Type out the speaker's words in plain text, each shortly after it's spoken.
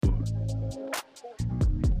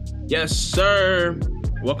Yes, sir.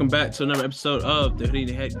 Welcome back to another episode of the Hoodie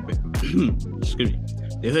and Headband. Excuse me,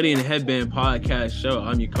 the Hoodie and Headband podcast show.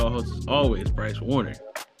 I'm your co-host, as always, Bryce Warner.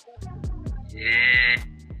 Yeah.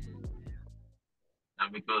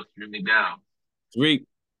 Let me go stream me down. Tariq,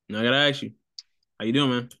 now I gotta ask you, how you doing,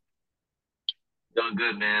 man? Doing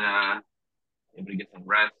good, man. Able to get some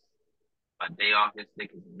rest. My day off yesterday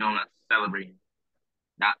because I'm not celebrating.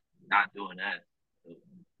 Not doing that.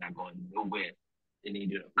 Not going nowhere. Didn't even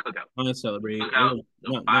do the cookout. I ain't celebrating. Cookout,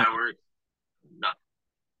 no Not, fireworks,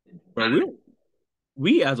 nothing. bro. None of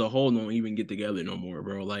We as a whole don't even get together no more,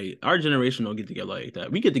 bro. Like our generation don't get together like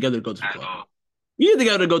that. We get together to go to the that at club. all. We get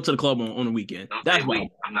together to go to the club on the weekend. Don't That's say why we.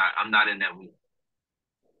 I'm not in that we.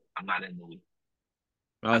 I'm not in the we.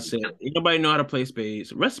 I I be said. chilling. Ain't nobody know how to play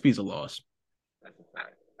spades. Recipes are lost. That's a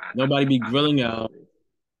fact. Nobody be I suck grilling at out. it.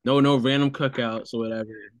 No random cookouts or whatever.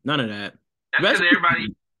 None of that. That's Recipes.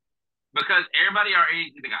 because everybody our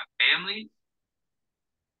age either got families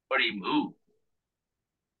or they moved.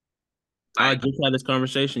 I Like just had this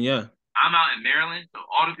conversation. Yeah. I'm out in Maryland, so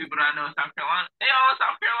all the people that I know in South Carolina, they all in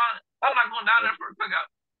South Carolina. I'm not going down there for a cookout.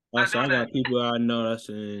 Not Also, I doing that. got people I know that's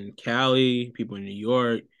in Cali, people in New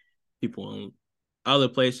York, people in other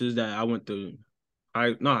places that I went to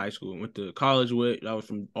not high school, went to college with. I was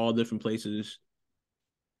from all different places.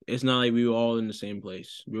 It's not like we were all in the same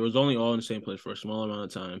place. We was only all in the same place for a small amount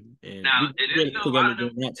of time. And Now, we it is did still a lot together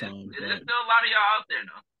of them. during that time. It is But still a lot of y'all out there,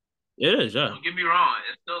 though. it is, yeah. Don't get me wrong.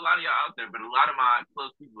 It's still a lot of y'all out there, but a lot of my close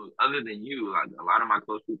people, other than you, like a lot of my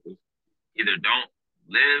close people, either don't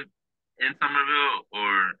live in Somerville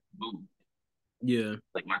or move. Yeah.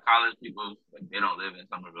 Like my college people, like they don't live in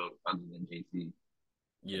Somerville other than JC.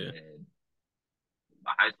 Yeah. And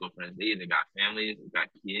my high school friends, they either got families, or got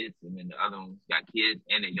kids, and then the other ones got kids,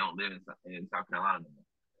 and they don't live in South Carolina.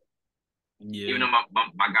 Yeah. Even though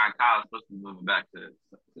my guy Kyle is supposed to be moving back to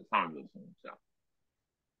Somerville soon, so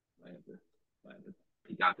I have to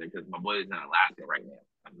peek out there because my boy is in Alaska right now.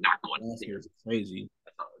 I'm not going to there. That's crazy.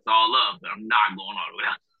 It's all love, but I'm not going all the way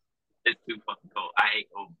out. It's too fucking cold. I hate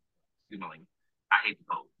cold. Excuse my language. I hate the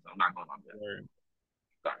cold, so I'm not going on there. Word.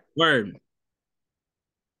 Sorry. Word.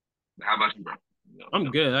 But how about you, bro?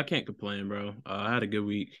 I'm good. I can't complain, bro. I had a good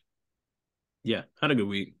week. Yeah, had a good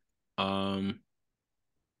week. Trying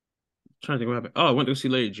to think what happened. Oh, I went to see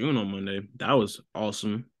Lady June on Monday. That was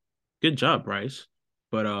awesome. Good job, Bryce.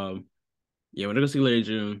 But yeah, went to go see Lady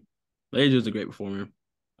June. Lady June's a great performer.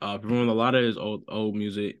 Performed a lot of his old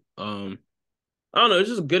music. I don't know, it's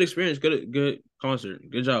just a good experience, good concert.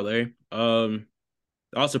 Good job, Larry. I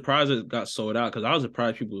was surprised it got sold out because I was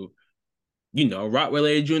surprised people, rock with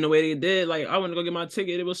Lady June the way they did. Like I went to go get my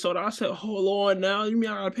ticket, it was sold out. I said, hold on now. You mean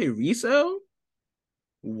I gotta pay resale?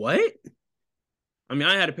 What? I mean,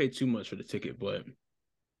 I had to pay too much for the ticket, but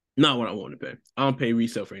not what I wanted to pay. I don't pay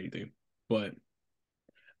resale for anything, but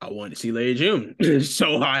I wanted to see Lady June,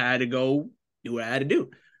 so I had to go do what I had to do.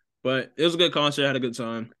 But it was a good concert. I had a good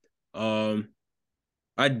time.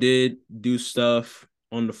 I did do stuff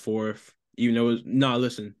on the 4th, even though it was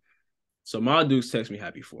listen. So my Dukes text me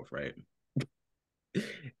happy 4th, right?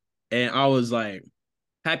 And I was like,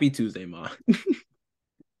 happy Tuesday, Ma.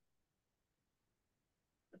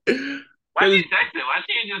 Why did you text it? Why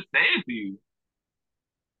can't you just say it to you?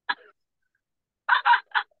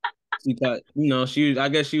 She thought, I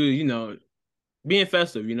guess she was, being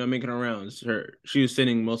festive, making her rounds. She was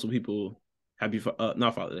sending multiple people happy,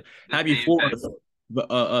 not Father's Day, The happy same 4th,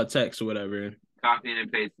 text. text or whatever. Copying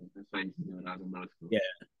and pasting. That's what I used to do when I was in middle school. Yeah,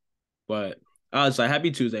 but I was like, happy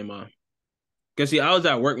Tuesday, Ma. Cause see, I was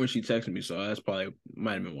at work when she texted me, so that's probably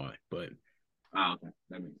might have been why. But Oh, okay.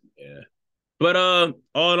 That makes sense. yeah. But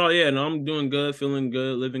all in all, yeah, no, I'm doing good, feeling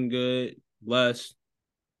good, living good, blessed.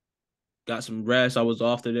 Got some rest. I was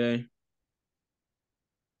off today.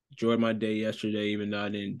 Enjoyed my day yesterday, even though I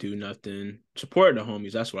didn't do nothing. Supported the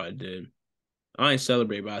homies. That's what I did. I ain't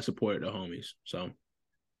celebrate, but I supported the homies. So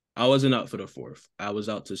I wasn't out for the 4th. I was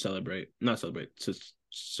out to celebrate, not celebrate, to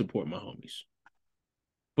support my homies.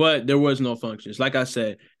 But there was no functions. Like I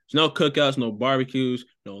said, there's no cookouts, no barbecues,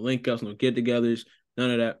 no link ups, no get togethers,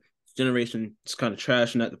 none of that. This generation is kind of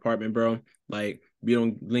trash in that department, bro. Like, we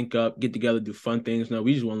don't link up, get together, do fun things. No,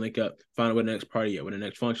 we just want to link up, find out where the next party at, where the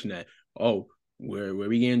next function at. Oh, where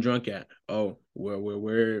we getting drunk at? Oh, where, what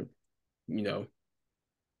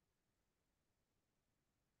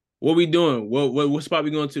we doing? What spot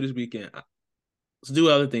we going to this weekend? Let's do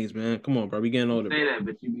other things, man. Come on, bro. We getting older. You say Bro. that,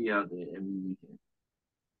 but you be out there every weekend.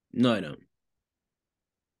 No, I don't.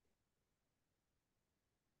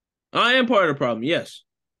 I am part of the problem, yes.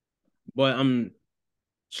 But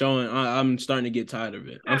showing. I'm starting to get tired of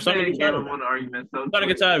it. I'm That starting to man get gave tired of him it. one argument so Starting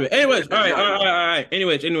to quick. get tired of it. Anyways, all right, all right, all No, right, all right.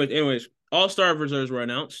 Anyways. All-star reserves were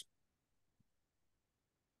announced.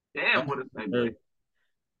 damn, what a segue.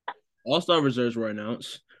 All-star reserves were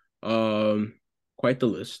announced. Quite the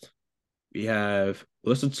list. We have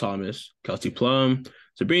Alyssa Thomas, Kelsey Plum,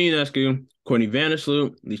 Sabrina Ionescu, Courtney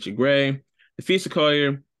Vandersloot, Alicia Gray, Nafisa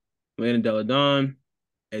Collier, Landon Deladon,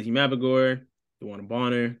 Ezzy Mabagor, DeWanna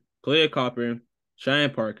Bonner, Kalia Copper,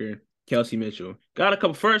 Cheyenne Parker, Kelsey Mitchell. Got a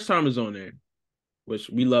couple first timers on there, which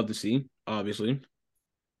we love to see, obviously.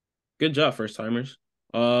 Good job, first timers.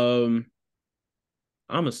 I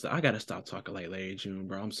gotta stop talking like Larry June,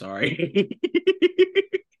 bro. I'm sorry.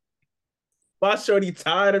 My shorty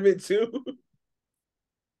tired of it too.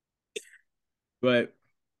 But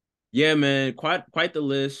yeah, man, quite the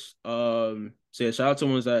list. So yeah, shout out to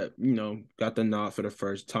ones that got the nod for the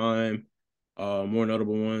first time. More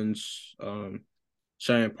notable ones.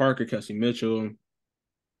 Cheyenne Parker, Kelsey Mitchell.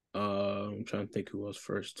 I'm trying to think who was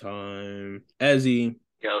first time. Ezzy.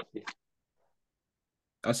 Kelsey.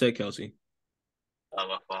 I said Kelsey. Oh,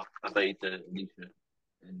 my fault. I thought you said Alicia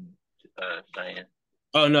and Cheyenne.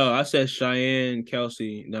 Oh no, I said Cheyenne,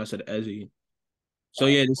 Kelsey. No, I said Ezzy. So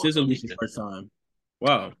yeah, this is Also Alicia's Alicia. first time.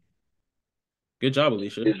 Wow, good job,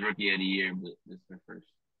 Alicia. His rookie of the year, but this is her first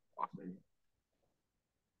All-Star game.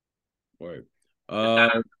 Word. So shout Uh,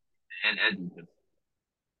 out to and Ezzy because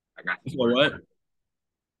I got some so words what? on it.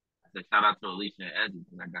 I said shout out to Alicia and Ezzy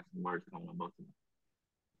because I got some words coming on both of them.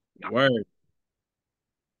 Y'all feel me?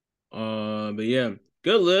 Word. But yeah,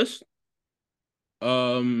 good list.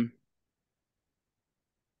 Um,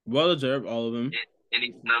 well deserved, all of them.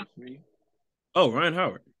 Any snubs for you? Oh, Ryan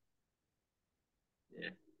Howard. Yeah,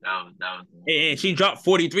 that was And she dropped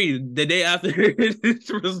 43 the day after this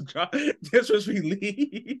was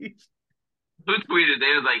released. who tweeted?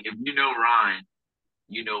 They was like, if you know Ryan,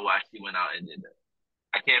 you know why she went out and did that.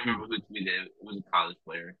 I can't remember who tweeted it. It was a college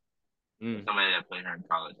player, Mm. somebody that played her in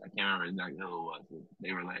college. I can't remember exactly who it was.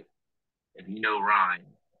 They were like, if you know Ryan,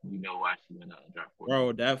 you know why she went out and dropped 40.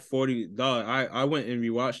 Bro, that 40 dog. I went and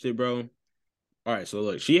rewatched it, bro. All right, so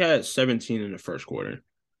look, she had 17 in the first quarter.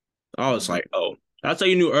 I was Mm-hmm. like, oh, that's how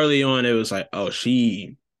you knew early on. It was like, oh,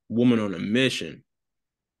 she woman on a mission.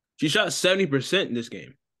 She shot 70% in this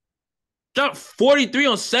game. Shot 43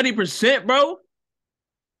 on 70%, bro.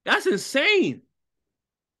 That's insane.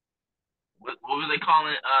 What were they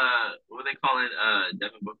calling? What were they calling?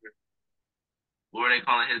 Devin Booker. What were they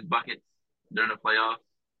calling his buckets during the playoffs?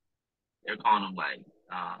 They were calling them like,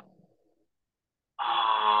 um,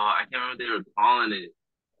 oh, I can't remember what they were calling it.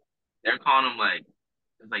 They're calling them like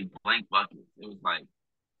it's like blank buckets. It was like,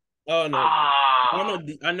 Oh no, oh,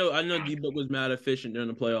 I know. D Book was mad efficient during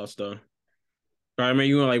the playoffs though. I remember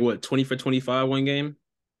you were like what 20 for 25 one game,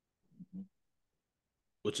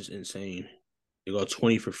 which is insane. You go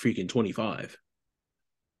 20 for freaking 25.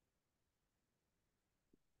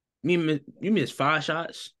 You missed 5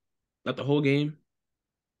 shots, not the whole game.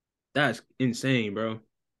 That's insane, bro. I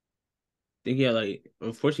think he had like,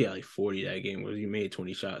 unfortunately, he had like 40 that game where he made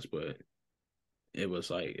 20 shots, but it was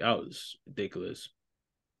like that was ridiculous.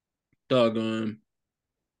 Doggone.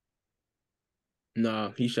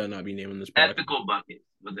 Nah, he should not be naming this podcast. ethical buckets.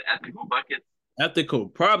 Was it ethical buckets? Ethical,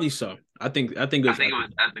 probably so. I think it I was think it was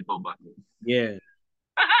ethical. ethical buckets. Yeah,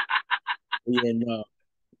 yeah, no.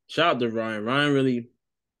 Shout out to Ryan. Ryan really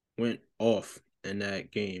went off in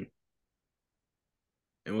that game.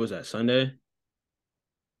 And what was that, Sunday?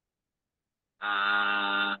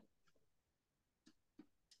 uh,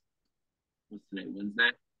 what's today? Wednesday?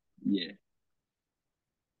 Yeah.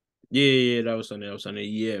 Yeah, that was Sunday. That was Sunday.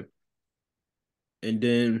 Yeah. And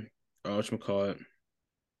then, whatchamacallit?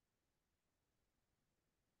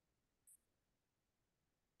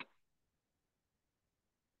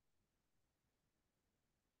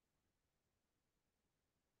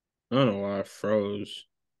 I don't know why I froze.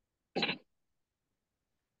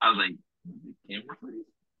 I was like, camera freeze?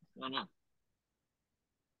 What's going on?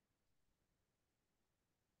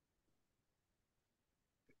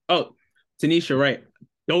 Oh, Tanisha, right.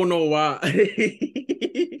 Don't know why.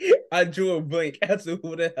 I drew a blank as to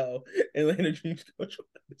who the hell Atlanta Dreams coach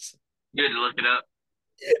was. You had to look it up.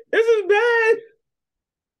 This is bad.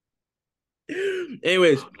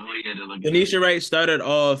 Anyways, Oh no, you had to look it up. Tanisha Wright started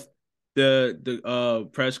off the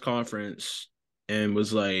press conference and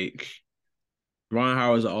was like, Ron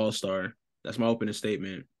Howard's an all-star. That's my opening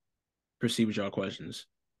statement. Proceed with y'all questions.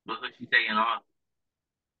 Look who she's taking off.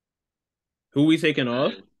 Who we taking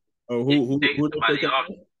off? Because Or if who she's who taking who they somebody taking off,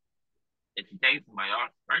 off? if she takes somebody off,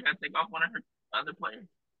 probably gotta take off one of her other players.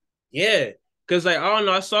 Yeah. Cause like I don't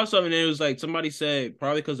know, I saw something and it was like somebody said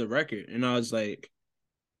probably because of record. And I was like,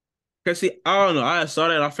 Cause see, I don't know. I saw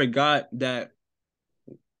that. I forgot that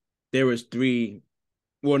there was three.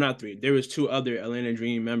 Well, not three. There was two other Atlanta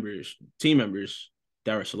Dream members, team members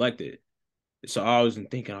that were selected. So I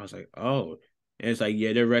wasn't thinking. I was like, oh, and it's like,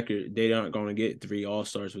 yeah, their record. They aren't going to get three All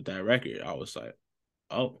Stars with that record. I was like,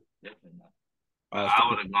 oh, Definitely not. I was I thinking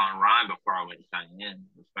would have gone Ryan before I went Cheyenne,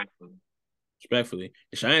 respectfully. respectfully.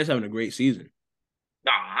 Cheyenne's having a great season.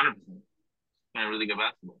 No, 100%. Playing really good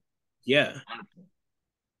basketball. Yeah, 100%.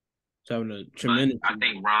 she's having a But tremendous. I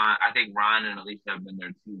think Ryan and Alicia have been their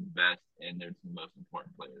two best and their two most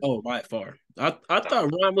important players. Oh, by far. I So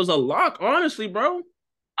thought Ryan was a lock, honestly, bro.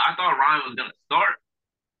 I thought Ryan was gonna start.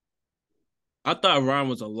 I thought Ryan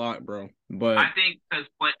was a lock, bro. But I think because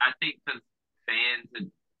fans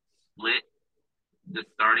had split the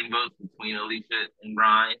starting votes between Alicia and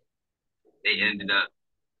Ryan, they ended up,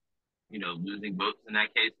 losing votes in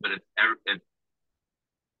that case. But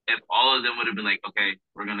if all of them would have been like, okay,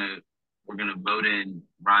 we're gonna vote in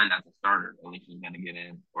Ryan as a starter, Alicia's gonna get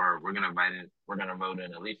in, or we're gonna vote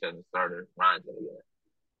in Alicia as a starter, Ryan's gonna get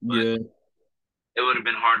in. But yeah, it would have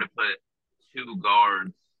been hard to put two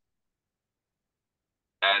guards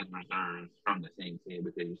as reserves from the same team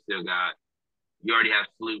because you already have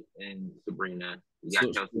Sloop and Sabrina, you got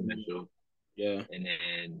so Kelsey Mitchell, yeah. and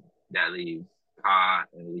then that leaves Ka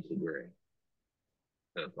and Alicia Gray.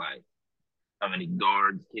 So it's like, how many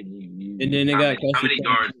guards can you And use? then they How got many how Kelsey many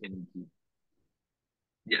Plum. guards can you keep?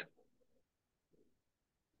 Yeah,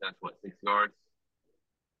 that's what, six guards.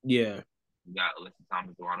 Yeah. You got Alyssa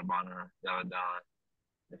Thomas, Luana Bonner, Della Don,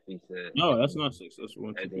 Nafisa, No, that's and not six. That's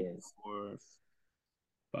one, two, three, then four,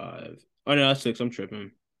 five. Oh no, that's six. I'm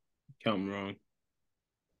tripping. Counting wrong.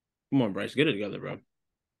 Come on, Bryce, get it together, bro.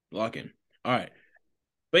 Lock in. All right.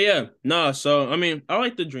 But yeah, nah. So I mean, I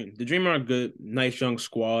like the Dream. The Dream are a good, nice young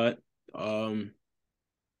squad. Um,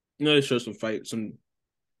 they show some fight, some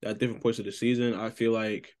at different points of the season. I feel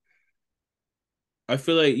like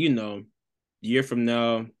year from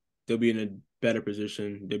now they'll be in a better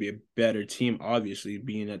position. They'll be a better team, obviously,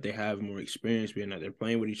 being that they have more experience, being that they're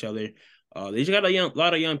playing with each other. They just got a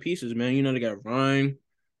lot of young pieces, man. They got Ryan,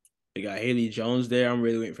 they got Haley Jones there. I'm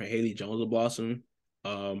really waiting for Haley Jones to blossom.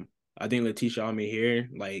 I think Letitia Ame here,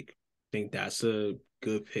 like, I think that's a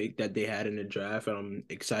good pick that they had in the draft, and I'm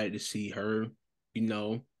excited to see her, you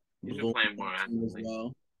know, he's been bloom playing more as as of late.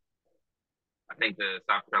 well. I think the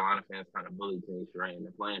South Carolina fans kind of bullied Tanisha Ray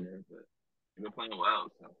into playing her, but she's been playing well,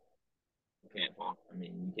 so you can't fault. I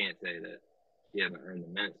mean, you can't say that she hasn't earned the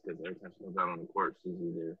minutes because every time she comes out on the court, she's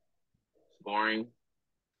either scoring,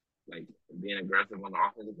 like being aggressive on the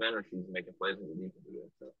offensive end, or she's making plays on the defensive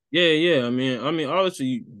end. So Yeah, yeah. I mean,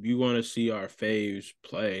 obviously you want to see our faves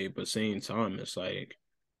play, but same time, it's like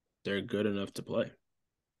they're good enough to play.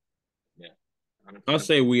 yeah, I'll 100%.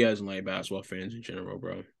 say we as like basketball fans in general,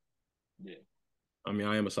 bro. Yeah, I mean,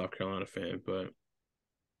 I am a South Carolina fan, but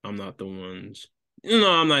I'm not the ones.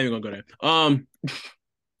 No, I'm not even gonna go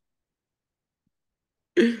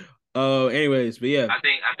there. Oh, anyways, but yeah, I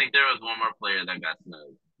think there was one more player that got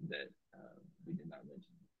snubbed that we did not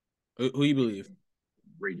mention. who you believe?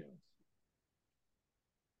 Bree Jones.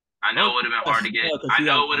 I I know don't it would think have been hard that's to get. because I he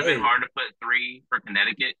got know it would have been hurt. hard to put three for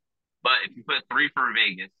Connecticut, but if you put three for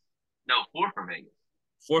Vegas, no, four for Vegas,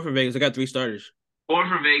 Four for Vegas. I got three starters. four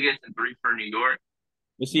for Vegas, and three for New York.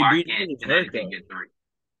 But see, Why Bree can't Jones is hurt Connecticut though. get three?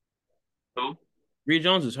 Who? Bree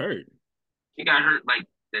Jones is hurt. She got hurt like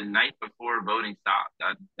the night before voting stopped.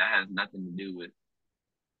 That has nothing to do with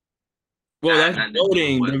Well, that. Has that's nothing to do with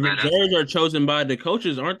voting. what The led us. reserves are chosen by the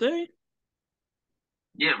coaches, aren't they?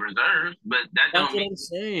 Yeah, reserves, but that That's don't what mean I'm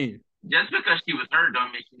saying. just because she was hurt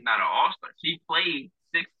don't mean she's not an all star. She played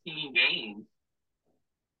 16 games.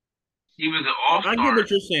 She was an all I get star.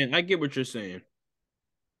 what you're saying. I get what you're saying.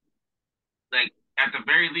 Like at the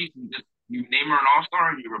very least, you name her an all star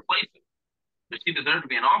and you replace her. But she deserved to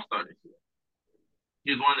be an all star this year.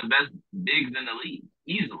 She was one of the best bigs in the league,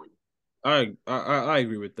 easily. I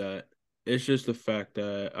agree with that. It's just the fact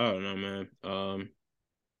that I don't know, man. I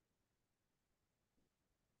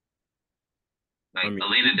Like mean,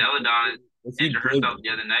 Alina Deladon if you injured did, herself the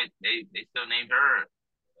other night. They still named her.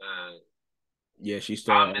 yeah, she's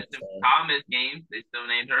still. Kyle missed games. They still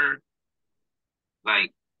named her.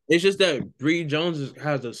 Like, It's just that Bree Jones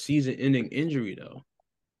has a season-ending injury, though.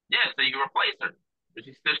 yeah, so you replace her, but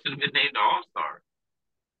she still should have been named the all star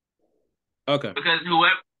Okay. because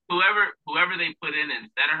whoever they put in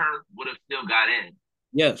instead of her would have still got in.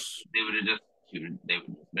 Yes. They would have just they would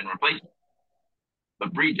have just been replaced.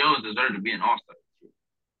 But Bree Jones deserved to be an all star,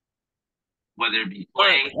 whether it be All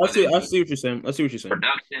right. play, I whether see. it I be see what you're saying. I see what you're saying.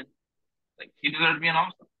 production. Like she deserved to be an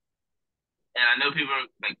all star. And I know people are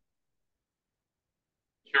like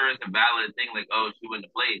sure it's a valid thing. Like, oh, she wouldn't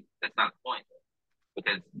have played. That's not the point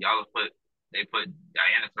because y'all have put they put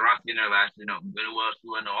Diana Taurasi in there last year. You know, good and well she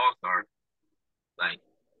wasn't an All Star. Like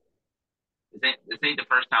this ain't the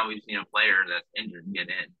first time we've seen a player that's injured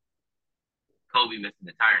get in. Kobe missed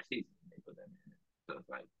an entire season. They put that in. So it's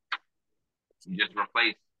like you just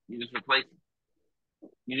replace you just replace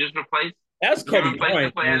you just replace That's you Kobe replace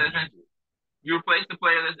the Bryant, player man. that's injured. You replace the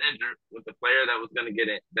player that's injured with the player that was going to get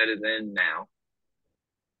it that is in now,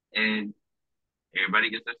 and everybody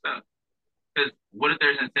gets their stuff. Because what if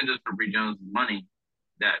there's incentives for Bree Jones' money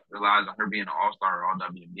that relies on her being an All Star or All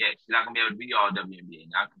WNBA? She's not going to be able to be All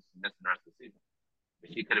WNBA now because she's missing the rest of the season.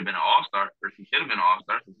 But she could have been an All Star, or she should have been an All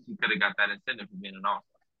Star, so she could have got that incentive for being an All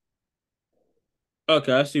Star.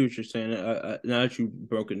 Okay, I see what you're saying. Now that you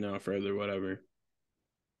broke it down further, whatever.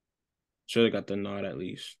 Should have got the nod at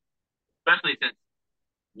least. Especially since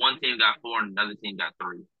one team got four and another team got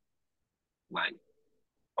three. Like,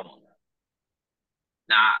 come on now.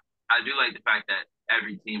 Now, I do like the fact that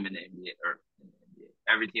every team in the NBA or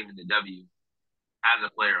every team in the W has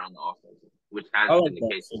a player on the All Star team, which I hasn't like been the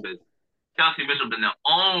that case too. because Chelsea Mitchell been the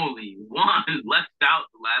only one left out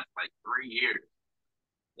the last like 3 years.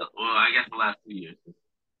 Well, I guess the last 2 years.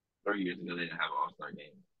 3 years ago they didn't have an All Star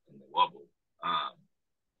game in the bubble. Um,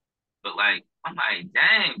 but like I'm like,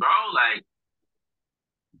 dang, bro, like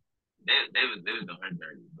they was doing her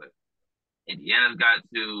dirty. But Indiana's got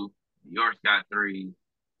two, New York's got three,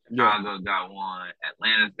 Yeah. Chicago's got one,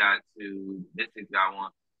 Atlanta's got two, Mystics got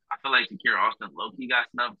one. I feel like Shakira Austin Loki got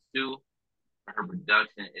snubbed too. But her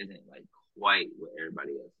production isn't like quite what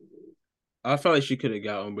everybody else's is. I felt like she could have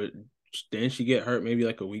got one, but didn't she get hurt maybe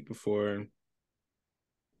like a week before?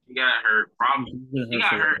 She got hurt probably. She's been She hurt got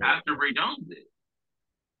for hurt after Ray Jones did.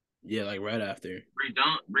 yeah, like right after. Bree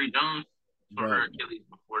Jones tore But her Achilles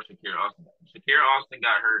before Shakira Austin. Shakira Austin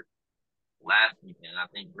got hurt last weekend. I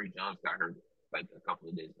think Bree Jones got hurt like a couple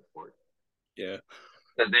of days before yeah.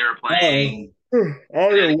 because they were Oh, playing. I don't know.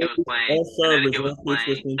 Connecticut was playing. All-Star Connecticut was reserve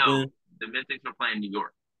picks or playing. No, something. the Mystics were playing New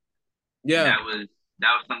York, and Yeah. that was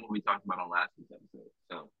something we talked about on last week's episode.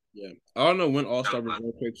 So Yeah. I don't know when that All-Star was last.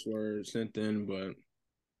 reserve picks were sent in, but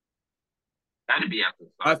Had to be after the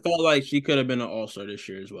I start. felt like she could have been an All-Star this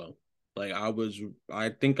year as well. Like I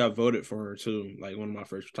think I voted for her too. Like one of my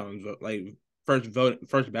first times, like first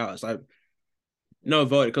ballots. I no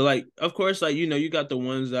voted because like of course like you got the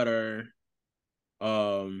ones that are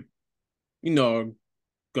um are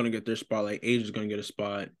gonna get their spot. Like Asia's gonna get a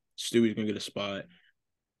spot, Stewie's gonna get a spot,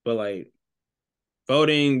 but like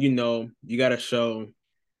voting, you gotta show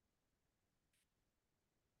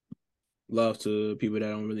love to people that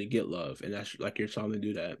don't really get love, and that's like your time to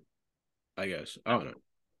do that. I guess I don't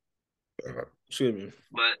know. Excuse me.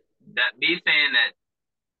 But that me saying that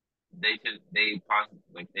they possibly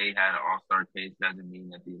like they had an All Star case doesn't mean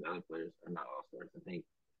that these other players are not All Stars. I think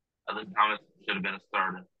Alyssa Thomas should have been a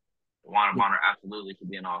starter. Juana Bonner absolutely should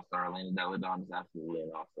be an All Star. Elena Delle Donne is absolutely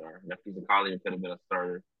an All Star. Nephews Collier could have been a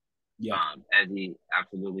starter. Yeah. Eddie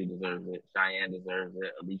absolutely deserves it. Cheyenne deserves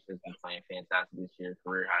it. Alicia's been playing fantastic this year.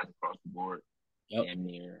 Career highs across the board. Yep. Damn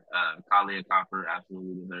near. Kalia Copper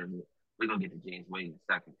absolutely deserves it. We're gonna get to James Wade in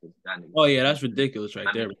a second because that Oh nigga. yeah, that's ridiculous right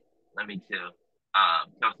Let there. me let me chill.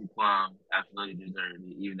 Kelsey Plum absolutely deserved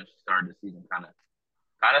it, even if she started the season kind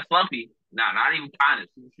of slumpy. Not even kind of.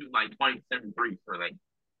 She was shooting like 20% from three for like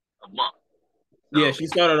a month. Yeah, So she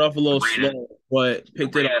started off a little Sabrina, slow, but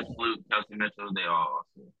picked it Sabrina up. Sloot, Kelsey Mitchell, they all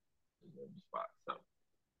also deserve the spot. So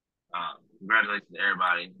congratulations to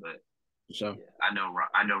everybody. But So, yeah, I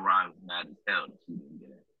know Ryan was mad as hell that she didn't get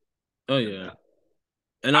it. oh No yeah, doubt.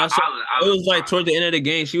 and I, I saw I was I it was was like surprised. towards the end of the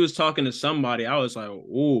game, she was talking to somebody. I was like,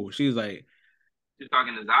 "Ooh," she was like, She was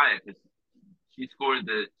talking to Zaya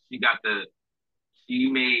because she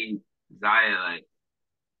made Zaya like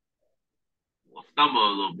stumble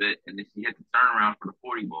a little bit, and then she hit the turnaround for the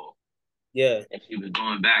 40 ball, "Yeah, and she was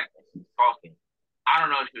going back and she was talking. I don't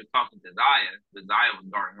know if she was talking to Zaya, but Zaya was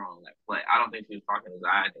guarding her on that play. I don't think she was talking to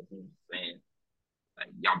Zaya. I think she was saying like,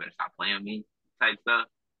 "Y'all better stop playing with me," type stuff.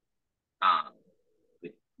 Um,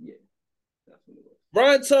 but yeah, that's what it was.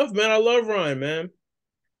 Ryan tough man. I love Ryan, man.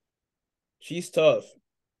 She's tough."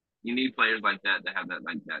 You need players like that have that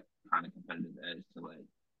kind of competitive edge to like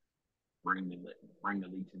bring the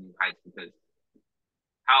league to new heights. Because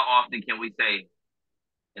how often can we say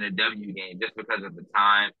in a W game just because of the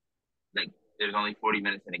time, like there's only 40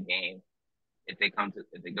 minutes in a game, if they go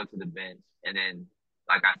to the bench and then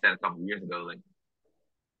like I said a couple of years ago, like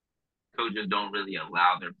coaches don't really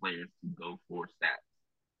allow their players to go for stats.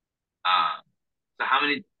 So how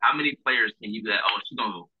many players can you be like, oh she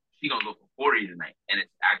gonna go for 40 tonight, and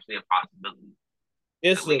it's actually a possibility.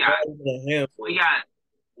 It's Like a not even a we handful. got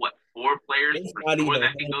four players It's for not sure even a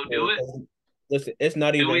that can go do handful. it. Listen, it's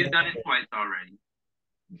not even a Stewie's done it handful. twice already.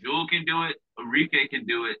 Jewel can do it. Enrique can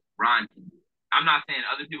do it. Ron can do it. I'm not saying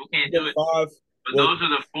other people can't There's been do it, five, but well, those are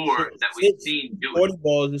the four that we've six seen do it. 40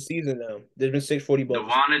 balls this season now. There's been six 40 balls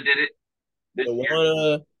this season. Dewana did it this year.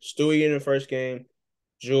 Dewana, Stewie in the first game,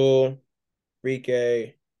 Jewel,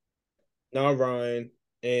 Rike, now Ryan,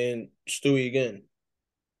 and Stewie again.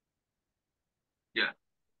 Yeah.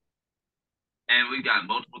 And we got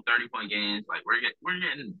multiple 30-point games. Like we're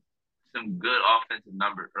getting some good offensive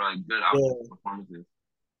numbers or like good offensive Yeah. performances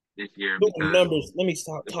this year Doing because numbers. Let me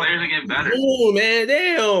stop the talking players are about getting better. Jewel, man.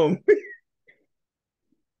 Damn.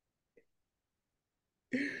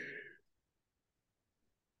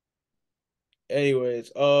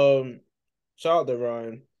 Anyways, shout out to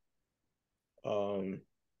Ryan. Um,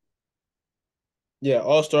 yeah,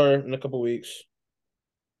 All Star in a couple weeks.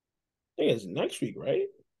 I think it's next week, right?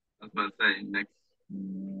 I was about to say next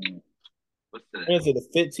what's I today? think it's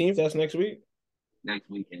the 15th. That's next week. Next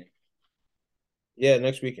weekend. Yeah,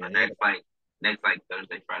 next weekend. Yeah, Next like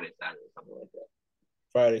Thursday, Friday, Saturday, something like that.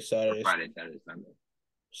 Friday, Or Saturday, Friday, Saturday, Sunday.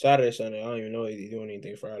 Saturday, Sunday. I don't even know if he's doing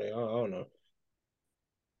anything Friday. I don't know.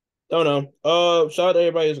 Don't know. Shout out to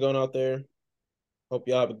everybody who's going out there. Hope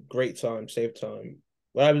y'all have a great time, safe time.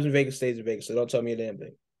 What happens in Vegas stays in Vegas, so don't tell me a damn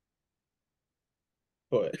thing.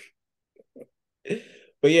 But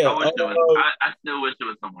but yeah, I wish it was I still wish it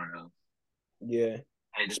was somewhere else. yeah.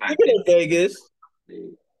 Hey, the fact Speaking they of changed it. Vegas,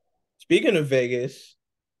 speaking of Vegas,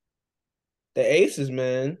 the Aces,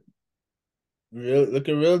 man,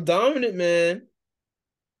 looking real dominant, man.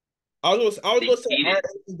 I was gonna say our Heated.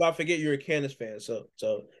 Aces, but I forget you're a Candace fan, so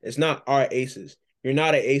it's not our Aces. You're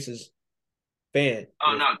not an Aces fan.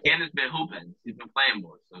 Oh no, Candace been hooping. She's been playing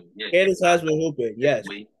more. So yeah, it's Candace not has been hooping. it's Yes,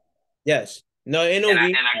 we. yes. No, ain't no And I we.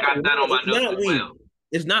 and I got that on my It's notes not as we. well.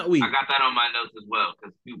 It's not I we. got that on my notes as well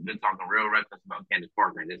because you've been talking real reckless about Candace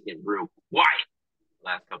Parker and it's getting real quiet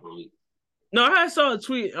last couple of weeks. No, I saw a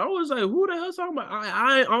tweet. I was like, "Who the hell's talking about?"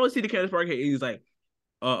 I always see the Candace Parker. He's like,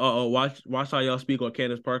 watch how y'all speak on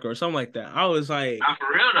Candace Parker or something like that." Not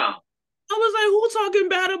for real though. I was like, "Who talking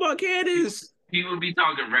bad about People Candace?" people be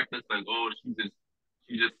talking reckless like, oh,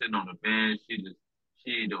 she just sitting on the bench.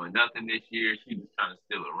 She ain't doing nothing this year. She just trying to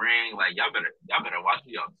steal a ring. Like y'all better watch what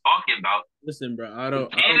y'all talking about. Listen, bro, When I don't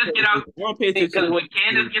Candace pay get out, attention. I don't pay because attention. when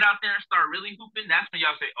Candace get out there and start really hooping, that's when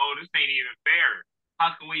y'all say, "Oh, this ain't even fair.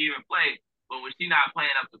 How can we even play?" But when she not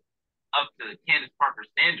playing up to Candace Parker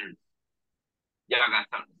standards, y'all got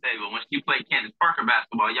something to say. But when she play Candace Parker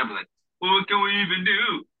basketball, y'all be like, "Well, what can we even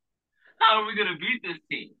do? How are we gonna beat this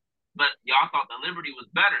team?" But y'all thought the Liberty was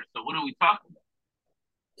better, so what are we talking about?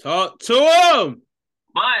 Talk to him.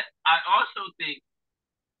 But I also think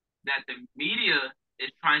that the media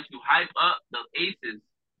is trying to hype up the Aces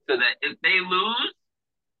so that if they lose,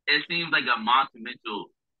 it seems like a monumental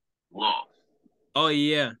loss. Oh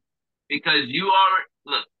yeah, Because you are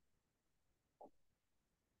look,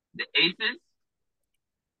 the Aces,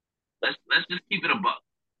 let's just keep it a buck.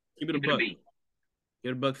 keep it a Keep it a buck. beat.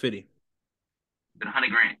 Get a buck 50. Been 100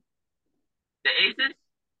 grand. The Aces,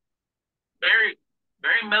 very,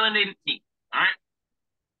 very melanated team. All right.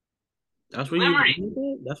 That's The where you Liberty. went with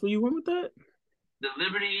that? That's where you went with that? The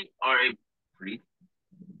Liberty are a pretty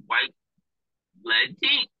white led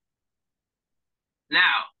team.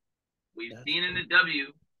 Now, we've That's seen in the W,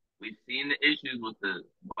 we've seen the issues with the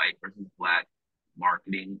white versus black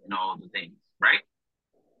marketing and all of the things, right?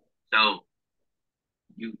 So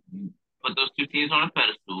you put those two teams on a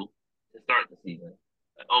pedestal to start the season.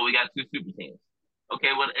 Like, oh, we got two super teams. Okay,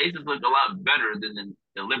 well the Aces look a lot better than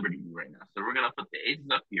the Liberty do right now. So we're gonna put the Aces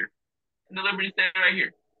up here and the Liberty stay right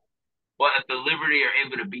here. But if the Liberty are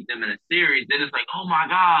able to beat them in a series, then it's like, oh my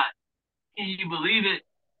God, can you believe it?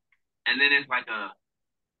 And then it's like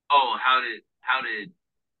oh, how did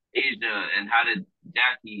Asia and how did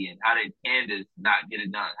Jackie and how did Candace not get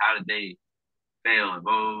it done? How did they fail and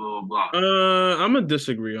blah blah blah blah. I'm gonna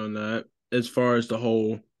disagree on that as far as the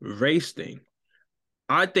whole race thing.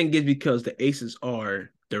 I think it's because the Aces are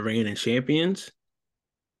the reigning champions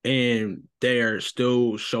and they're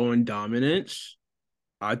still showing dominance.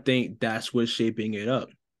 I think that's what's shaping it up.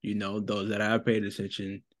 Those that have paid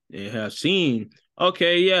attention and have seen,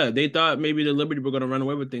 okay, yeah, they thought maybe the Liberty were going to run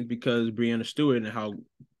away with things because Breanna Stewart and how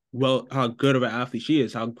good of an athlete she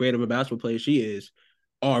is, how great of a basketball player she is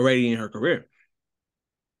already in her career.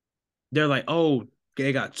 They're like, oh,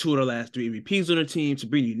 they got two of the last three MVPs on their team.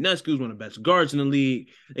 Sabrina Ionescu is one of the best guards in the league.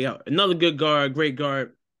 They got another good guard, great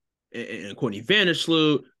guard, and Courtney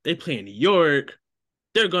Vandersloot. They play in New York.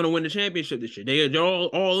 They're gonna win the championship this year. They're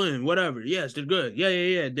all in, whatever. Yes, they're good. Yeah.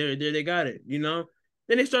 They got it.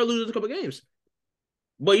 Then they start losing a couple games.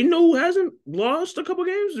 But you know who hasn't lost a couple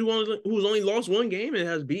games? Who's only lost one game and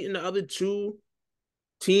has beaten the other two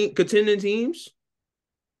contending teams?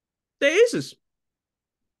 The Aces.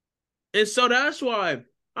 And so that's why,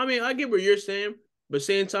 I mean, I get what you're saying, but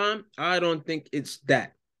same time, I don't think it's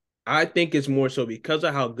that. I think it's more so because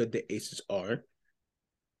of how good the Aces are.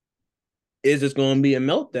 Is it's going to be a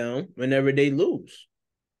meltdown whenever they lose?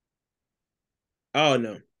 Oh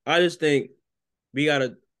no, I just think we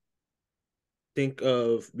gotta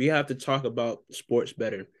we have to talk about sports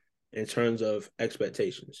better in terms of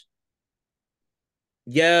expectations.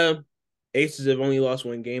 Yeah, Aces have only lost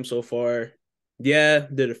one game so far. Yeah,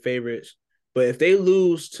 they're the favorites. But if they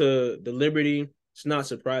lose to the Liberty, it's not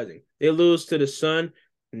surprising. They lose to the Sun,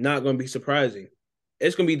 not going to be surprising.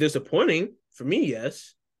 It's going to be disappointing for me,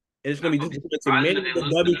 yes. And it's going Not to be gonna be disappointing to surprised many if of they the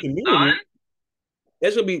lose to W the Sun. community.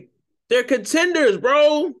 It's going to be, they're contenders,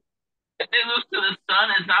 bro. If they lose to the Sun,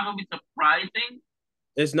 it's not gonna be surprising.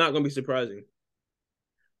 It's not going to be surprising.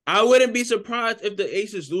 I wouldn't be surprised if the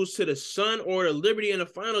Aces lose to the Sun or the Liberty in the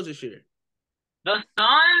finals this year. The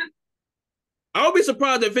Sun, I would be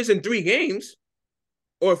surprised if it's in 3 games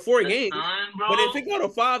or four the games. Sun, But if bro, it go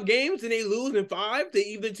to 5 games and they lose in five to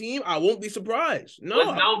either team, I won't be surprised. No, with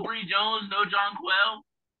I no won't. Bree Jones, no John Quell.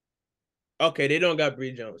 Okay, they don't got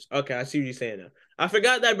Bree Jones. Okay, I see what you're saying now. I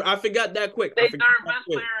forgot that. I forgot that quick. They I forgot third that best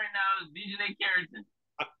quick. player right now is DJ Carrington.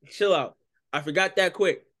 Chill out. I forgot that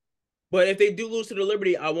quick. But if they do lose to the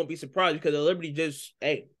Liberty, I won't be surprised because the Liberty just,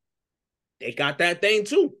 hey, they got that thing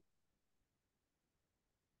too.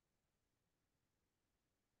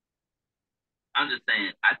 I'm just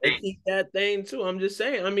saying. I They think keep that thing too. I'm just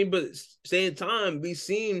saying. I mean, but same time, we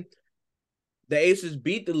seen the Aces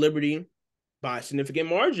beat the Liberty by a significant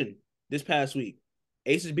margin this past week.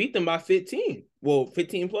 Aces beat them by 15. Well,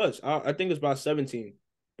 15 plus. I think it's by 17.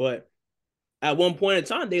 But at one point in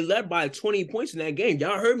time, they led by 20 points in that game.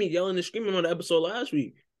 Y'all heard me yelling and screaming on the episode last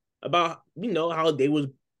week about, how they was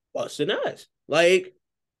busting ass. Like,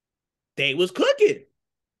 they was cooking.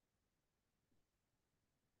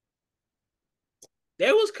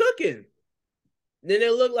 They was cooking. Then they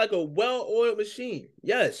looked like a well-oiled machine.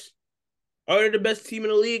 Yes. Are they the best team in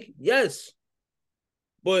the league? Yes.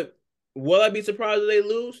 But will I be surprised if they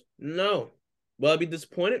lose? No. Will I be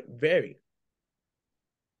disappointed? Very.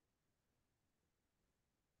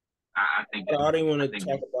 I think it's I don't want I to think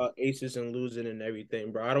talk it's about aces and losing and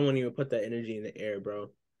everything, bro. I don't want to even put that energy in the air, bro.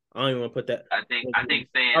 I don't even want to put that. I think I saying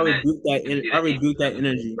that rebuke you that. can see I the Aces rebuke that losing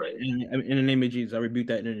is energy crazy. in the name of Jesus. I rebuke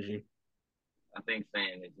that energy. I think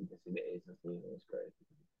saying that you can see the Aces losing is crazy.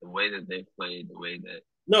 The way that they played, the way that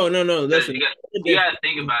No, no, no. because Listen. you got to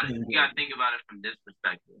think about it. You got to think about it from this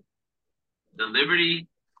perspective. The Liberty,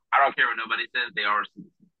 I don't care what nobody says, they are a super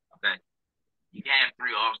team. Okay, you can't have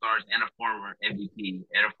three All Stars and a former MVP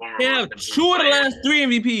and a former You Most have Improved two of the Player. last three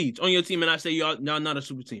MVPs on your team, and I say y'all not a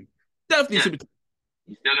super team. Definitely a Yeah, super team.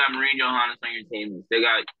 you still got Marine Johannes on your team. You still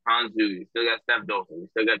got Hanzu. You still got Steph Dolson. You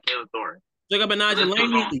still got Caleb Thorne. Check up The Elijah list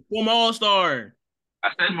goes on. Langley, former All Star. I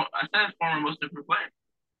said former Most Improved Player.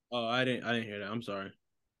 Oh, I didn't hear that. I'm sorry.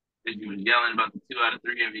 Because you was yelling about the 2 out of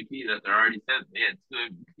 3 MVPs that they already said they had 2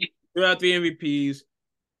 MVPs. 3 out of 3 MVPs,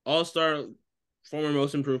 All Star, former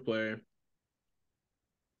Most Improved Player,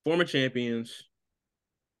 former champions.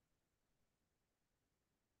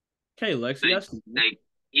 Okay, Lexi, Like, I see you. like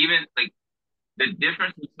even like the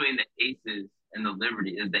difference between the Aces and the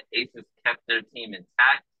Liberty is the Aces kept their team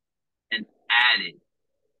intact and added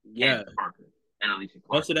Yeah, Candace Parker and Alicia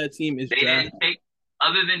Clark. most of that team is They didn't drafted. take,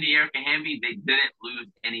 other than De'Erica Hamby, they didn't lose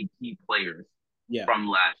any key players Yeah, from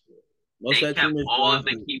last year. most They of that kept team is all of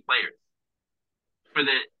the drafted. key players. For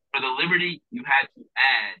the Liberty, you had to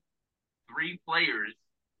add 3 players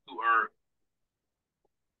who are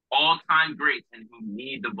all-time greats and who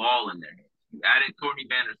need the ball in their hands. You added Courtney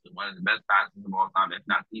Vanderson, one of the best passers of all time, if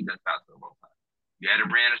not the best passer of all time. You added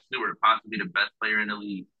Brianna Stewart, possibly the best player in the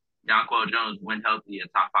league. Jonquel Jones, when healthy, a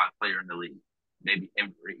top 5 player in the league, maybe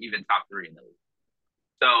even top 3 in the league.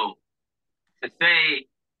 So to say,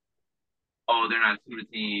 oh, they're not a super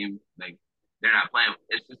team, like they're not playing,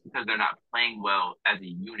 it's just because they're not playing well as a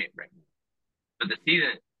unit right now. But the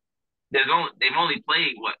season, they've only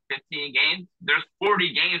played what 15 games. There's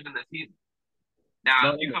 40 games in the season.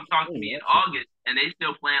 Now, No, if you no, come talk to no, me in actually. August and they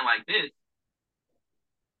still playing like this,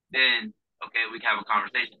 then okay, we can have a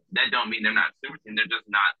conversation. That don't mean they're not a super team. They're just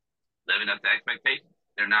not living up to expectations.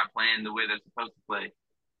 They're not playing the way they're supposed to play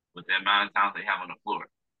with the amount of talent they have on the floor.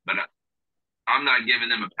 But I'm not giving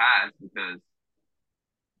them a pass because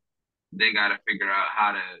they got to figure out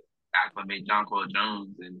how to acclimate Jonquel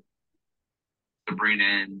Jones and Sabrina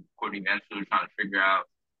and Courtney Vanderbilt trying to figure out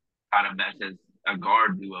how to match his a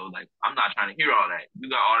guard duo. Like I'm not trying to hear all that. You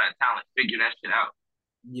got all that talent. Figure that shit out.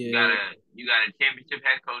 Yeah, You got a championship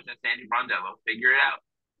head coach in Sandy Brondello. Figure it out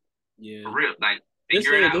yeah. for real. Like Let's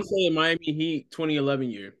figure it say out. let's say Miami Heat 2011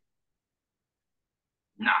 year.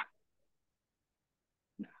 Nah,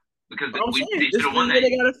 nah. Because I'm saying they this should is have won where that they year.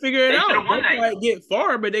 gotta figure it They should out. have They won that year. might get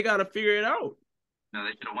far, but they gotta figure it out. No,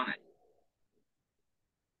 they should have won that.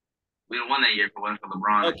 We would have won that year if it wasn't for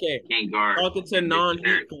LeBron and Okay. King guard Talking to and Jason non-Heat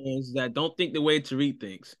Terry. fans that don't think the way Tariq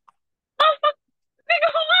thinks.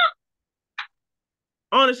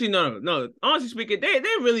 Honestly, no. Honestly speaking, they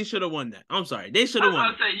really should have won that. I'm sorry, they should I have was won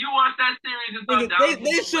about that. to say, you watched that series and thought Nigga, Dallas was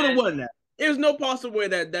they gonna should have win. won that. There's no possible way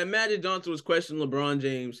that Magic Johnson was questioning LeBron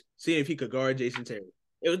James, seeing if he could guard Jason Terry.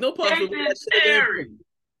 There was no possible way Jason that should have been Terry. played.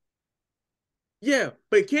 Yeah,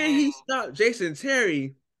 but can he Man, stop Jason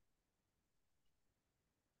Terry?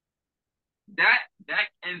 that that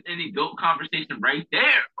ends any GOAT conversation right there,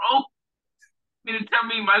 bro. You mean to tell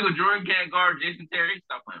me Michael Jordan can't guard Jason Terry?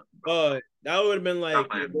 Stop playing with me, bro. That would have been Stop like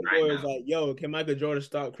playing if with me Big right Boy was now. like, "Yo, can Michael Jordan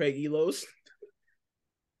stop Craig Elos?"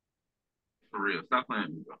 For real. Stop playing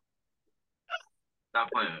with me, bro.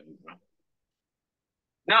 Stop playing with me, bro.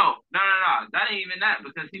 No. That ain't even that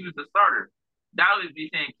because he was the starter. That would be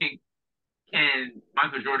saying can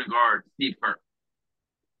Michael Jordan guard Steve Kerr?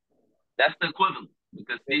 That's the equivalent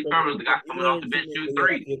because Steve Kerr was the guy coming off the bench shooting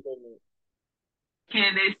threes.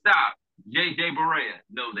 Can they stop JJ Barea?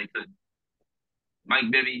 No, they couldn't.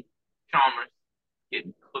 Mike Bibby, Chalmers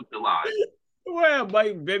getting cooked alive Well,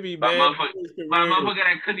 Mike Bibby, by man, motherfucker his by a career. motherfucker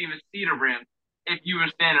that couldn't even see the rim if you were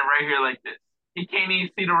standing right here like this. He can't even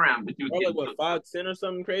see the rim, but you was Or like getting what cooked. 5'10" or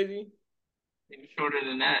something crazy. Maybe shorter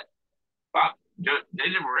than that.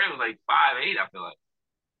 JJ Barea was like 5'8", I feel like.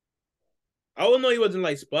 I don't know he wasn't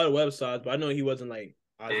like Spud Webb size, but I know he wasn't like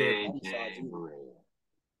Isaiah Thomas size JJ either. Barea.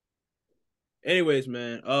 Anyways,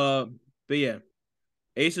 man. But yeah,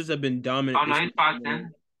 Aces have been dominant Oh no, this he's 5'10".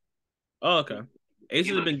 season. Oh, okay. He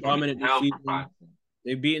Aces have looks been short as dominant this hell for season. 5'10".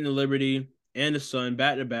 They've beaten the Liberty and the Sun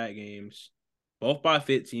back-to-back games, both by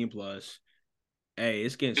 15 plus. Hey,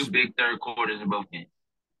 it's getting Two spooky, big third quarters in both games.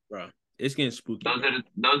 bro. It's getting spooky, bro.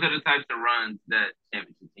 Those are the types of runs that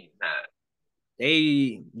championship teams have.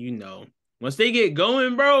 They, once they get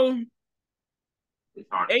going, bro, It's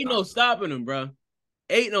hard to ain't no stop. stopping them, bro.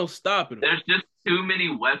 Ain't no stopping them. There's just too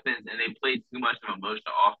many weapons, and they play too much of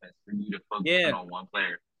emotional offense for you to focus in Yeah, on one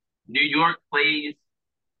player. New York plays.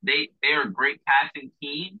 They are a great passing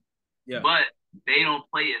team, yeah. but they don't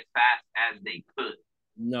play as fast as they could.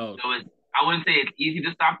 No, So I wouldn't say it's easy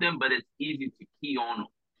to stop them, but it's easy to key I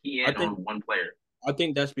in think on one player. I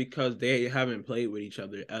think that's because they haven't played with each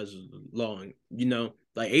other as long.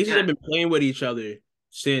 Like Aces have Yeah, been playing with each other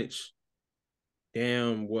since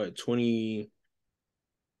damn what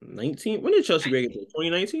 2019. When did Chelsea break it? 19.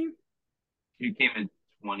 2019? She came in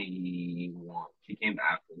 21. She came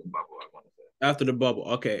after the bubble, I want to say. After the bubble.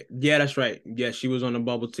 Okay. Yeah, that's right. Yeah, she was on the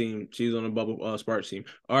bubble team. She was on the bubble Sparks team.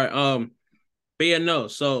 All right. But yeah, no.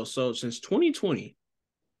 So since 2020,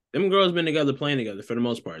 them girls been together playing together for the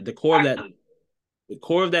most part. Actually, The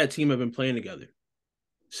core of that team have been playing together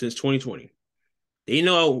since 2020. They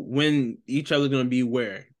know when each other's gonna be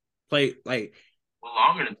where. Play like well,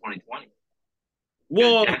 longer than 2020 because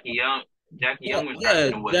well, Jackie Young was yeah,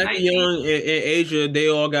 drafted in what Jackie 19. Young and Asia, they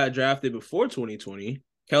all got drafted before 2020.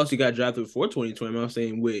 Kelsey got drafted before 2020. I'm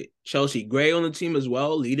saying with Chelsea Gray on the team as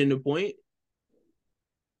well, leading the point.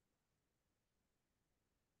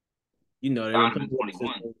 They've That been would have playing been together since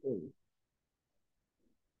 21. 2020.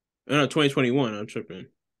 No, 2021. I'm tripping.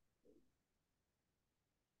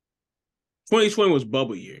 2020 was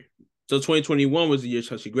bubble year. So 2021 was the year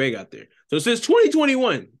Chelsea Gray got there. So since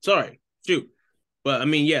 2021, sorry, shoot. But I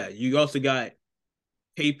mean, yeah, you also got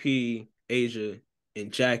KP, Asia,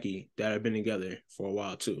 and Jackie that have been together for a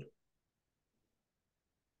while too.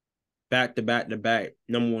 Back to back to back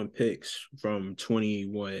number one picks from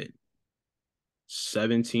 17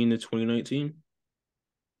 to 2019.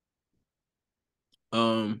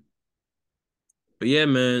 Um, but yeah,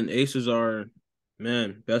 man, Aces are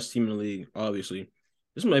best team in the league, obviously.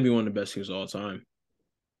 This might be one of the best teams of all time.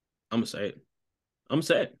 I'm gonna say it. I'm gonna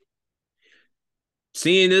say it.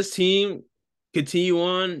 Seeing this team continue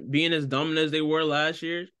on being as dominant as they were last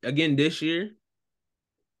year, again this year,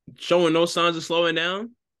 showing no signs of slowing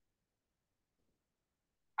down.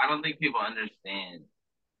 I don't think people understand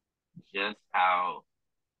just how,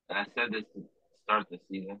 and I said this to start the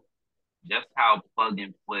season, just how plug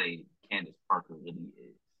and play Candace Parker really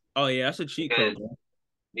is. Oh yeah, that's a cheat Because code, man.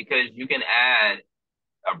 because you can add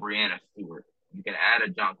a Brianna Stewart, you can add a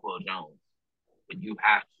Jonquil Jones, but you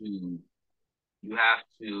have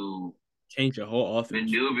to Change your whole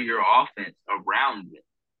offense. maneuver your offense around it.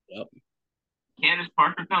 Yep. Candace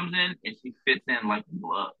Parker comes in and she fits in like a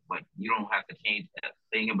glove. Like you don't have to change a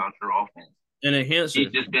thing about your offense. An She's enhancer.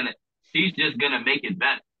 just gonna she's just gonna make it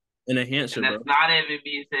better. An And enhancer, bro. that's not even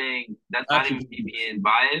me Attribute. being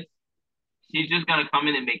biased. She's just gonna come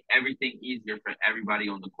in and make everything easier for everybody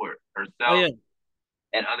on the court, Oh herself yeah.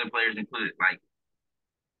 and other players included. Like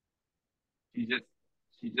she's just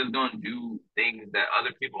she's just gonna do things that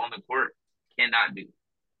other people on the court cannot do.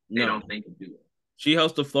 They No. don't think of doing. She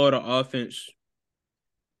helps the Florida offense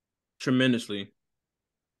tremendously.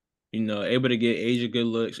 Able to get Asia good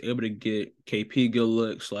looks, able to get KP good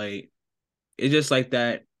looks. Like it's just like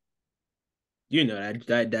that,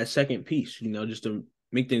 that second piece, just to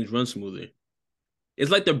make things run smoother. It's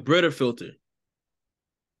like the Brita filter.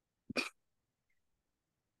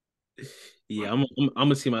 Yeah, But I'm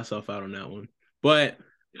gonna see myself out on that one. But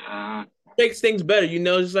uh, makes things better,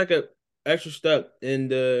 just like a extra step in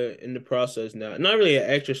the process now. Not really an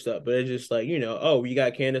extra step, but it's just like, oh, we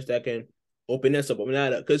got Candace that can open this up, open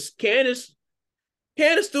that up. Because Candace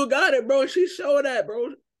still got it, bro. She showed that,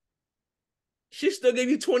 bro. She still gave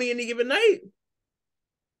you 20 any given night.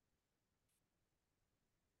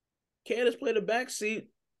 Candace played the back seat,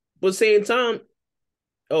 but at the same time,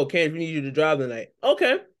 oh, Candace, we need you to drive tonight.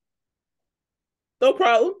 Okay, no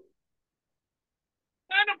problem.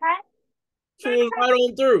 ain't no problem. She Ain't no was right problem.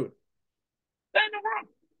 on through. Ain't no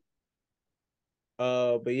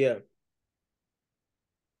problem. But yeah.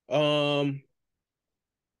 Um,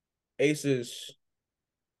 Aces,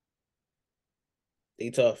 they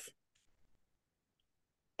tough.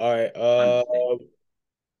 All right. Understand.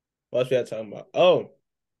 What else we got talking about? Oh,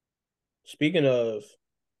 speaking of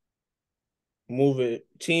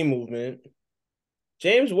team movement,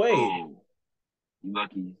 James Wade. Oh, you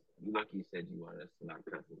lucky. You lucky you said you wanted us to not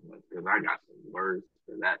cuss as much because I got some words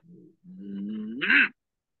for that.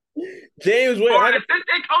 James Wade. For an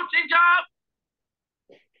assistant coaching job.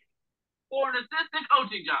 For an assistant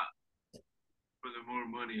coaching job. For the more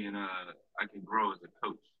money and I can grow as a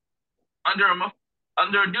coach. Under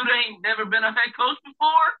a dude that ain't never been a head coach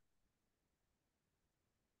before.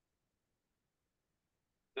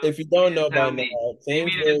 If you You don't mean to know by tell now, me? You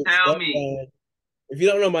James mean to Wade tell stepped me down. If you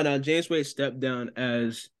don't know by now, James Wade stepped down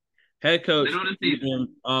as head coach middle of the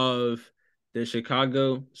season? of the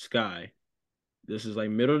Chicago Sky. This is like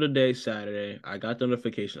middle of the day, Saturday. I got the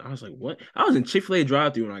notification. I was like, what? I was in Chick-fil-A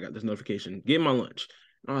drive-thru when I got this notification, getting my lunch.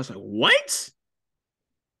 And I was like, what?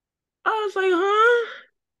 I was like, huh?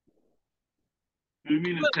 You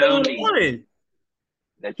mean to What's tell going me on?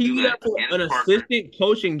 that He you let left for Candace an Parker? assistant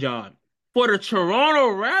coaching job for the Toronto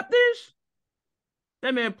Raptors?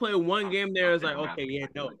 That man played one game there. It was They like, don't have okay, yeah, I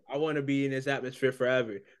feel no, like I want to be in this atmosphere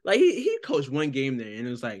forever. Like he coached one game there, and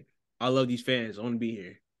it was like, I love these fans. I want to be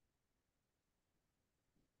here.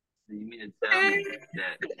 so you mean to tell Man, me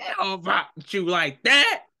that hell about you like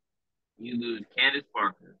that? you lose Candace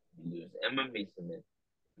Parker, you lose Emma Mason,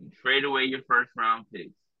 you trade away your first round picks.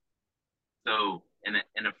 So in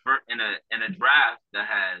a draft that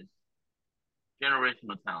has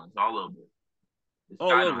generational talents all over, this All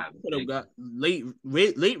guy don't over. have You a could have pick. got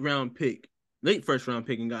late round pick, late first round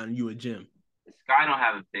pick, and gotten you a gym. This guy don't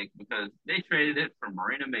have a pick because they traded it for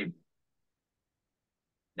Marina Mabry.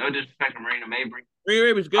 No disrespect to Marina Mabry. Green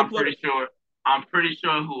Ravens, good I'm player. pretty sure. I'm pretty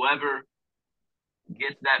sure whoever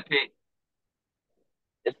gets that pick,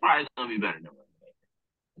 it's probably gonna be better than Marina Mabry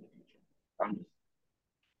in the future. I'm just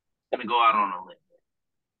gonna go out on a limb.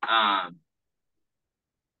 Um,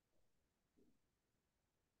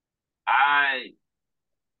 I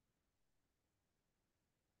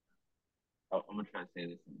I'm gonna try to say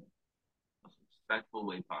this in the most respectful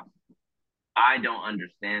way possible. I don't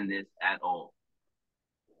understand this at all.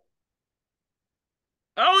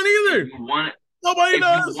 I don't If either. you want, Nobody if you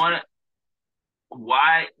does. want,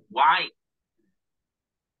 why?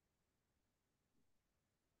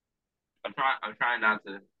 I'm trying not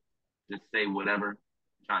to just say whatever.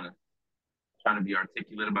 I'm trying to be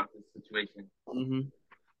articulate about this situation. Mm-hmm.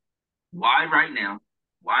 Why right now?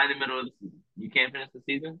 Why in the middle of the season? You can't finish the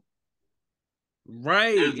season.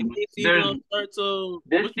 Right. There's NBA season there's don't start till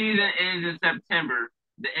this what? season ends in September.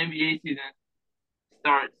 The NBA season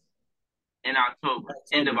starts in October,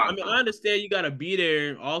 end of October. I mean, I October. understand you got to be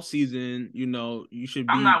there all season. You should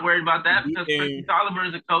I'm be not worried about that be because there. Christy Tolliver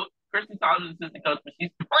is a coach. Christy Tolliver is assistant coach, but she's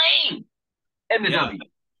playing in the Yeah, W.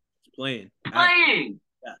 playing. Playing.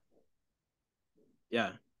 Yeah,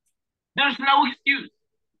 yeah. There's no excuse.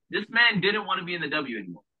 This man didn't want to be in the W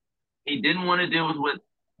anymore. He didn't want to deal with what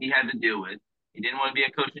he had to deal with. He didn't want to be a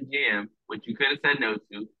coach and GM, which you could have said no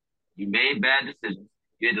to. You made bad decisions.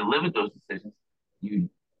 You had to live with those decisions. You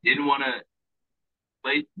didn't want to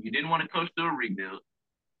play. You didn't want to coach through a rebuild.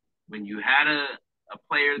 When you had a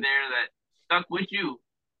player there that stuck with you,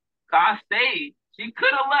 Ka stayed. She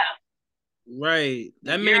could have left. Right.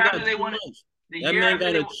 The That year man got after they too won it, much. the That year man after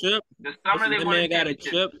got they, a chip. the summer Listen, they that won a man got a championship,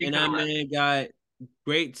 chip, she and could that have left. man got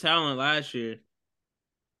great talent last year.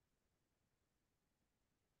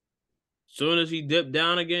 Soon as he dipped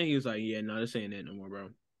down again, he was like, "Yeah, no, this ain't it no more, bro."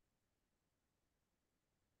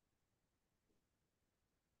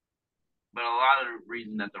 But a lot of the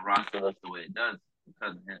reason that the roster looks the way it does is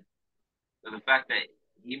because of him. So the fact that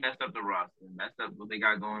he messed up the roster, messed up what they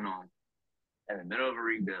got going on in the middle of a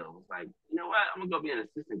rebuild was like, you know what? I'm gonna go be an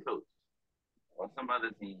assistant coach or some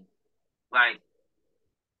other team. Like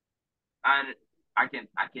I, I can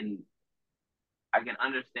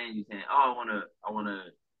understand you saying, oh, I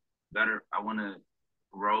wanna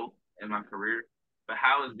grow in my career. But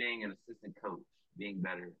how is being an assistant coach being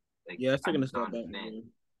better? Like Yeah, it's I taking a just don't step back, understand. man.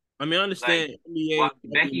 I mean, I Like understand what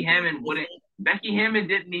NBA Becky Hammond wouldn't. different. Becky Hammond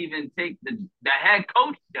didn't even take the head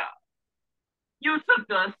coach job. You took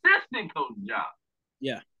the assistant coach job.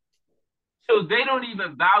 Yeah, So they don't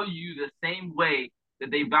even value you the same way that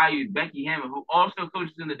they valued Becky Hammond, who also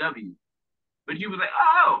coaches in the W. But you was like,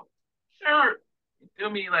 oh, sure. You feel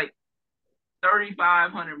me? Like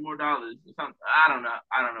 $3,500 more dollars or something. I don't know.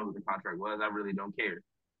 I don't know what the contract was. I really don't care.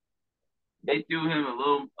 They threw him a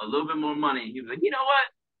little bit more money. He was like, you know what?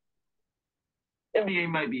 NBA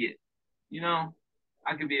might be it. You know,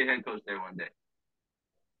 I could be a head coach there one day.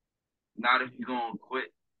 Not if you're gonna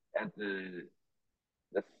quit at the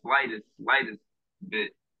slightest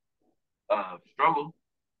bit of struggle.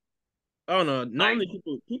 I don't know. Like, Normally,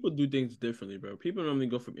 people do things differently, bro. People normally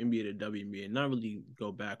go from NBA to WNBA, not really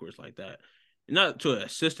go backwards like that. Not to an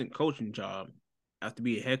assistant coaching job. Have to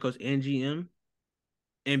be a head coach and GM,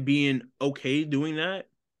 and being okay doing that.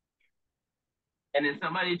 and then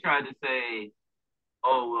somebody tried to say,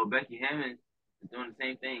 "Oh, well, Becky Hammond is doing the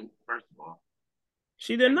same thing." First of all,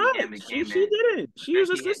 She did Becky not. Hammond She came she in. didn't. She was Becky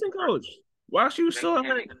assistant coach while she was still Becky at.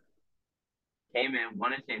 Hammond came in,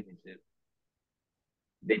 won a championship.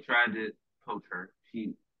 They tried to coach her.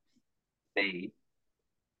 She stayed,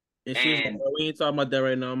 And she was like, and oh, "We ain't talking about that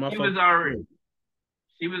right now. My she fuck." was already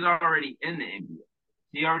she was already in the NBA.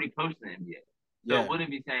 She already coached in the NBA. So it Yeah, wouldn't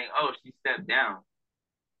be saying, "Oh, she stepped down."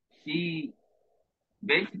 She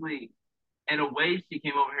basically, in a way, she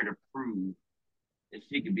came over here to prove that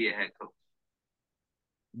she could be a head coach.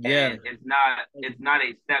 yeah, And it's not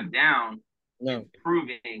a step down. It's no,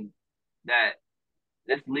 proving that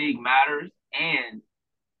this league matters and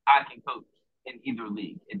I can coach in either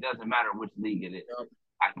league. It doesn't matter which league it is. yep,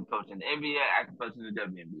 I can coach in the NBA. I can coach in the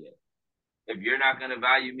WNBA. If you're not going to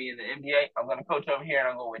value me in the NBA, I'm going to coach over here and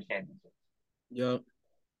I'm going to win championships. yep,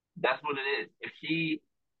 That's what it is. If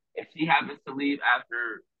she happens to leave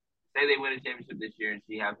after, say they win a championship this year and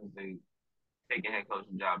she happens to take a head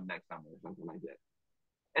coaching job next summer or something like that,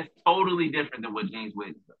 it's totally different than what James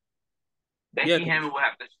Wade does. yeah. Becky Hammond will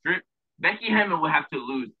have to strip. Becky Hammond will have to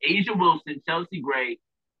lose Asia Wilson, Chelsea Gray,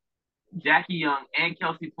 Jackie Young, and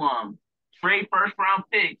Kelsey Plum, trade first round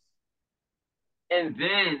picks, and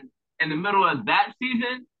then in the middle of that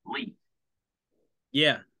season, leave.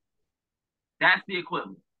 Yeah, That's the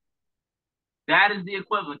equivalent. That is the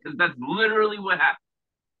equivalent because that's literally what happened.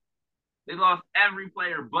 They lost every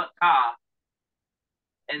player but Ka,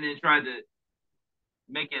 and then tried to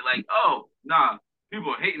make it like, oh, nah,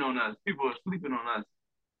 people are hating on us. People are sleeping on us.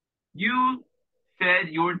 You fed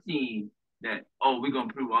your team that, oh, we're going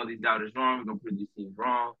to prove all these doubters wrong. We're going to prove these teams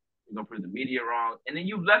wrong. We're going to prove the media wrong. And then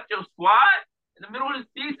you left your squad in the middle of the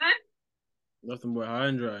season. nothing but high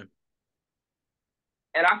and dry.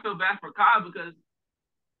 And I feel bad for Kyle because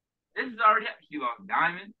this is already happened. She lost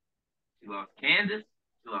Diamond. She lost Candace.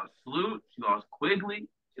 She lost Sloot. She lost Quigley.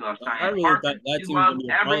 She lost I Cheyenne really thought Parker. that She's team was lost gonna be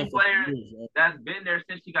a every problem for some player years, bro. that's been there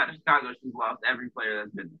since she got to Chicago. She's lost every player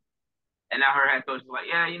that's been there. And now her head coach is like,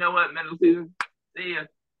 yeah, you know what, middle season, see ya.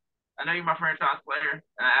 I know you're my franchise player,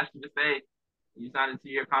 and I asked you to stay. You signed a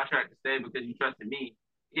 2-year contract to stay because you trusted me.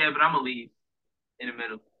 Yeah, but I'm gonna leave in the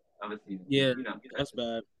middle of a season. Yeah, You know, that's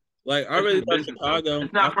bad. Like I it's really just thought business though. Chicago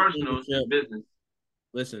It's not after winning the personal. It's just chip. business.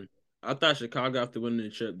 Listen, I thought Chicago after winning the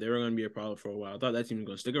chip, they were gonna be a problem for a while. I thought that team was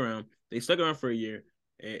gonna stick around. They stuck around for a year,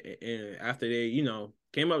 and after they,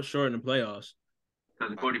 came up short in the playoffs,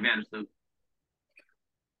 Because of I Cordy Vanderstoot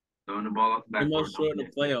throwing the ball off the came up backboard. Don't short in the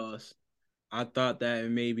forget. playoffs. I thought that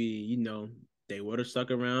maybe they would have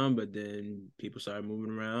stuck around, but then people started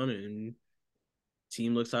moving around, and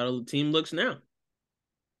team looks now.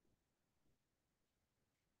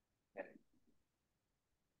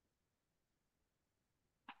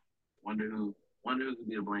 Wonder who could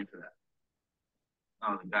be to blame for that.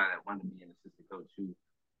 the guy that wanted to be an assistant coach who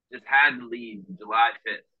just had to leave July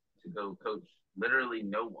 5th to go coach literally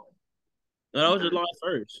no one No, that was because July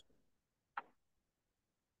 1st.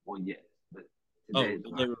 well, yes, but today Oh, is they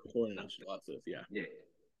July were 5th. recording So, on July 5th. Yeah. yeah.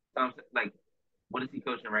 So I'm like, what is he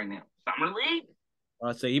coaching right now? Summer league?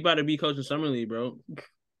 I say he about to be coaching summer league, bro.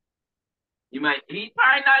 You might. He's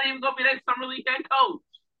probably not even gonna be that summer league head coach.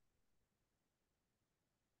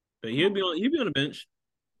 But Come on. he'll be on the bench.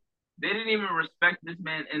 They didn't even respect this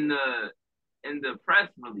man in the press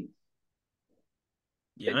release.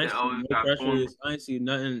 Yeah, They I said, ain't see "Oh, we no got press former." release. I ain't see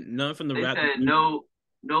nothing from the They Raptors. said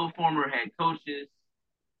no former head coaches.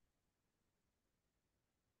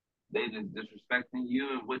 They just disrespecting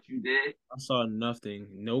you and what you did. I saw nothing.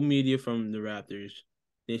 No media from the Raptors.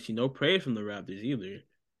 Didn't see no praise from the Raptors either.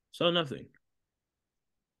 Saw nothing.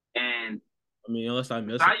 And I mean, unless I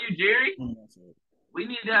missed it. beside you, Jerry, we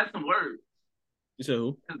need to have some words. You said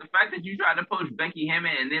who? Because the fact that you tried to poach Becky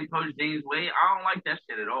Hammond and then poach James Wade, I don't like that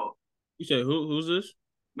shit at all. You said who? Who's this?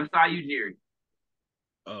 Masai Ujiri,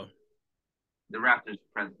 Oh, the Raptors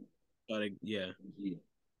president. yeah. Yeah.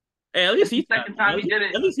 Hey, at least It's the he second time he did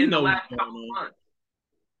it at least he in the knows last what's going couple on. of months.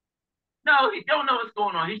 No, he don't know what's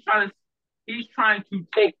going on. He's trying to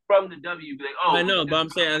take from the W. Be like, I oh, know, but I'm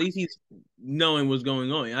saying at least he's knowing what's going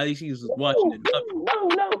on. At least he's watching no, it up. no,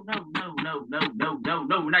 no, no, no, no, no, no, no,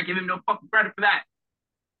 no. We're not giving him no fucking credit for that.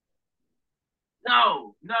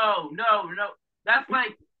 No, no, no, no. That's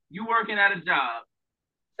like you working at a job,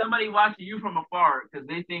 somebody watching you from afar because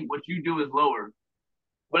they think what you do is lower,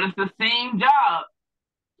 but it's the same job,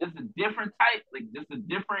 just a different type, like just a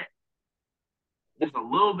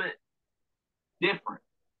little bit different.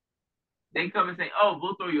 They come and say, "Oh,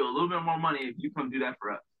 we'll throw you a little bit more money if you come do that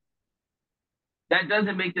for us." That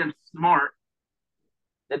doesn't make them smart.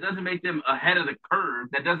 That doesn't make them ahead of the curve.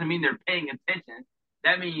 That doesn't mean they're paying attention.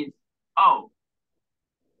 That means, oh,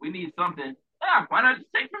 we need something. Yeah, why not just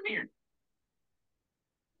take from here?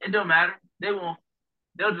 It don't matter. They won't.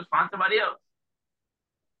 They'll just find somebody else.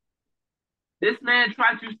 This man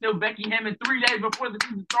tried to steal Becky Hammond 3 days before the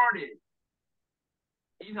season started.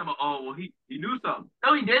 And you talking about, oh, well, he knew something.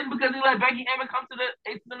 No, he didn't because he let Becky Hammond come to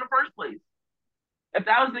the Aces in the first place. If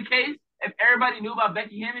that was the case, if everybody knew about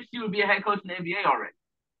Becky Hammond, she would be a head coach in the NBA already.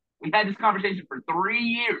 We had this conversation for 3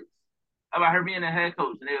 years about her being a head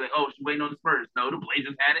coach. And they were like, oh, she's waiting on the Spurs. No, the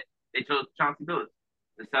Blazers had it. They chose Chauncey Billups.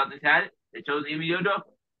 The Celtics had it. They chose Emi Udoka.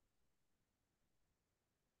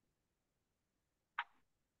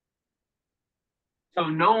 So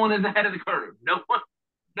no one is ahead of the curve. No one.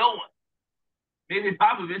 No one. Maybe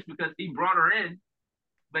Popovich because he brought her in,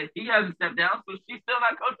 but he hasn't stepped down, so she's still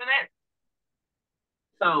not coaching there.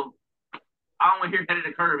 So I don't want to hear ahead of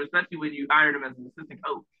the curve, especially when you hired him as an assistant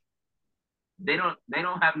coach. They don't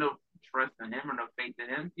have no trust in him or no faith in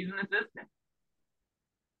him. He's an assistant.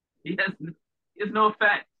 He has no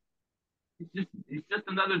effect. He's just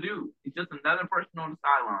another dude. He's just another person on the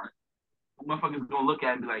sideline. Motherfuckers gonna look at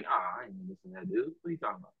it and be like, oh, I ain't listening to that dude. What are you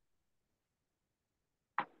talking about?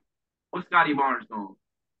 What's Scotty Barnes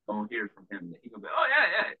gonna hear from him? He gonna be, oh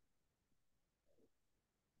yeah, yeah.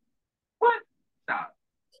 What? Stop.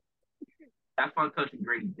 Have fun coaching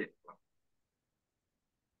Grady Dick, bro.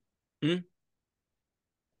 Hmm?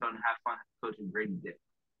 Don't have fun coaching Grady Dick.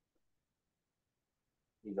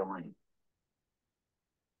 He's a lame.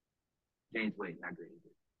 James Wade, not Grady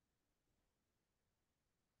Dick.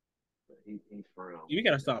 But he's for real. We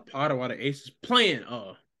gotta stop Potter while the Aces playing.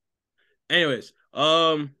 Anyways,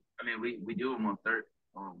 I mean, we do them on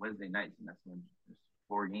Wednesday nights, and that's when there's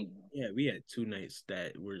 4 games. yeah, we had 2 nights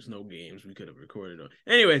that was no games we could have recorded on.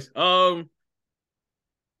 Anyways,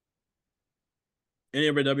 any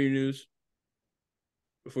other W news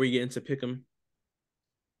before we get into pick 'em?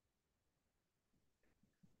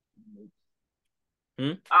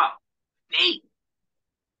 Hmm? Oh, Steve.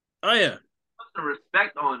 Oh yeah. Put some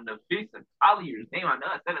respect on the Feast of Collier's name. I know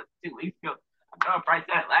I said it 2 weeks ago. I know I probably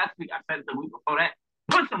said it last week. I said it the week before that.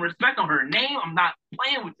 Put some respect on her name. I'm not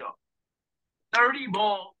playing with y'all. 30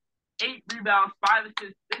 balls, 8 rebounds, 5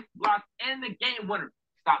 assists, 6 blocks, and the game winner.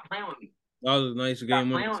 Stop playing with me. That was a nice Stop game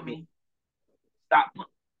winner. playing with me. Stop.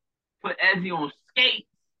 Put Ezzy on skates.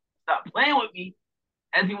 Stop playing with me.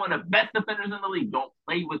 Ezzy one of the best defenders in the league. Don't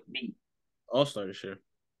play with me. All-star this year.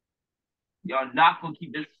 Y'all not gonna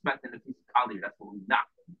keep disrespecting the piece of Collier. That's what we not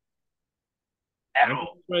I at don't think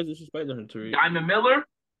all. anybody's disrespecting her, Tariq. Diamond Miller,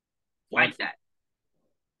 like Watch. that.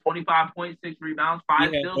 25.6 rebounds, He 5 had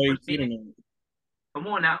steals for 32 Phoenix. tonight. Come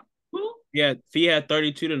on now. Who? Yeah, he had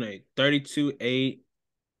 32 tonight. 32, 8,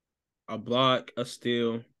 a block, a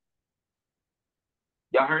steal.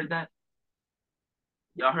 Y'all heard that?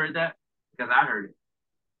 Y'all heard that? Because I heard it.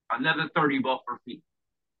 Another 30 ball for Phoenix.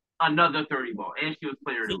 another 30 ball, and she was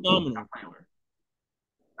player of the week. Phenomenal. Stop playing with her.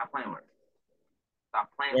 Stop playing with her. Stop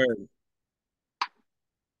playing with her. Word.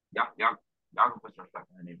 Y'all can put some respect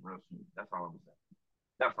on her name real soon. That's all I'm saying.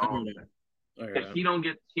 That's I all hear I'm that. saying. I hear Cause that.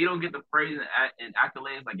 she don't get the praise and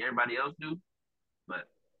accolades like everybody else do, but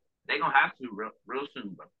they gonna have to real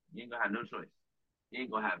soon, bro. You ain't gonna have no choice. You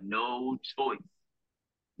ain't gonna have no choice.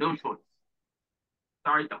 No choice.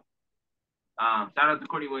 Sorry though. Shout out to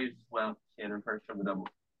Courtney Williams as well. She had her first triple double.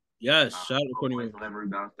 Yes, shout out to 12 Courtney points, Williams. 11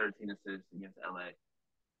 rebounds, 13 assists against LA.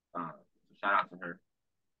 So shout out to her.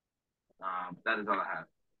 That is all I have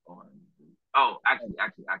on. Oh, actually, I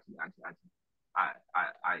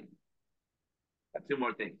have two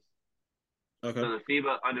more things. Okay. So the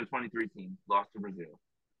FIBA under 23 team lost to Brazil.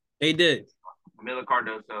 They did. Camila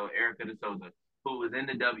Cardoso, Erica de Souza, who was in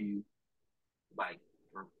the W like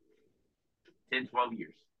for 10, 12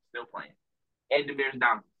 years, still playing. And Demir's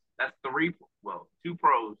down. That's two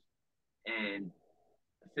pros and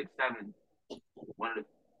 6'7", one of the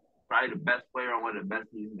probably the best player on one of the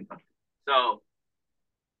best teams in the country. So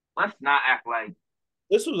let's not act like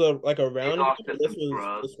This was a they round. lost to This some was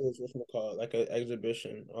scrubs. this was what's gonna call it, like an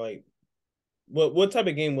exhibition. Like what type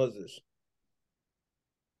of game was this?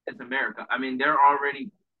 It's America. I mean,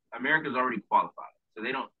 America's already qualified, so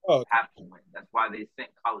they don't Oh, okay. have to win. That's why they sent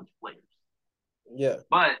college players. Yeah.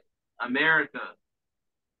 But American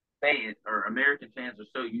fans are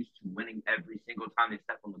so used to winning every single time they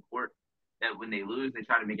step on the court that when they lose, they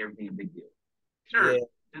try to make everything a big deal. Sure, Yeah.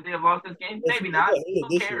 should they have lost this game? Listen, Maybe they not. gonna hate it Who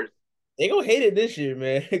this year. cares? They gonna hate it this year,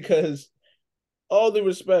 man, because all the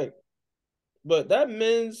respect. But that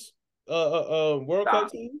men's World Cup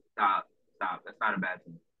Stop, team, stop. That's not a bad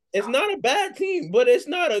team. it's Stop. not a bad team, but it's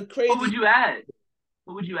not a Who would crazy. you add?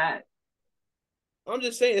 Who would you add? I'm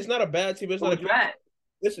just saying it's not a bad team, but it's Who not a would you crazy. add?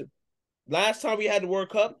 Listen, last time we had the World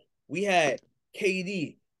Cup, we had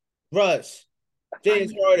KD, Russ, That's not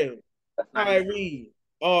James even true. Harden, That's not even true. Kyrie,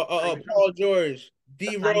 That's not even true. Paul George, D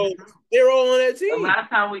That's not even Rose. true. They're all on that The team. last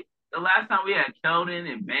time we had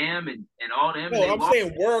Keldon and Bam and all them, and No, they I'm lost.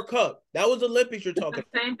 saying World Cup. That was Olympics you're It's talking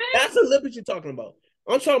the about. same That's thing. Olympics you're talking about.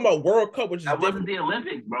 I'm talking about World Cup, which is That wasn't different. the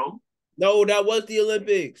Olympics, bro. No, that was the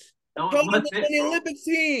Olympics. No, it Keldon was wasn't, on the bro. Olympics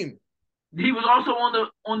team. He was also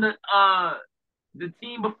on the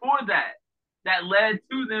team before that led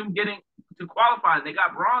to them getting to qualify. They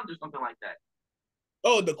got bronze or something like that.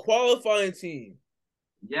 Oh, the qualifying team.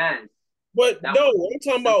 Yes. But That no, was, I'm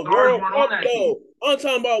talking the about stars World weren't on Cup, that team. though. I'm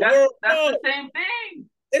talking about That's World that's Cup. the same thing.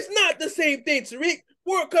 It's not the same thing, Tariq.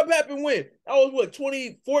 World Cup happened when? That was what,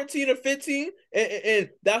 2014 or 15? And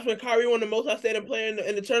that's when Kyrie won the most outstanding player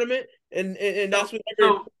in the tournament. And So that's whenever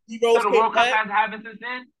so D so Rose the came World Cup back. hasn't happened since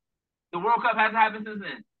then. The World Cup hasn't happened since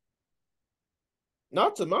then.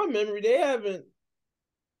 Not to my memory, they haven't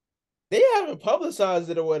publicized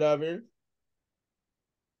it or whatever.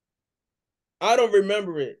 I don't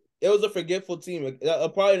remember it. It was a forgetful team,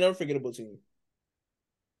 probably an unforgettable team.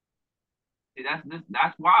 See,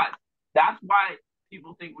 that's why. That's why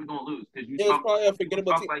people think we're gonna lose because you It was talk probably a people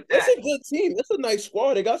forgettable talk team. like It's that. a good team. It's a nice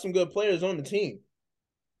squad. They got some good players on the team.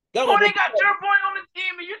 Got my Oh, boy. they got your boy on the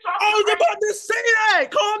team, and you I talking was crazy. about to say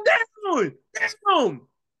that. Calm down. Damn.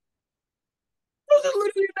 Those are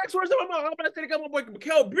literally the next words. I'm about to say they got my boy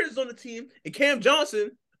Mikal Bridges on the team and Cam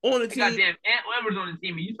Johnson on the They team. got damn Ant Edwards on the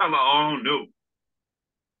team, and you talking about oh no,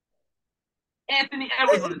 Anthony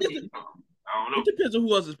Edwards on the team. I don't It know. depends on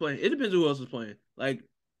who else is playing. It depends on who else is playing. Like,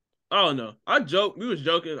 I don't know. I joke. We was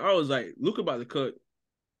joking. I was like, Luka about to cook.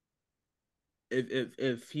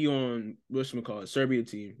 If he on what's call it, Serbia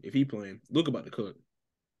team, if he playing, Luka about to cook.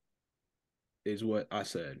 Is what I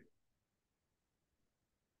said.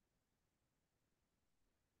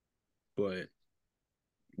 But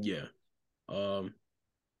yeah.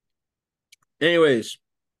 Anyways,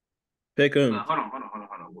 pick him. Hold on.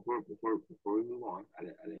 Before we move on, I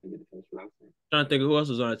didn't get to finish what I was saying. Trying to think of who else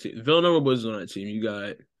was on that team. Villanova was on that team. You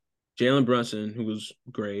got Jalen Brunson, who was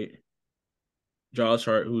great. Josh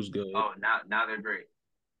Hart, who's good. Oh, now they're great.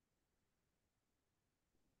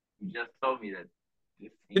 You just told me that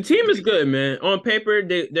this The team is team is great. good, man. On paper,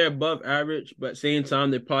 they're above average, but at the same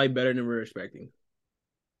time, they're probably better than we're expecting.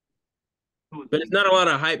 But it's not a lot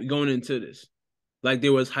of hype going into this. Like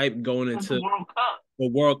there was hype going It's the into World Cup the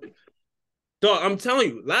World. Dog, I'm telling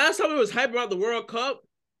you, last time it was hype about the World Cup,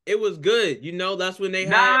 it was good. You know, that's when they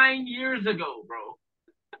had 9 years ago, bro.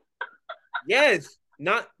 yes.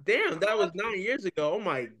 Not damn, that was 9 years ago. Oh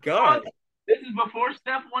my god. This is before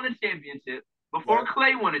Steph won a championship, Yeah, before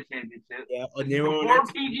Clay won a championship. yeah. This And they is were on that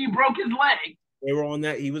before team. PG broke his leg. They were on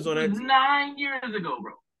that. He was This on was that team. 9 years ago,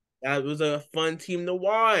 bro. That was a fun team to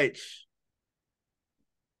watch.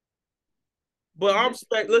 But I'm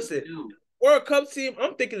expect. Listen, Dude, World Cup team.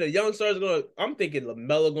 I'm thinking the young stars are gonna. I'm thinking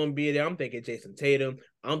LaMelo gonna be there. I'm thinking Jason Tatum.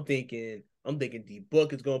 I'm thinking D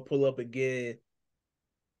Book is gonna pull up again.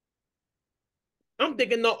 I'm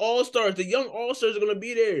thinking the All Stars, the young All Stars are gonna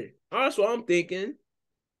be there. That's what I'm thinking.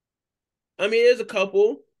 I mean, there's a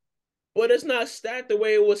couple, but it's not stacked the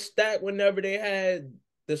way it was stacked whenever they had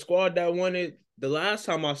the squad that won it the last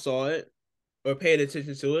time I saw it or paid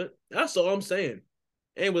attention to it. That's all I'm saying.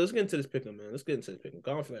 Anyway, let's get into this pick 'em, man. Let's get into this pick 'em. I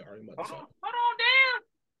don't feel like arguing about this. hold on, damn,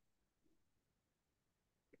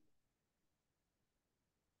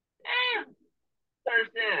 damn.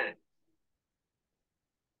 Thursday,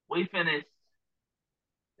 we finished.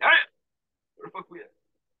 All right, where the fuck we at?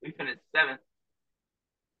 We finished seventh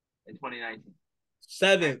in 2019. Right?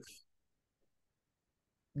 Seventh.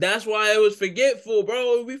 That's why it was forgetful,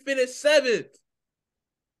 bro. We finished seventh.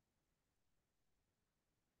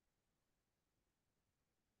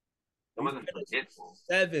 It We wasn't finished forgetful.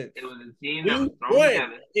 seventh. It was a team that We was thrown won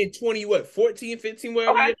together. in 20, what, 14, 15,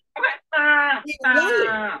 wherever Okay, year. okay. We won.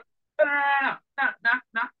 No.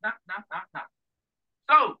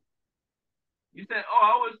 So you said,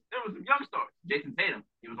 oh, there was some young stars. Jason Tatum,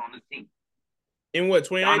 he was on this team. In what,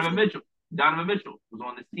 Donovan 2019? Mitchell, Donovan Mitchell was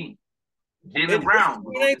on this team. And Jalen this is Brown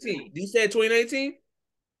was on this 2019. team. You said 2019?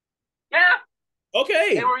 Yeah, they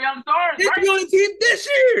Okay. were young stars, This right? be on the team this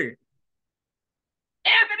year.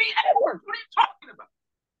 Anthony Edwards, what are you talking about?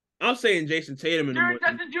 I'm saying Jason Tatum in the Jared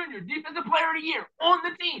morning. Jackson Jr., Defensive Player of the Year, on the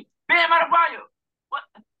team. Bam Adebayo. What?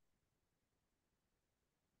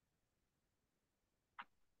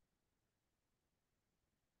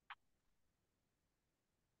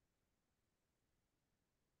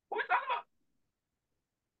 What are we talking about?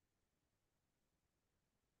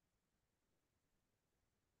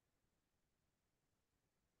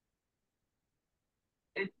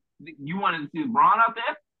 It, you wanted to see LeBron out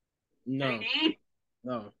there? No, KD?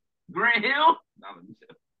 no. Grant Hill? No, let me see.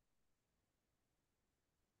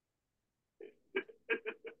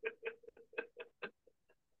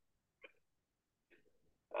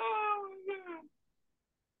 Oh, man.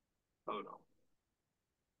 Hold on.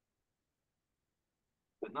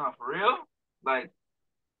 But no, for real? Like,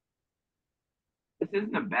 this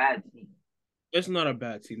isn't a bad team. It's not a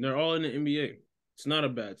bad team. They're all in the NBA. It's not a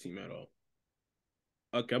bad team at all.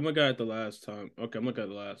 Okay, I'm looking at the last time. Okay, I'm looking at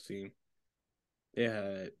the last team. They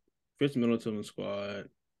had Chris Middleton on the squad.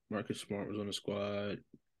 Marcus Smart was on the squad.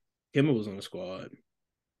 Kimmel was on the squad.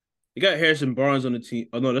 You got Harrison Barnes on the team.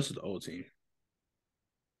 Oh no, this is the old team.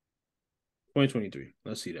 2023.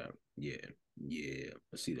 Let's see that. Yeah. Yeah.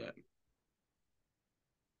 Let's see that.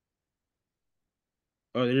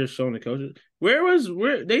 Oh, they're just showing the coaches.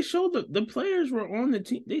 Where they showed the players were on the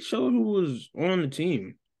team. They showed who was on the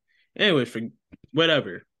team. Anyways, for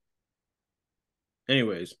whatever.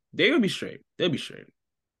 Anyways, they will be straight. They'll be straight.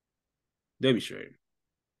 They'll be straight.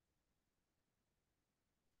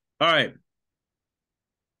 All right.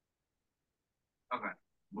 Okay.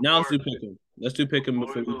 Now let's Before do pick 'em. Let's do pick 'em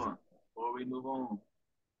before before we we. move on. Before we move on.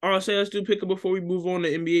 I'll say let's do pick 'em before we move on to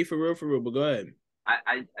NBA for real, for real. But go ahead. I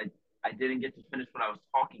I I, I didn't get to finish what I was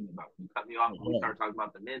talking about. You cut me off when we Go ahead. started talking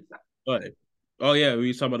about the mid side. Go ahead. Oh yeah,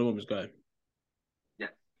 we talking about the women's guy.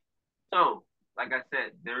 Yes. So, like I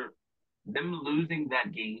said, them losing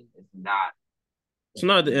that game is not It's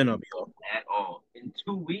not the end of it, all. at all. In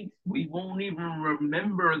 2 weeks, we won't even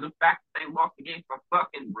remember the fact that they lost the game for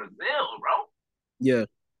fucking Brazil, bro. Yeah,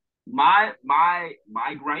 My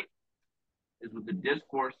gripe is with the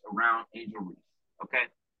discourse around Angel Reese. Okay.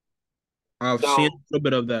 I've seen a So little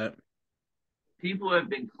bit of that. people have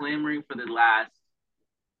been clamoring for the last,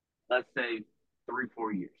 let's say, 3,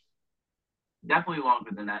 4 years. Definitely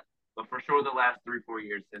longer than that, but for sure the last 3, 4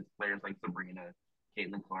 years since players like Sabrina,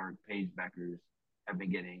 Caitlin Clark, Paige Beckers have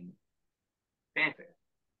been getting fanfare,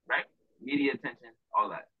 right? Media attention, all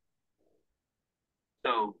that.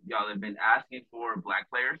 So y'all have been asking for black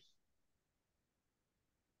players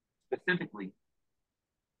specifically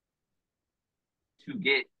to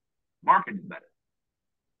get marketed better.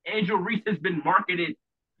 Angel Reese has been marketed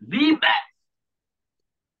the best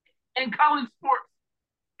in college sports,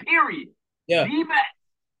 period. Yeah, The best.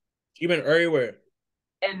 she been everywhere,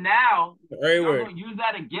 And now y'all everywhere. gonna use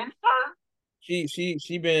that against her?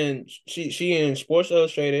 She in Sports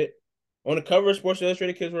Illustrated on the cover of Sports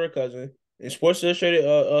Illustrated Kids with her cousin in Sports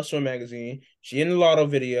Illustrated swim magazine. She in the Lotto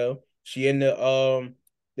video. She in the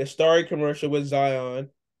Starry commercial with Zion.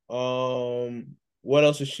 What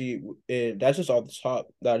else is she in? That's just off the top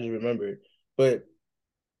that I just remembered. But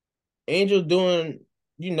Angel doing,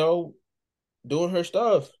 you know, doing her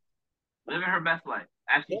stuff. Living her best life.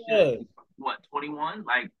 As she should. Yeah, She's what, 21?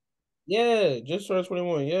 Like, Yeah, just turned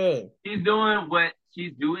 21. Yeah. She's doing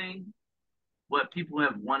what people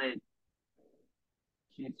have wanted.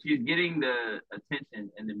 She's getting the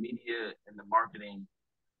attention and the media and the marketing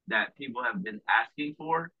that people have been asking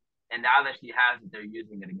for, and now that she has it, they're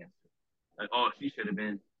using it against her. Like, oh, she should have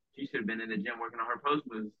been in the gym working on her post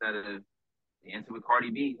moves instead of dancing with Cardi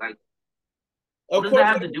B. Like, what Of does that course,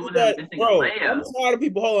 have I to do do with her that, missing a bro. I'm layup? tired of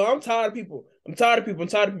people. Hold on, I'm tired of people. I'm tired of people. I'm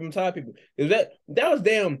tired of people. I'm tired of people. I'm tired of people. That was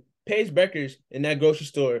damn Paige Beckers in that grocery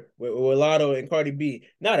store with Lotto and Cardi B.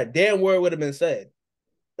 Not a damn word would have been said.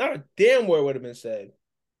 Not a damn word would have been said.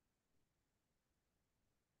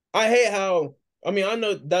 I hate how. I mean, I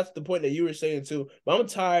know that's the point that you were saying too, but I'm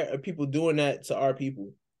tired of people doing that to our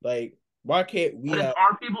people. Like, why can't we But it's have?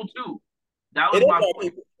 our people too. That It was is my our point.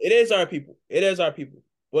 people. It is our people. It is our people.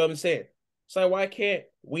 What I'm saying. It's like, why can't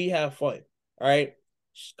we have fun? All right,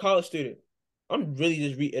 college student. I'm really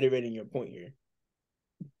just reiterating your point here.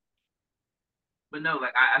 But no,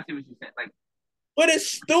 like I see what you're saying. Like But it's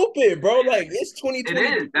stupid, bro. Like it's it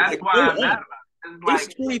 2023. is. That's Like, why grow I'm mad up. about it. It's It's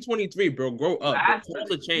like 2023, bro. Grow you up, bro. asked for Call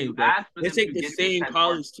this. the You change, bro. asked for They them take to the get this same type of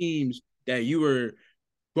market. college teams that you were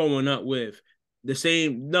growing up with. The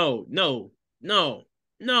same. No, no, no,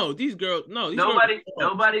 no. These girls are dogs.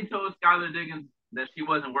 Nobody told Skylar Diggins that she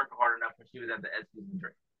wasn't working hard enough when she was at the SEC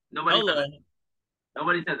drink. Nobody said that. Hello.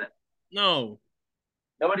 Nobody said that. No.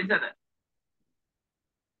 Nobody said that.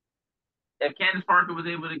 If Candace Parker was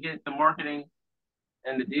able to get the marketing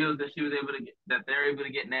and the deals that she was able to get, that they're able to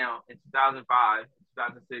get now in 2005,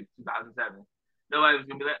 2006, 2007, nobody was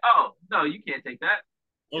gonna be like, "Oh, no, you can't take that.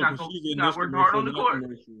 Oh, because she's You're in not this working hard commercial on and the that court."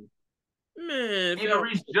 commercial. Man, if Ava y'all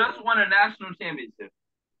Reese just won a national championship.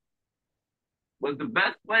 Was the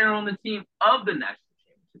best player on the team of the national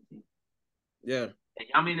championship team. yeah. And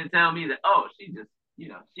y'all mean to tell me that, oh, she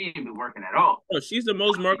ain't been working at all. Oh, she's the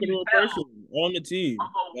most How can you marketable person tell on the team.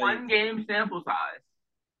 off a Like, one game sample size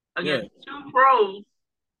yeah. against two pros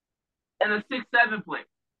and a 6'7" player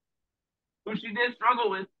who she did struggle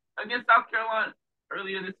with against South Carolina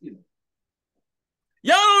earlier this season?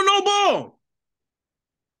 Y'all don't know ball.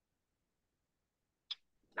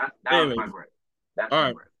 That was my Anyways, grade. That's all my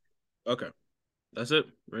right. grade. Okay. That's it.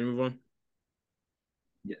 Ready to move on?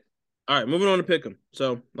 Yes. All right, moving on to pick 'em.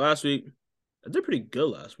 So last week, I did pretty good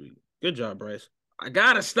last week. Good job, Bryce. I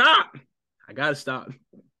gotta stop. I gotta stop.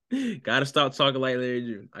 Gotta stop talking like Larry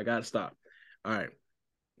June. I gotta stop. All right.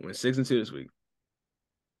 Went 6-2 this week.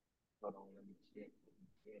 Hold on, let me check.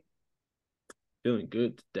 Feeling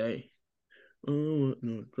good today. Oh,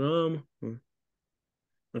 no drama.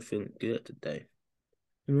 I'm feeling good today.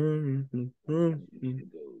 I need to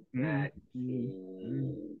go back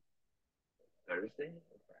to Thursday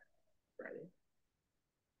or Friday.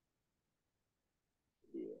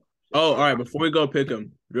 Yeah. So Oh, all far, right. Before we go pick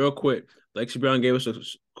them, real quick, Lexi Brown gave us a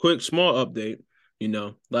quick, small update.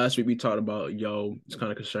 Last week we talked about, it's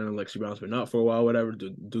kind of concerning Lexi Brown's been out for a while, whatever,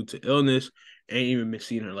 due to illness. Ain't even been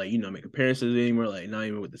seeing her, like, make appearances anymore, like, not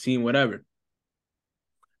even with the team, whatever.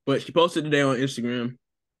 But she posted today on Instagram.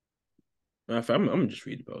 Matter of fact, I'm gonna just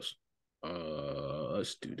read the post.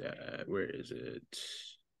 Let's do that. Where is it?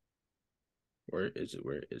 Where is it?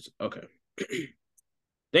 Where is it? Okay.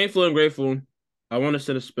 Thankful and grateful. I want to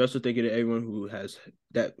send a special thank you to everyone who has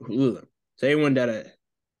that. To everyone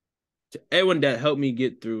that helped me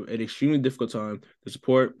get through an extremely difficult time. The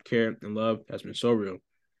support, care, and love has been so real.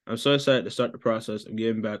 I'm so excited to start the process of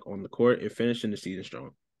getting back on the court and finishing the season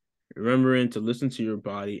strong. Remembering to listen to your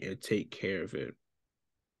body and take care of it.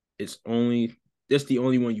 That's the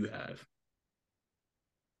only one you have.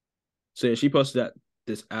 So she posted that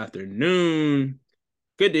this afternoon.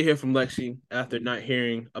 Good to hear from Lexi after not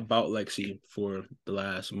hearing about Lexi for the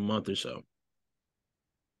last month or so.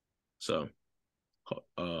 So,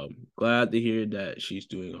 glad to hear that she's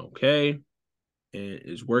doing okay and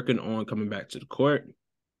is working on coming back to the court.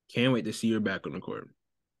 Can't wait to see her back on the court.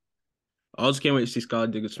 I also can't wait to see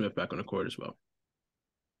Skylar Diggins Smith back on the court as well.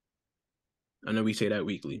 I know we say that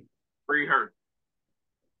weekly. free her.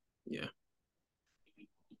 Yeah.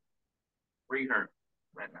 Free her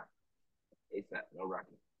right now. ASAP. No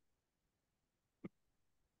Rocky.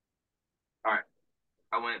 All right.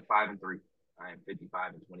 I went 5-3. I am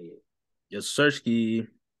 55-28. Yes, Sersky.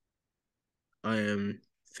 I am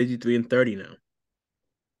 53-30 now.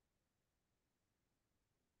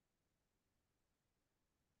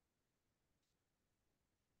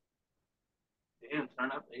 Damn,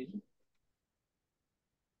 turn up, Asian.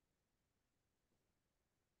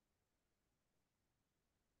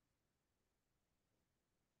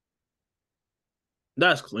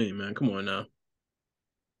 That's clean, man. Come on now.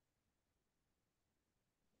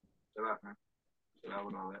 Chill out, man. Chill out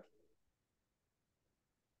with all that.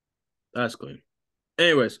 That's clean.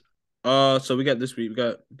 Anyways, so we got this week. We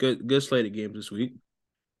got good slate of games this week,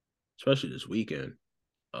 especially this weekend.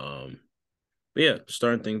 Um, but yeah,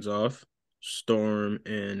 starting things off, Storm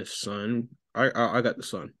and the Sun. I got the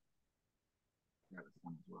Sun. Yeah, that's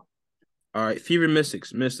fun as well. All right, Fever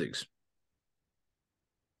Mystics.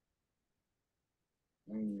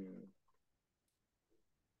 Mm,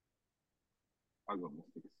 I'll go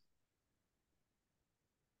Mystics.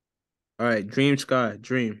 All right, Dream Sky,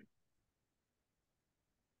 Dream.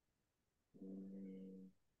 Mm,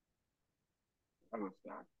 I'll go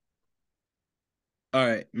Sky. All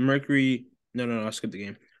right, Mercury. No, I skipped the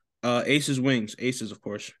game. Aces Wings, Aces of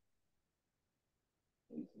course.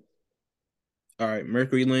 Aces. All right,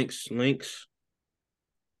 Mercury Lynx. Mm,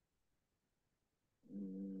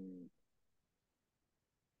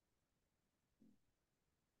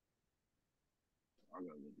 I'll go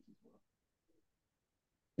Lynx as well.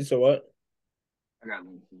 You said what? I got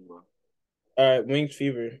Lynx as well. All right, Wings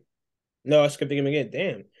Fever. No, I skipped the game again.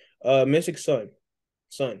 Damn. Mystic Sun.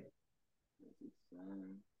 Mystics.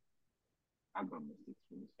 I'll go Mystics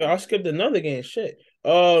for this I one. skipped another game. Shit.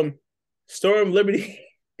 Storm Liberty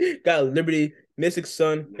got Liberty. Mystic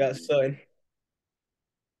Sun got Liberty. Sun.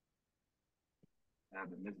 I have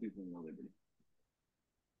the Mystics and the Liberty.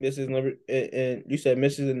 Mrs. Liberty and you said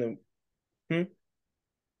Mrs. in the hmm?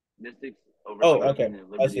 Mystics over Oh, Storm okay. and then I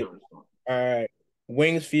Liberty see. over Storm. All right.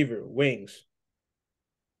 Wings Fever. Wings.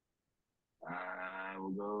 I will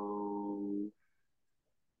go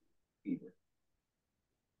Fever.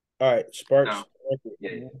 All right. No. Sparks. Yeah,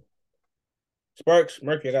 Mercury. yeah. Sparks.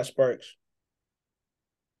 Mercury. I got Sparks.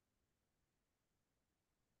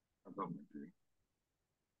 I'll go Mercury.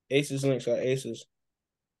 Aces Links. I got Aces.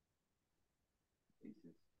 Aces.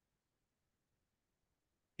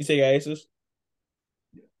 You say you got Aces?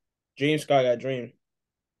 Yeah. Dream Sky got Dream.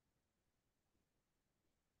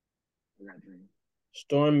 I got Dream.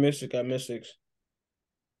 Storm Mystic got Mystics.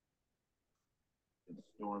 The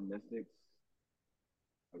Storm Mystics.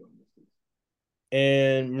 I go Mystics.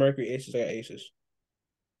 And Mercury Aces. I got Aces.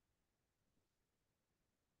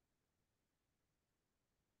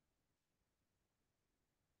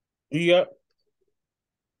 You got?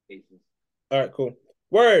 Aces. All right, cool.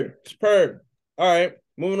 Word. Superb. All right.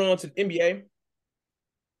 Moving on to the NBA.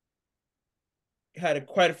 Had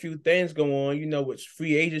quite a few things go on, with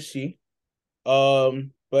free agency. But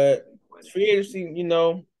Definitely quite a free few agency,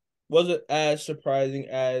 things. wasn't as surprising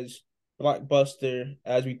as blockbuster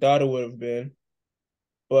as we thought it would have been.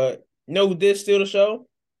 But who did steal the show?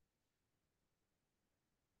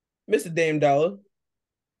 Mr. Dame Dollar,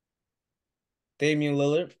 Damian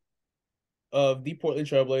Lillard of the Portland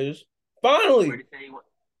Trailblazers. Where Finally, did he say he want?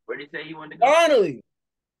 Where did he say he wanted to go? finally,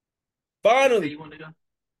 Where did he say finally he wanted to go?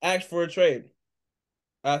 asked for a trade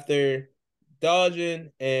after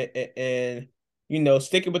dodging and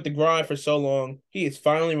sticking with the grind for so long. He is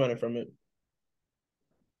finally running from it.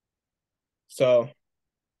 So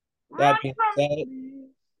Run that being said, from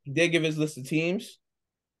he did give his list of teams.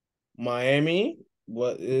 Miami,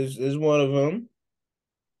 what is one of them,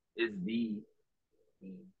 is the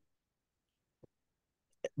team.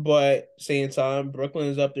 but same time, Brooklyn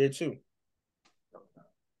is up there too. No, no.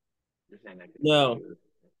 You're saying that because Now,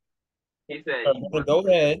 he said I'm he gonna wasn't go for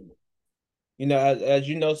sure. ahead. As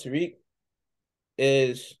you know, Tariq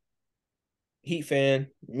is Heat fan.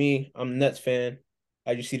 Me, I'm Nets fan.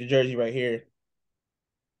 As you see the jersey right here,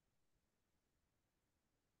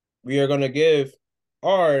 we are gonna give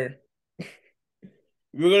our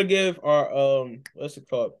we're gonna give our what's it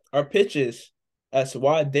called? Our pitches as to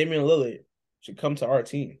why Damian Lillard should come to our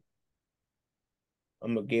team.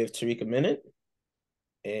 I'm gonna give Tariq a minute,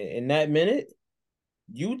 and in that minute,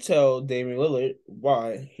 you tell Damian Lillard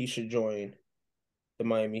why he should join the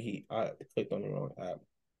Miami Heat. I clicked on the wrong app.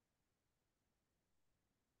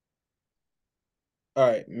 All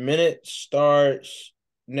right, minute starts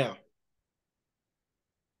now.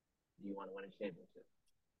 You want to win a championship.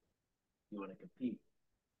 You want to compete.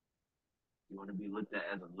 You want to be looked at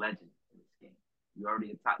as a legend in this game. You're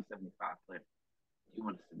already a top 75 player. You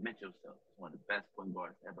want to submit yourself as one of the best point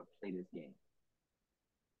guards to ever play this game.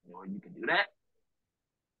 You know where you can do that?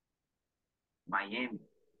 Miami.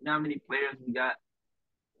 You know how many players we got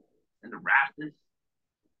in the Raptors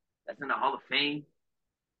that's in the Hall of Fame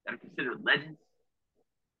that are considered legends?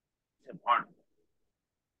 Tim Hardaway,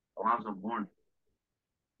 Alonzo Mourning,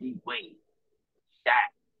 D Wade, Shaq,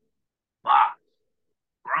 Bosh,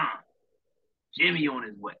 Bron, Jimmy on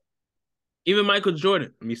his way. Even Michael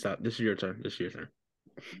Jordan. Let me stop. This is your turn. This is your turn.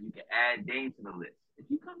 You can add Dame to the list. If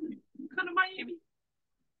you come to Miami,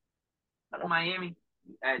 come to Miami,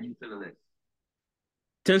 you add you to the list.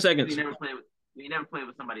 10 You seconds. never play with We never played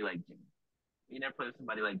with somebody like Jimmy. We never played with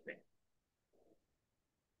somebody like Ben.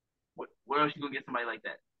 Where else you gonna get somebody like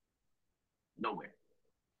that? Nowhere.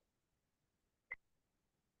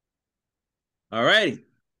 All righty.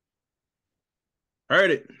 Heard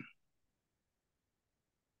it.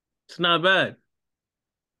 It's not bad.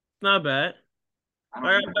 It's not bad. I I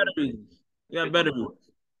don't got need to better go reasons. I got pick on better the court.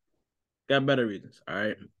 reasons. Got better reasons. All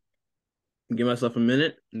right. Give myself a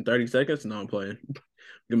minute and 30 seconds. No, I'm playing.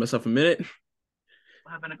 Give myself a minute.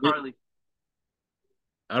 What happened to Carly?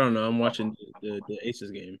 I don't know. I'm Oh, watching the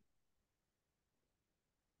Aces game.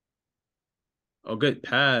 Oh, good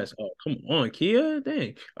pass. Oh, come on, Kia.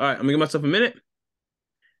 Dang. All right, I'm gonna give myself a minute.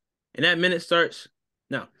 And that minute starts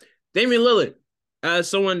now. Damian Lillard, as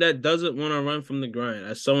someone that doesn't want to run from the grind,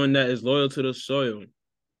 as someone that is loyal to the soil,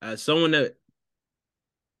 as someone that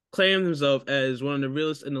claims himself as one of the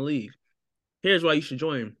realest in the league, here's why you should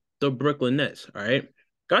join the Brooklyn Nets. All right.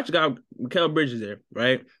 Got you got Mikal Bridges there,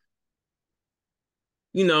 right?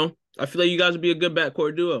 I feel like you guys would be a good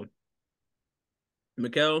backcourt duo.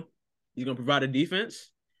 Mikal, he's gonna provide a defense.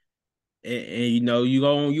 And you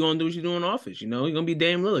gonna do what you do on offense. You're gonna be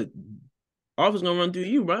Dame Lillard. Offense gonna run through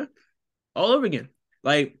you, bro. All over again.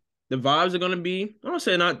 Like the vibes are gonna be, I'm gonna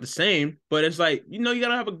say not the same, but it's like, you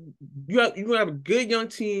gotta have you gonna have a good young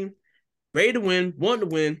team, ready to win, want to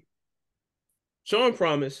win, showing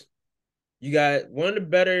promise. You got one of the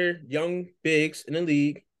better young bigs in the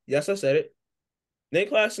league. Yes, I said it. Nick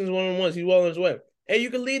Claxton's one on ones. He's well on his way. And you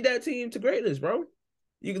can lead that team to greatness, bro.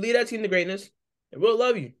 You can lead that team to greatness, and we'll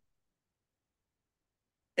love you.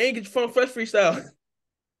 And you get your fun, fresh freestyle.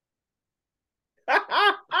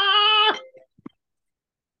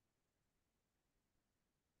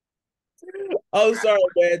 Oh, sorry,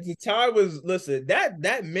 man. The time was listen.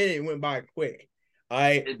 That minute went by quick. All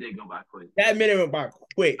right, It did go by quick. that minute went by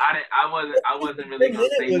quick. I wasn't The really gonna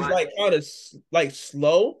minute say was much. like kind of like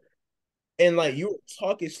slow, and like you were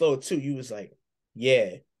talking slow too. You was like,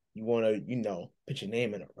 yeah, you want to, put your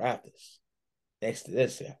name in the Raptors next to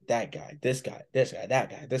this guy, that guy, this guy, this guy, that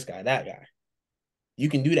guy, this guy, that guy. You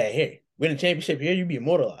can do that here. Win a championship here, you be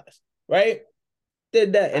immortalized, right?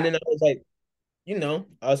 Did that, and then I was like, I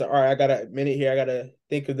was like, all right, I got a minute here. I gotta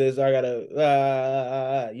think of this. I gotta,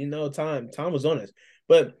 time was on us.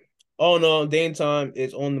 But all in all, Dame time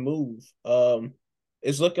is on the move.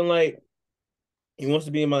 It's looking like he wants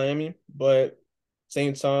to be in Miami, but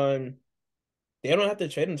same time, they don't have to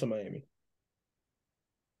trade him to Miami.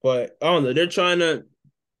 But I don't know. They're trying to.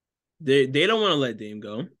 They don't want to let Dame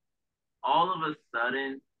go. All of a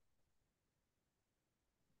sudden,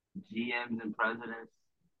 GMs and presidents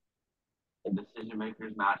and decision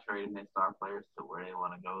makers not trading their star players to where they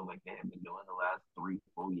want to go, like they have been doing the last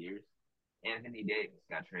 3-4 years. Anthony Davis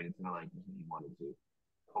got traded to the Lakers when he wanted to.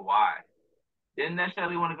 Kawhi didn't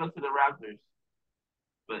necessarily want to go to the Raptors,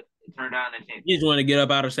 but it turned out in a He just championship. want to get up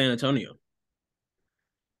out of San Antonio.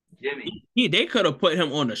 Jimmy, They could have put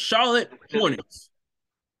him on the Charlotte the Philly. Hornets,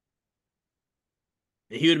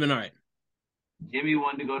 and he would have been all right. Jimmy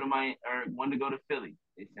wanted to go to wanted to go to Philly.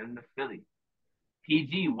 They sent him to Philly.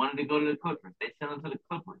 PG wanted to go to the Clippers. They sent him to the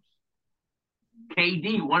Clippers.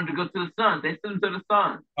 KD wanted to go to the Suns. They sent him to the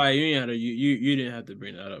Suns. All right, you didn't have to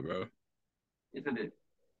bring that up, bro. Yes, it is.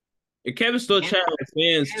 And Kevin's still James, chatting with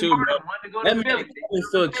fans James too, bro. Harden wanted to go That to man Philly. They Kevin's sent him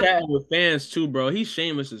still to Philly. chatting with fans too, bro. He's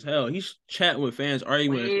shameless as hell. He's chatting with fans,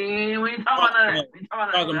 arguing with We ain't talking about none of that. We ain't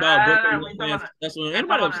talking talking about about Brooklyn none of that. We ain't talking fans. about that. That's when We're not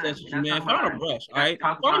anybody talking about none of obsessed that. with We're you, not man. talking about Find a none of that. brush, We're all not right? talking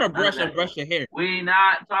Find a about none of brush and that. brush your hair. We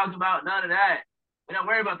not talking about none of that. We're not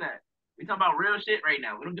worried about that. We talking about real shit right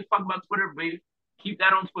now. We don't give a fuck about Twitter, baby. Keep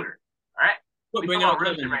that on Twitter. All right? Quit We bringing talking up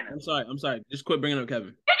about real Kevin. shit Man. right now. I'm sorry. Just quit bringing up Kevin.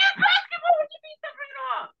 It is basketball. What you mean stop bringing them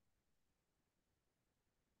up?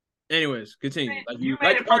 Anyways, continue. Like You you,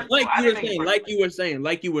 made it personal. I didn't make it personal.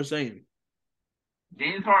 like you were saying.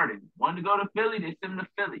 James Harden wanted to go to Philly. They sent him to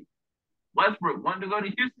Philly. Westbrook wanted to go to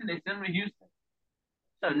Houston. They sent him to Houston.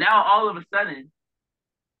 So now all of a sudden,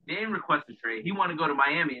 Dame requests a trade. He wanted to go to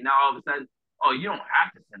Miami, and now all of a sudden, oh, you don't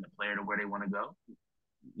have to send a player to where they want to go.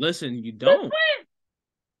 Listen, you Since don't, when?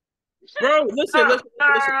 bro. Listen, No, listen, no, no, listen. no,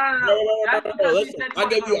 no, No, no. no, no, That's no, no, no. because he Listen, said he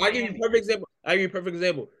wanted to go to I give you a Miami. perfect example. I give you a perfect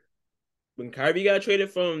example. When Kyrie got traded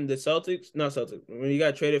from the Celtics, not Celtics, when he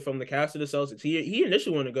got traded from the Cavs to the Celtics, he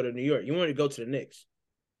initially wanted to go to New York. He wanted to go to the Knicks.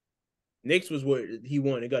 Knicks was where he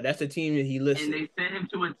wanted to go. That's the team that he And listed. they sent him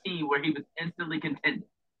to a team where he was instantly contending.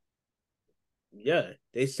 Yeah,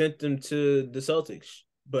 they sent him to the Celtics.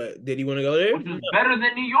 But did he want to go there? Which No. was better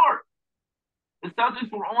than New York. The Celtics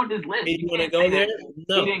were on his list. Did he You want to can't go say there? that he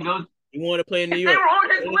No. didn't go. He wanted to play in New If they York. were on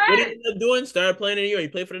his What did he list, end up doing? Started playing in New York. He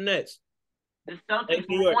played for the Nets. the Played Celtics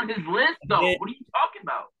for New were York. on his list, though. Then, What are you talking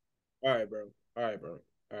about? all right, bro. All right, bro.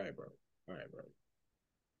 All right, bro. All right, bro.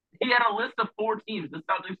 He had a list of 4 teams. The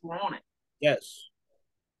Celtics were on it. Yes.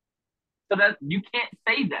 So that you can't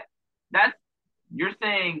say that. That's you're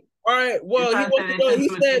saying All right. you're Well, he trying to wants say to that go. shit He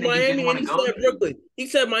to a team said that he didn't Miami want and to he go said to. Brooklyn. He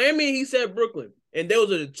said Miami and he said Brooklyn, and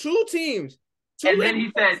those are the two teams. Two And then he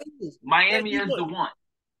NBA said teams that Miami he is the wants. one.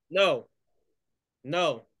 No,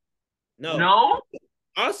 no, no. No,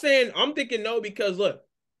 I'm saying I'm thinking no because look,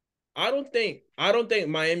 I don't think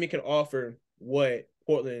Miami can offer what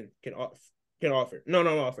Portland can offer. No,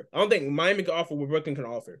 no, offer. I don't think Miami can offer what Brooklyn can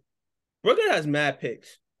offer. Brooklyn has mad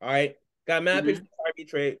picks. All right, got mad picks mm-hmm. from the Kyrie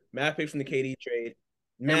trade, mad picks from the KD trade,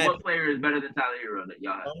 And mad. what player is better than Tyler Hero that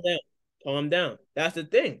y'all have? Calm down, calm down. That's the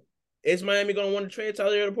thing. Is Miami gonna want to trade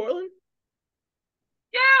Tyler to Portland?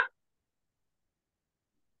 Yeah,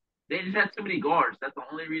 they just have too many guards. That's the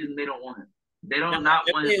only reason they don't want him. They Now, don't not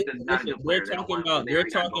if want him they, because he's not a listen, good they're player. They don't talking want him because about they they're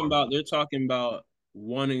already got talking guards. about they're talking about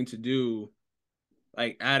wanting to do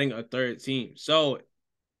like adding a third team. So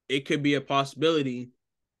it could be a possibility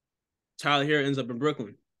Tyler here ends up in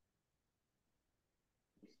Brooklyn.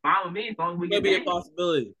 Fine with me as long as we Could get be a Dame.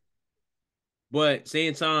 possibility. But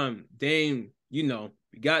same time, Dame, we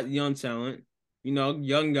got young talent,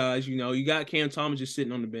 young guys, you got Cam Thomas just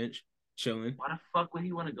sitting on the bench, chilling. Why the fuck would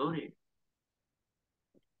he want to go there?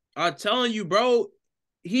 I'm telling you, bro.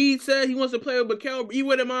 He said he wants to play with Mikal. He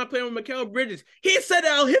wouldn't mind playing with Mikal Bridges. He said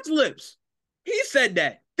that on his lips. He said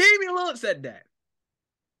that. Damian Lillard said that.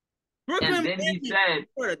 And Brooklyn, then he Miami said,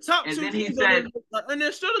 are the top and two then he teams said, and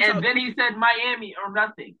they're still the and top. then he said Miami or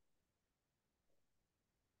nothing.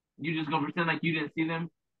 You just gonna pretend like you didn't see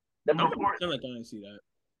them I'm gonna reports? pretend like I didn't see that.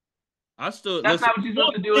 I still That's listen. not what you're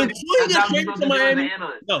supposed to do. Until he That's gets not what you're traded supposed to to do as an Miami.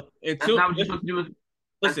 analyst. No, That's until not what you're supposed to do.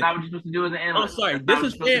 That's listen. not what you're supposed to do as an I'm analyst. sorry. That's not what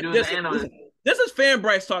you're supposed to do as an analyst. This is fan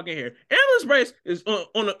Bryce talking here. Analyst Bryce is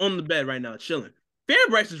on the bed right now, chilling. Fan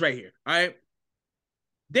Bryce is right here. All right.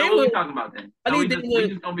 So what are Dame we talking about then? I So need we Dame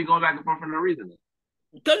just gonna be going back and forth for no reason. Then.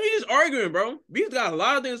 because we just arguing, bro. We just got a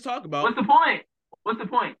lot of things to talk about. What's the point? What's the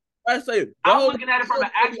point? I say the I'm whole looking at it from an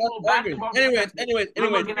actual arguing. basketball Anyways, perspective. anyways, You're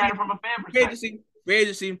anyways. looking at it from a fan Free perspective. agency, free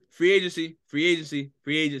agency, free agency, free agency,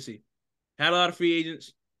 free agency. Had a lot of free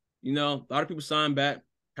agents. A lot of people signed back.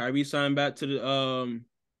 Kyrie signed back to the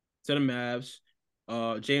Mavs.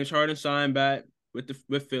 James Harden signed back with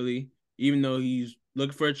Philly, even though he's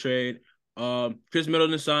looking for a trade. Chris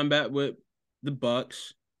Middleton signed back with the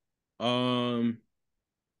Bucks. Say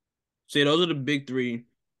those are the big three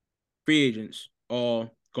free agents,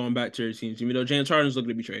 all going back to their teams. Even though James Harden's looking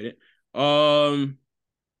to be traded. What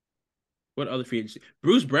other free agency?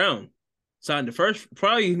 Bruce Brown signed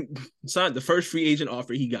probably signed the first free agent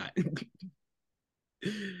offer he got.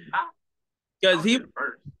 Because he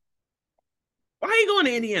First. why are you going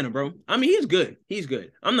to Indiana, bro? I mean, he's good. He's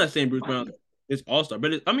good. I'm not saying Bruce Brown is all-star,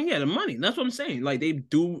 but I mean, yeah, the money. That's what I'm saying. Like they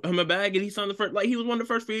do him a bag and he signed the first, like he was one of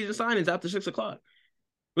the first free agent signings after 6 o'clock.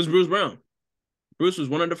 It was Bruce Brown. Bruce was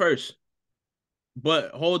one of the first. But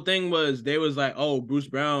whole thing was they was like, oh, Bruce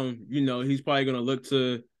Brown, he's probably gonna look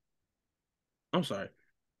to. I'm sorry,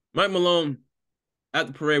 Mike Malone at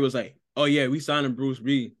the parade was like, oh yeah, we signed him Bruce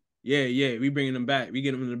B. Yeah, yeah, we bringing him back. We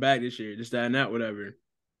get him in the bag this year. Just that and that, whatever.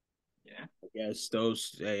 Yeah.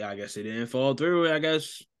 I guess it didn't fall through. I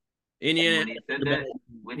guess And Indiana.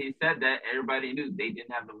 when he said that, everybody knew they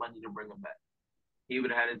didn't have the money to bring him back. He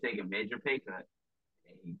would have had to take a major pay cut,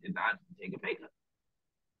 and he did not take a pay cut.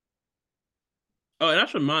 Oh, and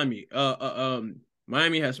that's remind me.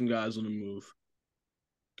 Miami has some guys on the move.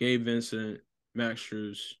 Gabe Vincent, Max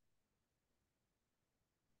Strus.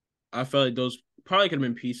 I felt like those probably could have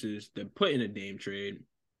been pieces that put in a Dame trade,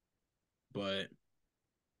 but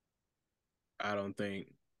I don't think.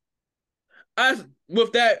 As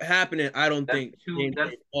with that happening, I don't think Dame That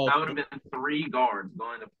trade would have been 3 guards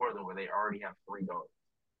going to Portland where they already have 3 guards.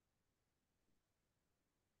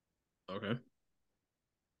 Okay.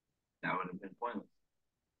 That would have been pointless.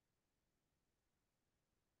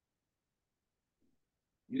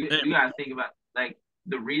 You gotta think about like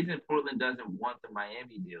the reason Portland doesn't want the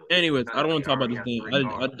Miami deal. Anyways, I don't want to talk about already this have thing. 3 I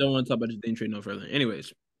guards. don't want to talk about this Dame trade no further.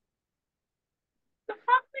 Anyways, The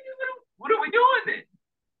fuck, nigga? What are we doing then?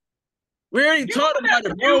 we already talked about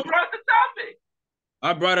it, bro. You brought the topic.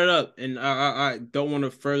 I brought it up, and I don't want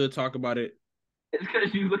to further talk about it. It's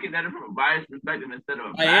because you're looking at it from a biased perspective instead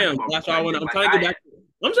of a I am. basketball That's why I want. perspective. I'm trying to get back.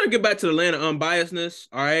 I'm trying to get back to the land of unbiasedness.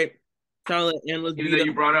 All right. Trying to let analysts Even beat though up.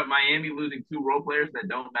 you brought up Miami losing 2 role players that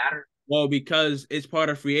don't matter. Well, because it's part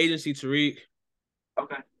of free agency, Tariq.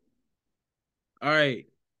 Okay. All right.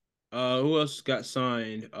 Who else got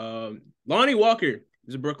signed? Lonnie Walker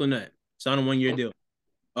is a Brooklyn Net. Signed a 1-year deal.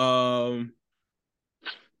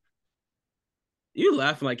 You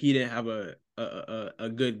laughing like he didn't have a a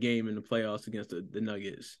good game in the playoffs against the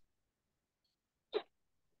Nuggets.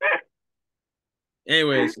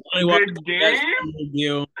 Anyways, A Lonnie Walker to good the next game? 1 year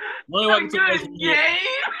deal. Lonnie A Walker to the next good 1 year. game?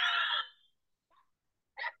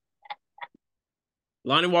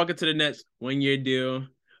 Lonnie Walker to the next 1 year deal.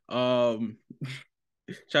 Um,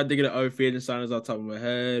 trying to think of the other free agent signings off the top of my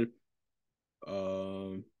head.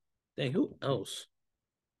 Dang, who else?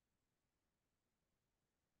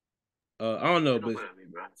 I don't know, Get but away with me,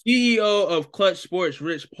 bro. CEO of Clutch Sports,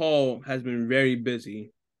 Rich Paul, has been very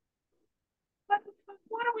busy. What the fuck?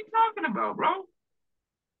 What are we talking about, bro?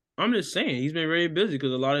 I'm just saying he's been very busy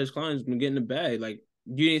because a lot of his clients been getting the bag. Like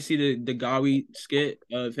you didn't see the Gawi skit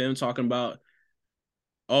of him talking about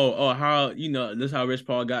how this is how Rich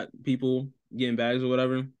Paul got people getting bags or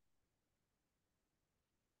whatever.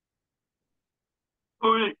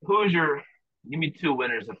 Who's your? Give me two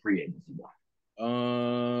winners of free agency, bro.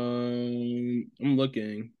 I'm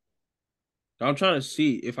looking. I'm trying to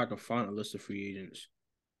see if I can find a list of free agents.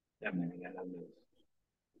 That man got that list.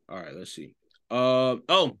 All right, let's see.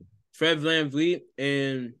 Fred VanVleet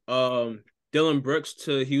and Dylan Brooks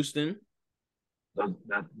to Houston. Those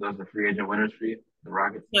are free agent winners for you, the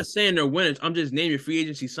Rockets. I'm not saying they're winners. I'm just naming free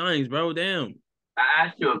agency signings, bro. Damn. I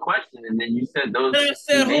asked you a question and then you said those And I two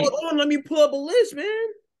said, hold names. on, let me pull up a list, man.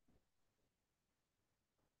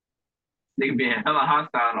 Nigga being hella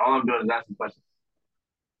hostile and all I'm doing is asking questions.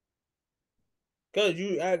 Cause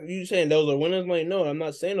you saying those are winners? Like, no, I'm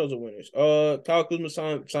not saying those are winners. Kyle Kuzma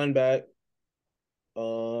signed back.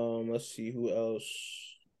 Let's see who else.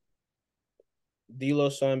 D'Lo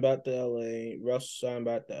signed back to LA. Russ signed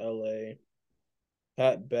back to LA.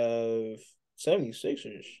 Pat Bev,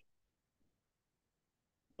 76ers.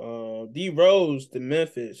 D Rose to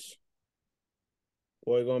Memphis.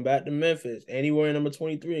 Boy, going back to Memphis. And he wearing number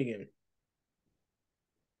 23 again.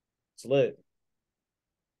 It's lit.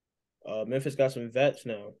 Memphis got some vets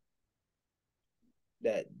now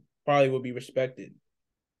that probably will be respected.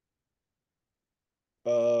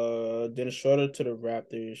 Dennis Schroeder to the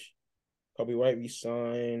Raptors. Kobe White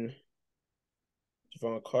resigned.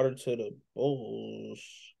 Javon Carter to the Bulls.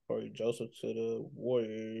 Corey Joseph to the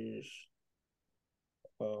Warriors.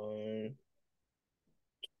 Um,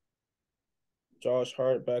 Josh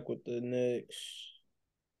Hart back with the Knicks.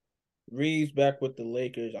 Reeves back with the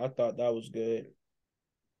Lakers. I thought that was good.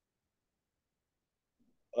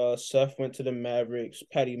 Seth went to the Mavericks.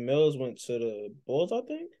 Patty Mills went to the Bulls, I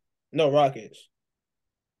think. No, Rockets.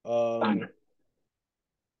 Um, Thunder.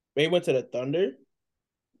 they went to the Thunder.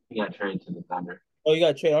 He got traded to the Thunder. Oh, you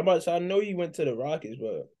got traded. I'm about to say I know you went to the Rockets,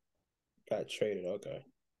 but got traded. Okay.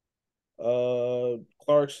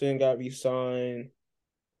 Clarkson got re-signed.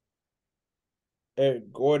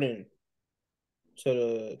 Eric Gordon to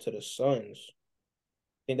the Suns.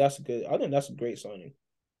 I think that's a great signing.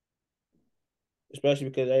 Especially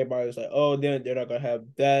because everybody's like, oh, they're not gonna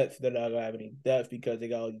have depth. They're not gonna have any depth because they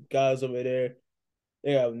got all these guys over there.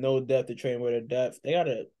 They have no depth to train with their depth. They got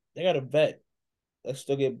a vet. Let's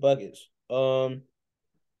still get buckets. Josh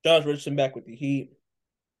Richardson back with the Heat.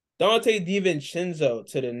 Dante DiVincenzo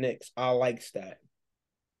to the Knicks. I like that.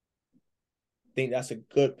 Think that's a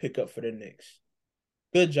good pickup for the Knicks.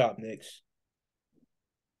 Good job, Knicks.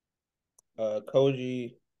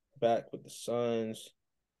 Koji back with the Suns.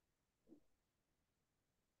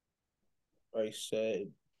 Already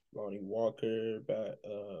said Lonnie Walker back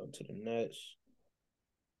to the Nets.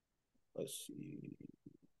 Let's see.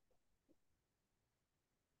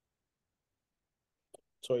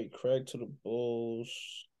 Torrey Craig to the Bulls.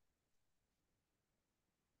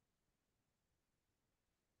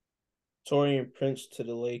 Torian Prince to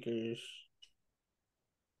the Lakers.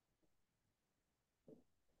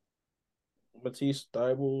 Matisse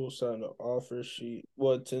Thybulle signed an offer sheet.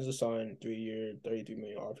 Well, tends to sign 3 year, $33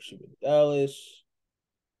 million offer sheet with Dallas.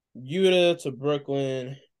 Utah to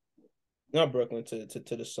Brooklyn. Not Brooklyn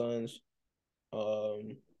to the Suns.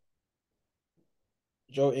 Um,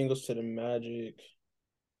 Joe Ingles to the Magic.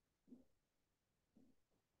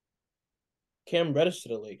 Cam Reddish to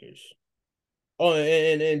the Lakers. Oh,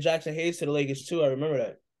 and Jackson Hayes to the Lakers too. I remember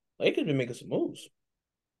that. Lakers been making some moves.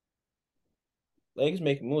 Lakers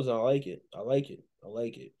making moves. I like it. I like it. I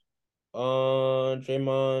like it.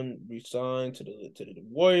 Draymond resigned to the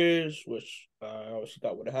Warriors, which I obviously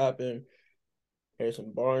thought would have happened.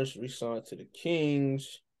 Harrison Barnes resigned to the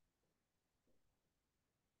Kings.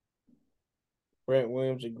 Grant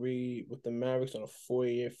Williams agreed with the Mavericks on a 4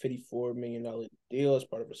 year, $54 million deal as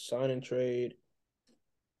part of a signing trade.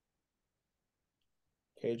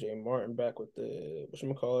 KJ Martin back with the with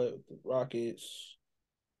the Rockets.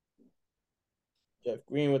 Jeff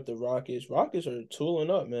Green with the Rockets. Rockets are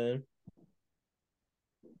tooling up, man.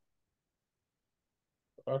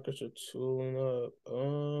 Rockets are tooling up.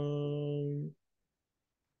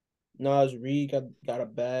 Nas Reed got a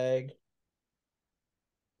bag.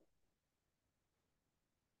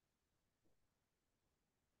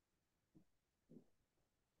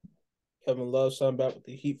 Kevin Love signed back with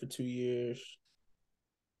the Heat for 2 years.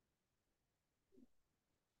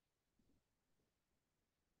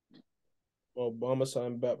 Obama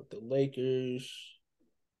signed back with the Lakers.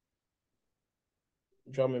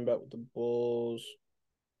 Drummond back with the Bulls.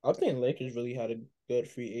 I think Lakers really had a good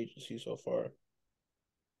free agency so far.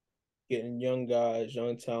 Getting young guys,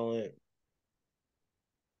 young talent.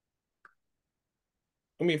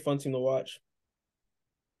 Gonna be a fun team to watch.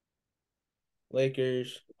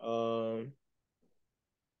 Lakers. Trying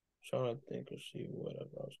to think or see what I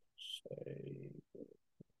was gonna say.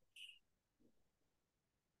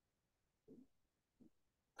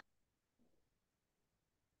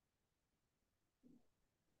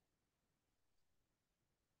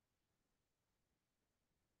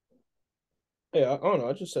 Yeah, I don't know.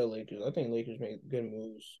 I just said Lakers. I think Lakers make good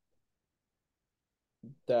moves.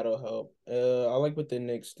 That'll help. I like what the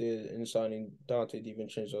Knicks did in signing Dante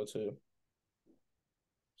DiVincenzo too.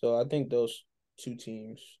 So I think those two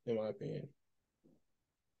teams, in my opinion.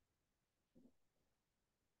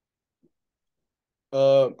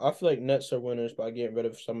 I feel like Nets are winners by getting rid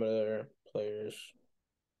of some of their players.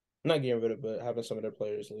 Not getting rid of, but having some of their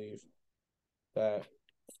players leave. That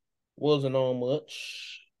wasn't on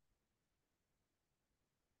much.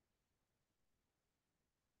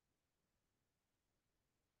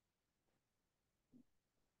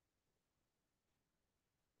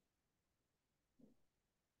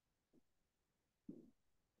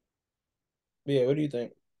 But yeah, what do you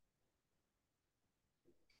think?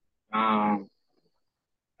 Um,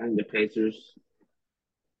 I think the Pacers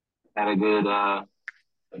had a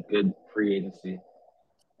good free agency.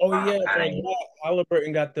 Oh yeah, I Adding forgot.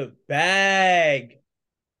 Halliburton got the bag.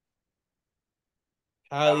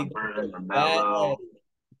 Holly got Burton, the bag. LaMelo,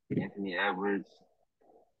 Anthony Edwards.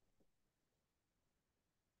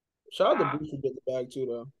 Shout out to Uh, Bruce who get the bag too,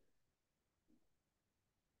 though.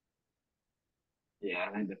 yeah,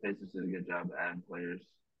 I think the Pacers did a good job of adding players.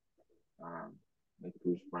 Um, like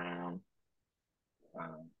Bruce Brown.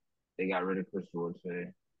 Um, they got rid of Chris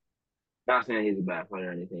Duarte. Not saying he's a bad player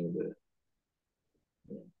or anything, but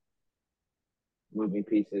you know, moving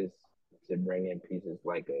pieces to bring in pieces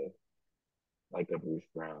like a Bruce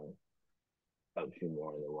Brown helps you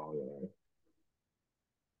more in the long run.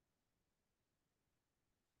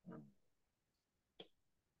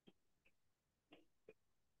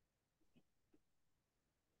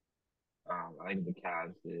 Um, I think the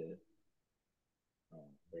Cavs did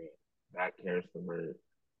bring back Karis LeVert,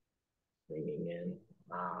 bringing in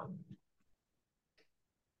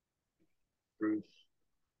Bruce,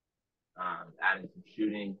 adding some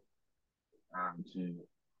shooting to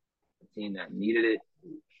a team that needed it,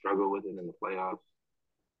 struggled with it in the playoffs.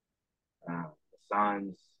 The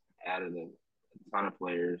Suns added a ton of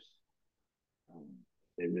players um,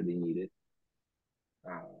 they really needed.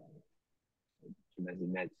 Chimezie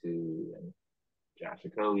Metu and Josh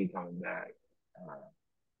Okogie coming back. Uh,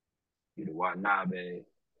 Yuta Watanabe,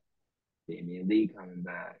 Damian Lee coming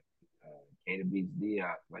back. Kata beats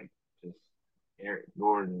Diop, like just Eric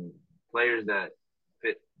Gordon, players that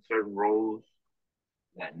fit certain roles,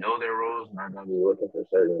 that know their roles, and are going to be looking for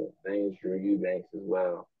certain things. Drew Eubanks as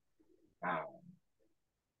well. Um,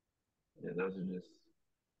 yeah, those are just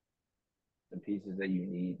the pieces that you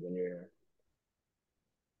need when you're,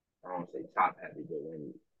 I don't want to say top heavy, but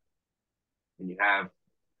when you have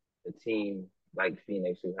a team like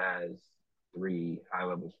Phoenix who has three high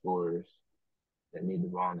level scorers that need the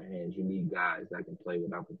ball in their hands, you need guys that can play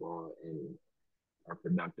without the ball and are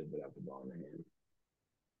productive without the ball in their hands.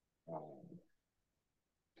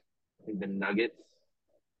 I think the Nuggets.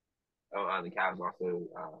 Oh, the Cavs also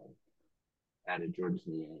added George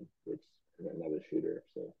Niang, which is another shooter.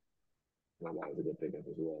 So I thought that was a good pickup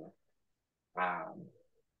as well. Um,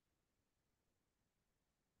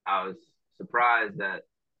 I was surprised that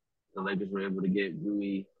the Lakers were able to get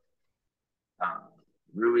uh,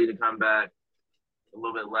 Rui to come back a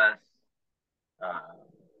little bit less.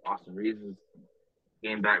 Austin Reeves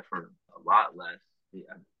came back for a lot less.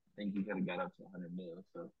 I think he could have got up to 100 mil.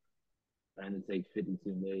 So trying to take 52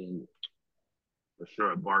 million for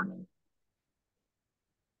sure a bargain.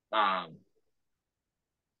 Um,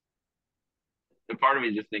 and part of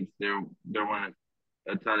me just thinks there weren't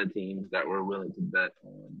a ton of teams that were willing to bet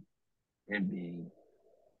on him being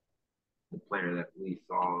the player that we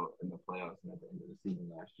saw in the playoffs and at the end of the season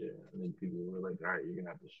last year. I think people were like, all right, you're gonna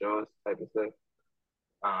have to show us type of stuff.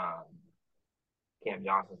 Um, Cam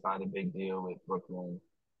Johnson signed a big deal with Brooklyn.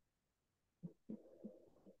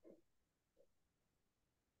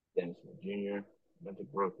 Dennis Smith Jr. went to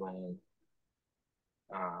Brooklyn.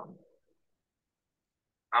 Um,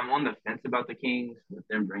 I'm on the fence about the Kings, with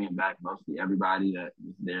them bringing back mostly everybody that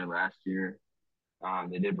was there last year.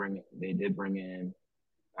 They did bring in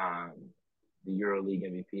um, the EuroLeague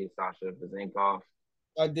MVP Sasha Vezenkov.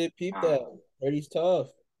 I did peep that. Um, Brady's tough.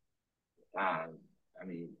 I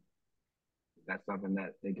mean, that's something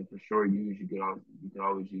that they can for sure use. You could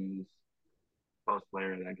always use post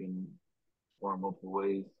player that can score multiple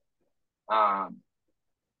ways. Um,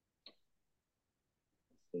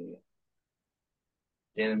 let's see.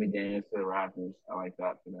 Jalen McDaniels to the Raptors. I like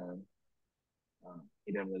that for them.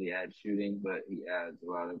 He doesn't really add shooting, but he adds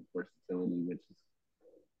a lot of versatility, which is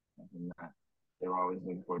something that they're always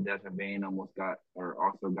looking for. Desmond Bain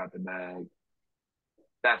also got the bag.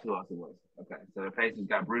 That's who else it was. Okay, so the Pacers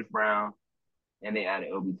got Bruce Brown, and they added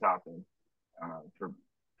Obi Toppin for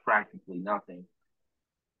practically nothing.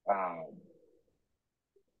 Um,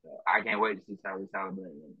 so I can't wait to see Tyrese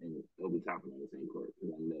Halliburton and Obi Toppin on the same court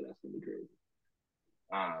because I know that's gonna be crazy.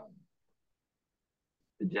 Um,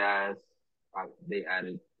 the Jazz, they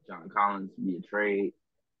added John Collins via trade.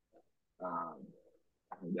 Um,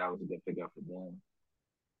 I think that was a good pickup for them.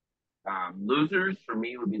 Losers for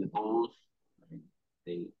me would be the Bulls. I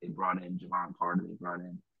mean, they brought in Javon Carter. They brought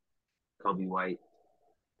in Kobe White.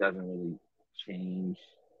 Doesn't really change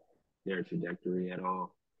their trajectory at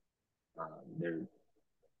all. They're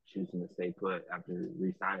choosing to stay put after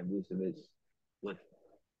re-signing Vucevic with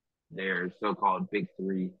their so-called big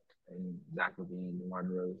three and Zach LaVine, DeMar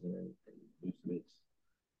DeRozan, and Vucevic.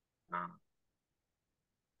 Um,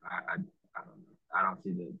 I don't know. I don't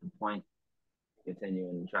see the point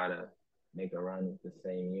continuing to try to make a run with the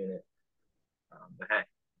same unit. But hey,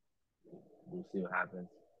 we'll see what happens.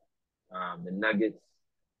 The Nuggets,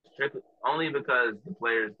 strictly only because the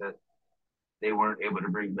players that they weren't able to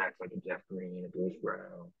bring back, like a Jeff Green, a Bruce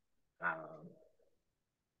Brown,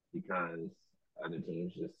 because other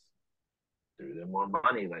teams just threw them more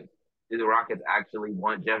money. Like, did the Rockets actually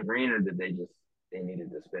want Jeff Green, or did they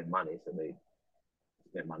needed to spend money, so they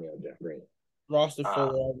spent money on Jeff Green? Roster Uh,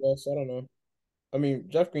 filler, I guess. I don't know. I mean,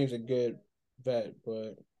 Jeff Green's a good vet,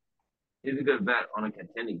 but he's a good vet on a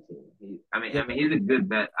contending team. yeah, He's a good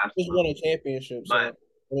vet, just won a absolutely, championship, so but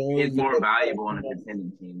I mean, he's he's a more good valuable on a vet.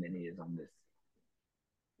 contending team than he is on this.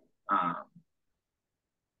 Um,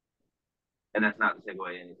 and that's not to take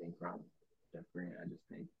away anything from Jeff Green. I just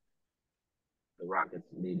think the Rockets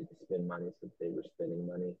needed to spend money, so they were spending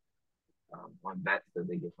money on vets that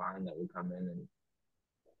they could find that would come in and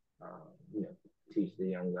you know, teach the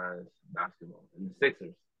young guys basketball. And the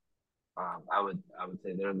Sixers, I would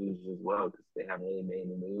say they're losers as well because they haven't really made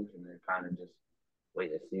any moves and they're kind of just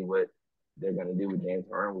waiting to see what they're going to do with James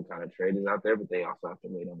Harden. We kind of traded out there, but they also have to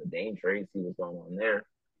wait on the Dame trade, see what's going on there.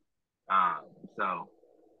 Um, so,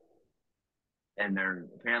 and they're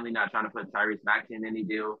apparently not trying to put Tyrese Maxey in any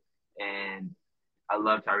deal. And I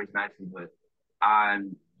love Tyrese Maxey, but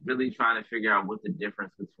I'm really trying to figure out what the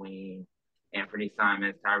difference between Anthony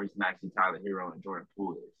Simons, Tyrese Maxey, Tyler Hero, and Jordan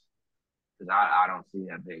Poole is. Because I don't see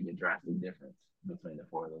that big a drastic difference between the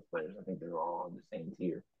four of those players. I think they're all in the same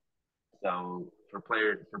tier. So for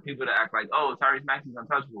people to act like, oh, Tyrese Maxey's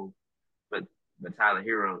untouchable, but Tyler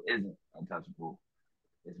Hero isn't untouchable,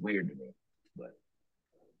 it's weird to me. But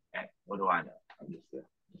hey, what do I know? I'm just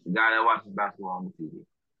a guy that watches basketball on the TV.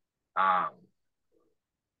 Um,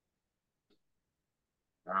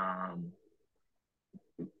 um,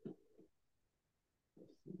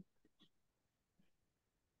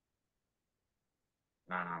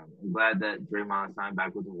 I'm glad that Draymond signed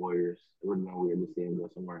back with the Warriors. It would have been weird to see him go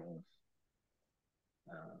somewhere else.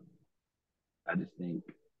 Um, I just think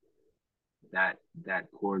that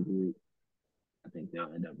core group, I think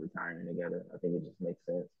they'll end up retiring together. I think it just makes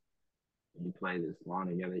sense when you play this long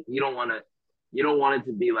together. You don't want it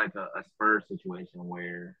to be like a Spurs situation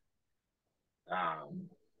where um,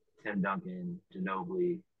 Tim Duncan,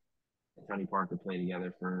 Ginobili, and Tony Parker play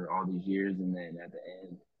together for all these years, and then at the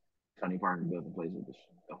end, Tony Parker goes and plays with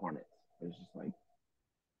the Hornets. It's just like,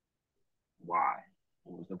 why?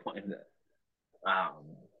 What was the point of that? Um,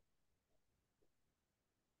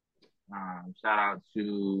 Shout out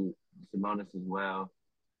to Simonis as well.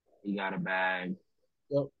 He got a bag.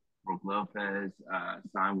 Yep. Brook Lopez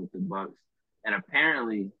signed with the Bucks, and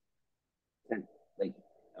apparently, like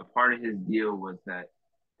a part of his deal was that,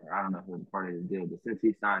 or I don't know if it was part of his deal, but since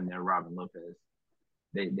he signed there, Robin Lopez,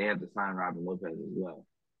 they have to sign Robin Lopez as well.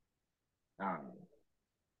 Um,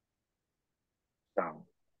 so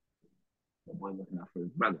the boy looking out for his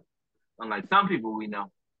brother. Unlike some people we know,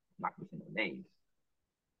 I'm not gonna say no names.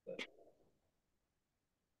 But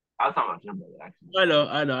I was talking about your brother actually.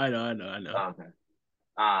 I know. Oh, okay.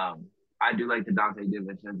 I do like the Dante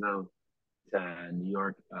DiVincenzo to New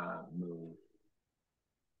York move.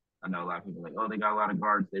 I know a lot of people are like, oh, they got a lot of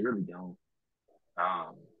guards. They really don't. I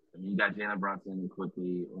mean, you got Jalen Brunson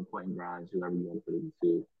quickly or Quentin Grimes, whoever you want to put it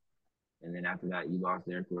to. And then after that, you lost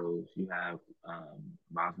Derrick Rose. You have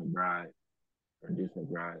Miles McBride or Deuce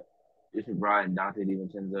McBride and Dante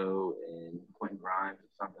DiVincenzo and Quentin Grimes,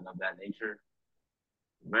 something of that nature.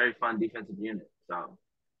 Very fun defensive unit. So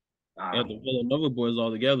Yeah, um, the Villanova boys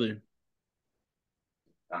all together.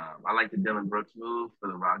 I like the Dylan Brooks move for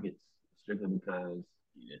the Rockets strictly because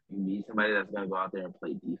Yeah. you need somebody that's going to go out there and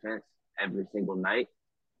play defense every single night.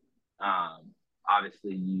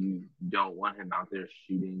 Obviously, you don't want him out there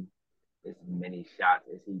shooting as many shots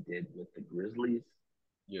as he did with the Grizzlies.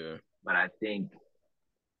 Yeah. But I think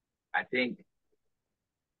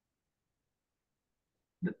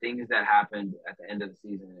the things that happened at the end of the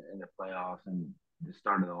season and the playoffs and the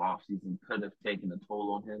start of the offseason could have taken a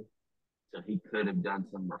toll on him. So he could have done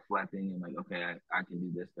some reflecting and like, okay, I can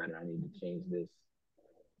do this better. I need to change this.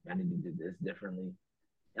 I need to do this differently.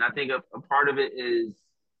 And I think a part of it is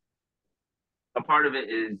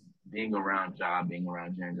being around Job, being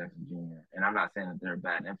around Jaren Jackson Jr. And I'm not saying that they're a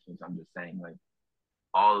bad influence. I'm just saying like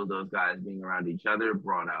all of those guys being around each other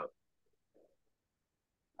brought out,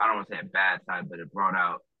 I don't want to say a bad side, but it brought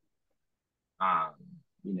out um,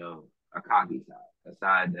 you know, a cocky side, a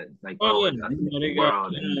side that's like, Oh oh, yeah, it's us against the they got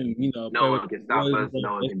world and no play with one can stop boys us, and stuff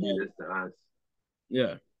no one like can do that. this to us.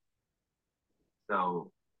 Yeah.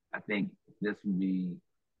 So I think this would be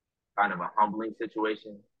kind of a humbling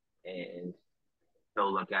situation, and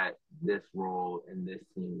he'll look at this role and this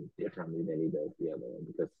team differently than he does the other one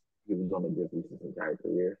because he was on the Grizzlies his entire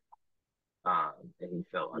career, and he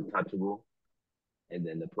felt untouchable. And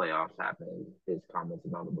then the playoffs happened. His comments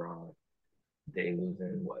about LeBron, they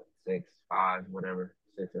losing what 6-5, whatever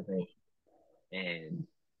 6, I think, and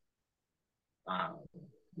um,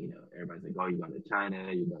 everybody's like, oh, you're going to China,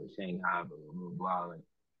 you're going to Shanghai, blah blah blah blah. Like,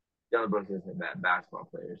 Dylan Brooks isn't a bad basketball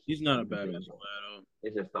player. It's He's just not a the bad things, basketball at all.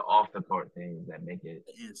 it's just the off the court things that make it,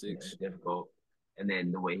 And six. difficult. And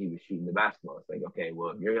then the way he was shooting the basketball, it's like, okay,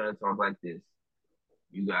 well, if you're gonna talk like this,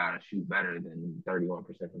 you gotta shoot better than 31%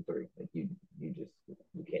 from three. Like you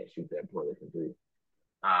can't shoot that poorly from three.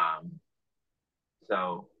 Um,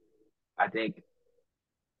 so I think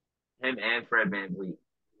him and Fred VanVleet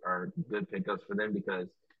are good pickups for them because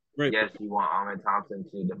Great. yes, you want Ahmed Thompson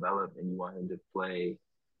to develop and you want him to play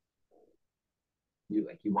you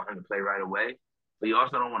want him to play right away, but you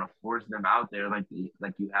also don't want to force them out there like you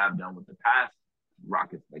have done with the past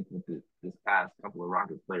Rockets, like with this past couple of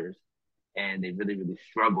Rockets players, and they really really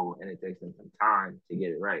struggle, and it takes them some time to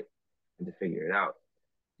get it right and to figure it out.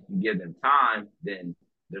 If you give them time, then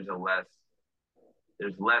there's a less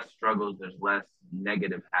there's less struggles, there's less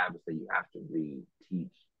negative habits that you have to reteach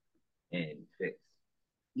and fix.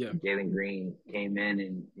 Yeah. Jalen Green came in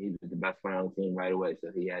and he was the best player on the team right away,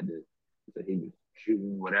 so he was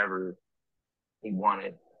shooting whatever he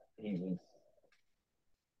wanted. He was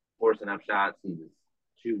forcing up shots. He was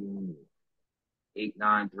shooting 8,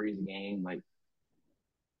 9 threes a game. Like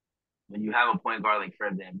when you have a point guard like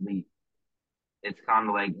Fred VanVleet, it's kind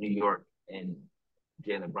of like New York and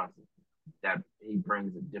Jalen Brunson. That he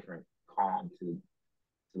brings a different calm to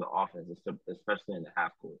the offense, especially in the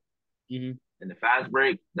half court. Mm-hmm. In the fast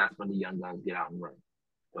break, that's when the young guys get out and run.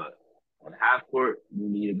 But on the half court, you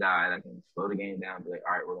need a guy that can slow the game down. Be like,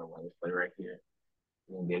 all right, we're gonna run this play right here.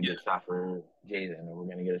 We're gonna get a Yeah. good shot for Jaden, or we're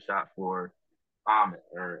gonna get a shot for Ahmed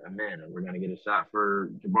or Amin, or we're gonna get a shot for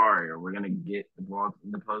Jabari, or we're gonna get the ball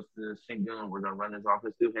in the post to Shingun. We're gonna run this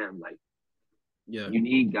offense through him. Like Yeah. you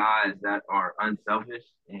need guys that are unselfish,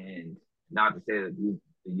 and not to say that the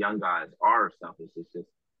young guys are selfish. It's just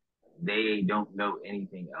they don't know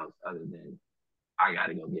anything else other than I got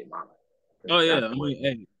to go get mine. Oh yeah. That's I what mean,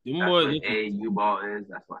 hey, them that's boys. what Listen, AAU ball is.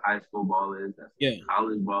 That's what high school ball is. That's what yeah.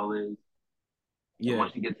 college ball is. And Yeah.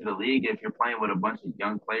 once you get to the league, if you're playing with a bunch of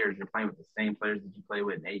young players, you're playing with the same players that you play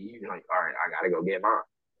with in AAU. You're like, all right, I got to go get mine.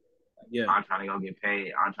 Yeah. I'm trying to go get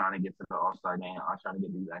paid. I'm trying to get to the All Star game. I'm trying to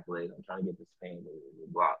get these accolades. I'm trying to get this fame,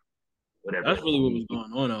 block, whatever That's it may really what was be.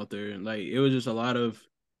 going on out there. Like it was just a lot of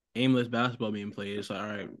aimless basketball being played. It's like, all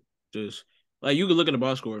right, just like you could look at the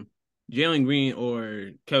box score. Jalen Green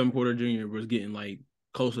or Kevin Porter Jr. was getting like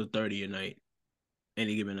close to 30 a night,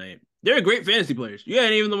 any given night. They're great fantasy players. You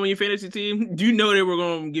hadn't even them on your fantasy team. You know they were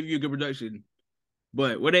going to give you a good production.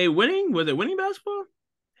 But were they winning? Was it winning basketball?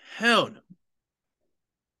 Hell no.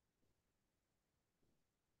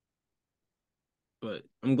 But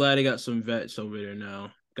I'm glad they got some vets over there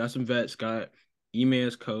now. Got some vets. Got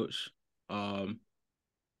Ime coach.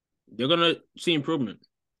 They're gonna see improvement.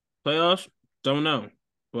 Playoffs? Don't know.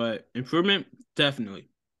 but improvement definitely,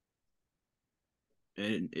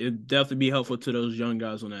 and it definitely be helpful to those young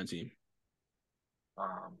guys on that team.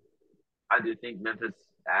 Um, I do think Memphis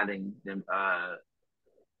adding them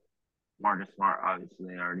Marcus Smart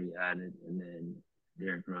obviously already added, and then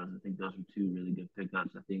Derrick Rose. I think those are two really good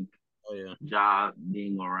pickups. I think Oh yeah, Ja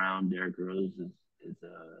being around Derrick Rose is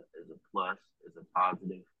a plus, is a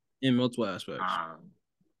positive. in multiple aspects. Um,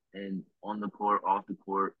 and on the court, off the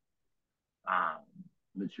court, um,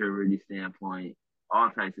 maturity standpoint, all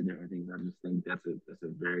types of different things. I just think that's a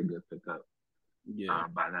very good pickup Yeah,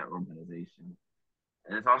 by that organization.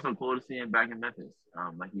 And it's also cool to see him back in Memphis.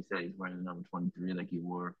 Like you said, he's wearing the number 23 like he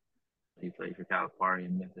wore when he played for Calipari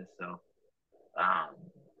in Memphis. So, um,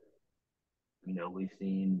 we've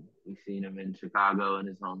seen him in Chicago in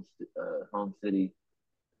his home city.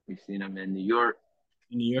 We've seen him in New York.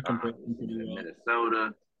 in New York, I'm We've seen pretty him in well.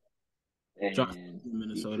 Minnesota Josh and in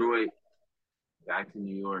Minnesota. Detroit. Back to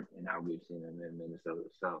New York, and now we've seen him in Minnesota.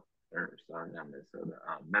 So, or sorry, not Minnesota,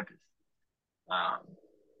 Memphis. Um,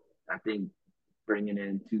 I think bringing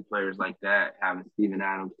in two players like that, having Steven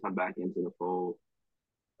Adams come back into the fold,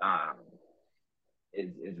 um,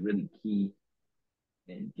 is really key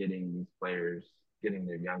in getting these players, getting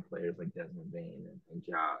their young players like Desmond Bain and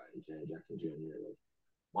Jared Jackson Jr. like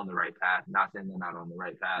on the right path. Not saying they're not on the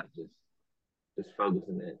right path, just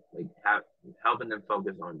focusing it, like helping them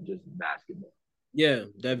focus on just basketball. Yeah,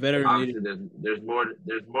 that veteran leader. Obviously, there's more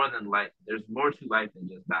to life than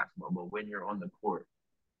just basketball. But when you're on the court,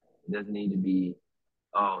 it doesn't need to be,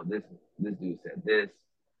 oh, this dude said this,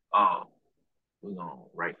 oh, we're gonna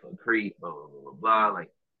write for a creep, blah blah blah blah blah.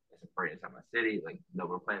 Like it's a parade inside my city. Like no,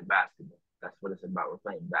 we're playing basketball. That's what it's about. We're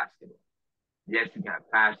playing basketball. Yes, you can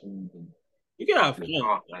have passion, you can You can talk have your fun.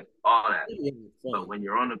 talk, like all that. You can have But fun. when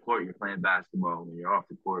you're on the court, you're playing basketball. When you're off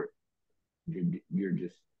the court, you're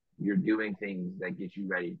just you're doing things that get you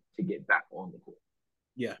ready to get back on the court.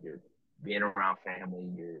 Yeah, You're being around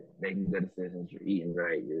family. You're making good decisions. You're eating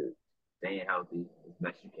right. You're staying healthy as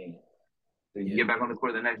best you can, so you can yeah, get back on the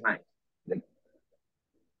court the next night. Like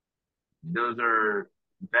those are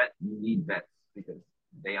vet. You need vets because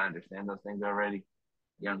they understand those things already.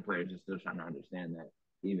 Young players are still trying to understand that.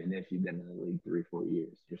 Even if you've been in the league 3 4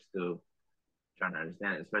 years, you're still trying to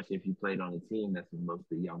understand it. Especially if you played on a team that's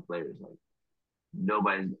mostly young players. Like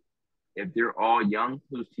nobody's. If they're all young,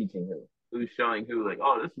 who's teaching who? Who's showing who? Like,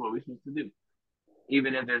 oh, this is what we're supposed to do.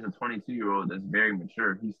 Even if there's a 22-year-old that's very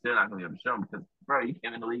mature, he's still not gonna be able to show him because, bro, you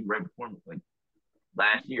came in the league right before me, like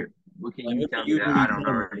last year. What can like, you what can tell me you that I really don't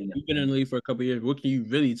tell me? already know? You've been in the league for a couple years. What can you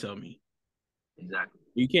really tell me? Exactly.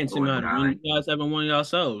 You can't tell me Or how a to guy win. like You guys haven't won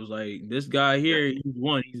yourselves. Like this guy here, exactly. he's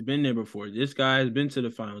won. He's been there before. This guy has been to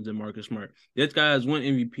the finals in Marcus Smart. This guy has won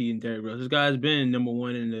MVP in Derrick Rose. This guy has been number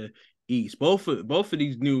one in the East. Both of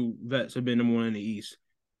these new vets have been number one in the East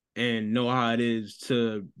and know how it is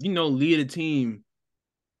to, lead a team,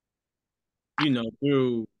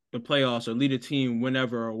 through the playoffs or lead a team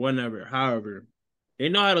whenever or whenever, however. They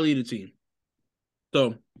know how to lead a team.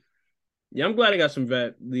 So yeah, I'm glad I got some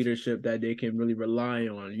vet leadership that they can really rely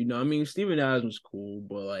on. I mean, Steven Adams was cool,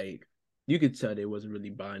 but like you could tell they wasn't really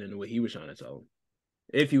buying into what he was trying to tell them.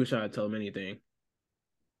 If he was trying to tell them anything.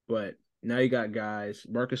 But now you got guys,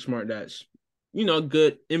 Marcus Smart, that's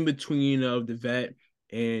good in between of the vet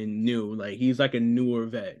and new. Like he's like a newer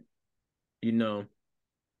vet. You know,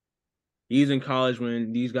 he's in college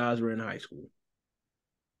when these guys were in high school.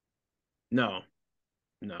 No,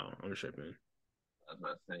 no, I'm tripping. I was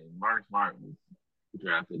about to say Mark Smart was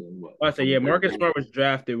drafted in what I say, yeah, Marcus 2013. Smart was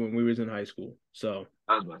drafted when we was in high school. So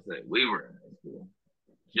I was about to say we were in high school,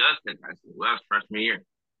 just in high school. Well, that was freshman year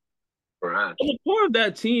for us. the core of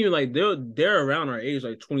that team, like they're around our age,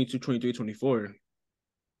 like 22, 23, 24.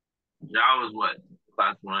 Ja was what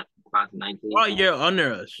class one, class 19. Oh yeah,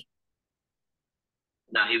 under us.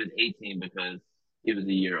 No, he was 18 because he was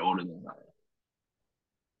a year older than Zion.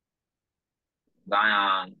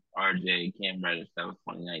 Zion, RJ, Cam Reddish, that was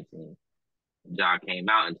 2019. Ja came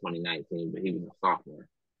out in 2019, but he was a sophomore.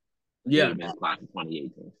 So he would Yeah, have been class of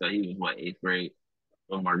 2018. So he was what, eighth grade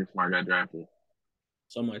when Marcus Smart got drafted.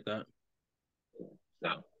 something like that.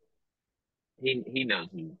 So he knows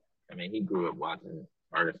who. I mean, he grew up watching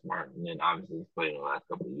Marcus Smart, and then obviously he's played in the last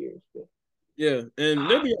couple of years. But Yeah, and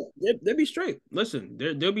they'll uh, be they'll be straight. Listen,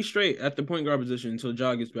 they'll be straight at the point guard position until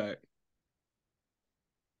Ja gets back.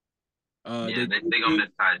 yeah, They they gonna miss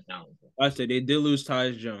Tyus Jones. I said they did lose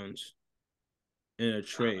Tyus Jones in a Uh,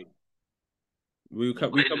 trade. the We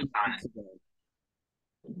Blazers come signed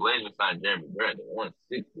the Blazers signed Jeremy Grant at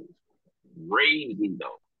 160. Crazy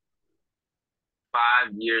though.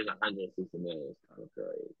 5 years, 160 million is kind of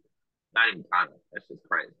crazy. Not even kind of. That's just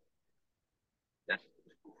crazy. That's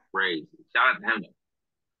crazy. Shout out to him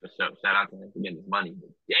for sure. Shout out to him for getting his money. But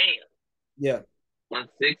damn, Yeah.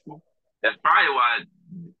 160. That's probably why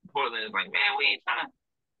Portland is like, man, we ain't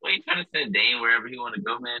trying to send Dame wherever he want to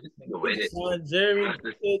go, man. This nigga We just waited. signed Jeremy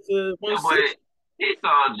to That boy, 160. he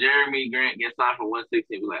saw Jeremy Grant get signed for 160.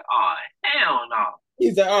 He was like, oh hell no.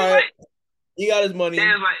 He's like, all It's right, like he got his money. they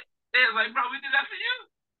was like, bro, we did that for you.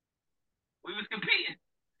 We was competing.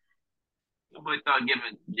 Nobody thought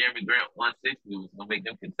giving Jeremy Grant 160 was gonna make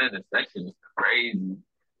them contenders. That shit was crazy.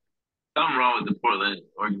 Something wrong with the Portland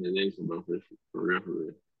organization, bro. For real, for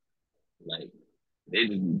real. Like they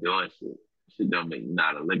just be doing shit. Shit don't make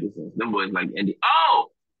not a lick of sense. Them boys like them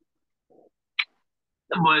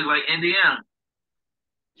boys like Indiana.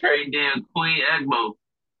 Trade damn Queen Egbo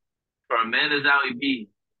for Amanda Zowie B.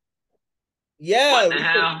 Yeah, What the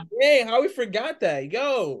hell? hey, how we forgot that?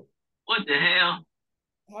 Yo, What the hell?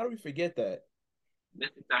 how do we forget that?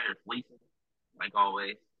 Mystics out here fleecing, like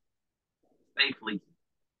always. Stay fleecing.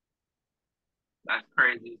 That's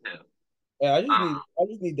crazy as hell. Yeah, Uh, I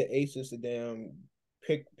just need the Aces to damn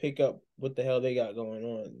pick up what the hell they got going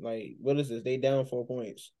on. Like, what is this? They down 4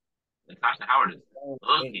 points. Natasha Howard is Hey.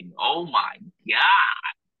 looking. Oh my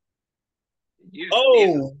god! Did you see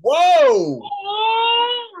it? Oh, whoa!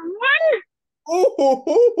 Oh, what? You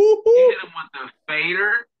Ooh, hit him with the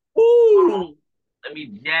fader. Hold on. ooh. Let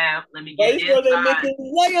me jab. Let me Oh, get these girls ain't inside.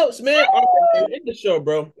 making layups, man. All right, man. End the show,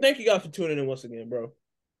 bro. Thank you guys for tuning in once again, bro.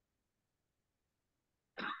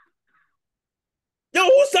 Yo,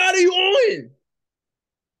 whose side are you on?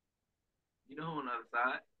 You know who on the other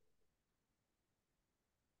side?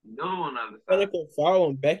 You know who on the other side? Clinical foul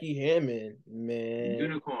on Becky Hammond, man.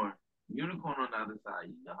 Unicorn. Unicorn on the other side.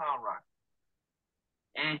 You know how I'm rocking.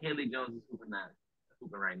 And Haley Jones is hooping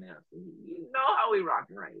right now. So you know how we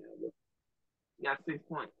rocking right now. Look, he got 6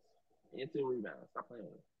 points and 2 rebounds. Stop playing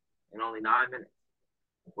with him. In only 9 minutes.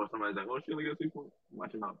 Before somebody's like, oh, she only got 6 points.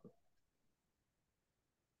 Watch him out.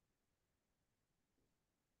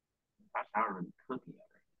 Josh Howard really cooking out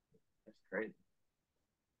right now. That's crazy.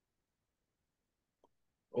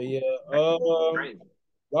 But Oh, yeah, Becky going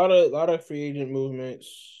crazy. lot of free agent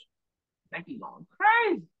movements. Becky going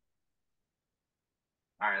crazy.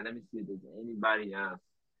 All right, let me see if there's anybody else.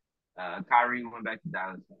 Kyrie went back to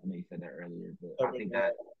Dallas. I know you said that earlier, but I think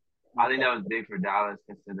that was big for Dallas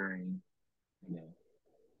considering, you know,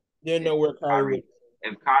 Didn't if know where Kyrie Kyrie was.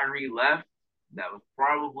 if Kyrie left, that was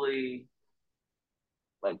probably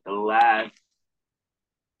like the last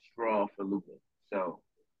straw for Luka. So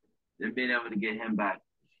them being able to get him back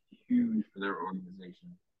is huge for their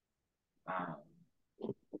organization. Um,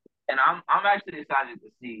 and I'm actually excited to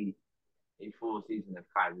see a full season of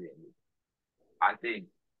Kyrie and Luka. I think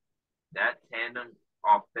that tandem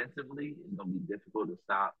offensively is going to be difficult to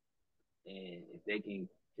stop. And if they can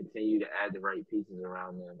continue to add the right pieces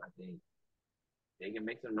around them, I think they can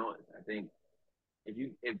make some noise. I think if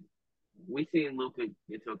we seen Luka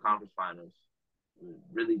get to a conference finals,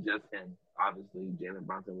 really just him. Obviously, Jalen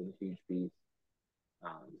Brunson was a huge piece.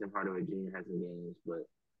 Tim Hardaway Jr. has some games, but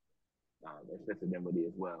there's Spencer Dinwiddie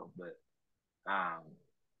as well. But um,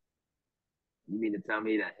 you mean to tell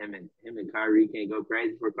me that him and Kyrie can't go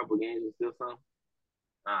crazy for a couple games and still some?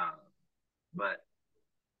 Um, but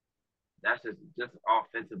that's just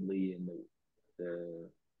offensively and the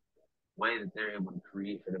way that they're able to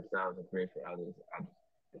create for themselves and create for others.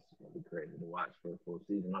 It's going to be crazy to watch for a full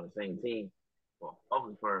season on the same team. Well,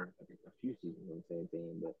 hopefully for a few seasons on the same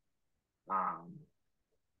team, but um,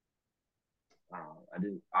 I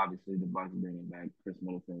did obviously the Bucks bringing back Chris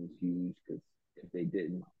Middleton was huge because if they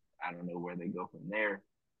didn't, I don't know where they go from there.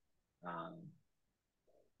 Um,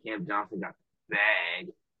 Cam Johnson got the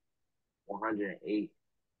bag, 108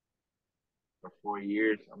 for 4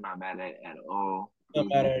 years. I'm not mad at all. Not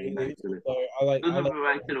Kuzma mad at being back it. to the I Kuzma like being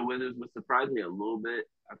back to the Wizards would surprise me a little bit.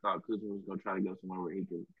 I thought Kuzma was gonna try to go somewhere where he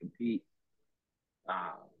could compete.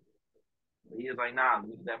 Um, but he was like, nah, let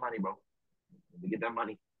me get that money, bro. Let me get that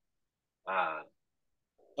money. Uh,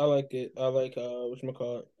 I like it. I like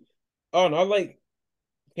whatchamacallit. Oh no, I like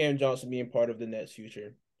Cam Johnson being part of the Nets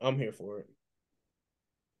future. I'm here for it.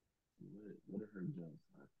 what did Herb Jones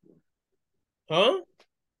sign for? Huh?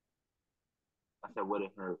 I said, what did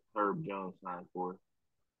Herb Jones sign for?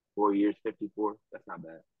 4 years, 54. That's not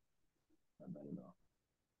bad. Not bad at all.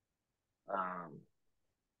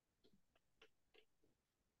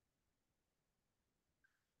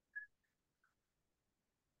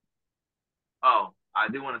 Oh, I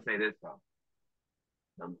do want to say this though.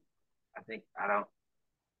 I think I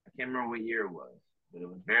can't remember what year it was, but it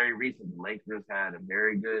was very recent. The Lakers had a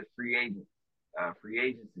very good free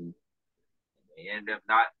agency. They ended up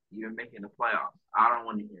not even making the playoffs. I don't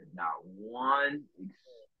want to hear not one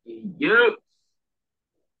You.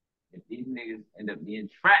 If these niggas end up being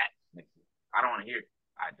trash next year, I don't want to hear it.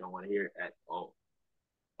 I don't want to hear it at all.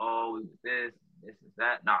 Oh, this is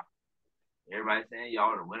that. Nah. Everybody saying y'all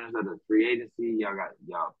are the winners of the free agency.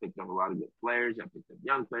 Y'all picked up a lot of good players. Y'all picked up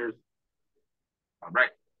young players. All right.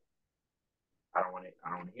 I don't want to. I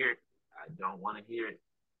don't want to hear it. I don't want to hear it.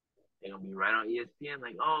 They're gonna be right on ESPN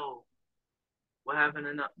like, oh, what happened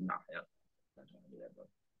in the? No, hell, not trying to do that, bro.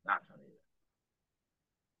 Not trying to do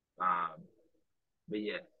that. But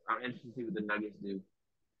yeah, I'm interested to see what the Nuggets do.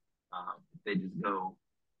 If they just go,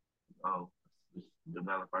 oh, just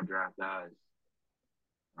develop our draft guys,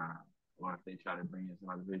 uh, or if they try to bring in some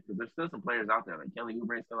other players, because there's still some players out there. Like Kelly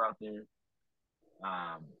Oubre is still out there.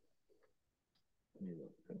 Um, let me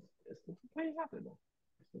look. There's still some players out there though.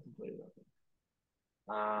 There's still some players out there.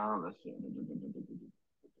 Let's see.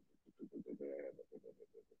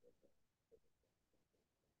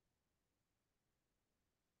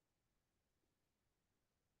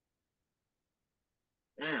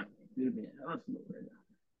 Damn, dude, man, hella slow right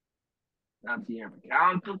now. Now Tierra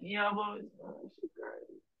McCown cooking y'all boys. Oh, shit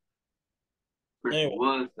crazy. Christian Anyway,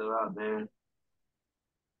 Wood still out there.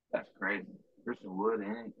 That's crazy. Christian Wood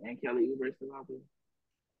and Kelly Oubre still out there.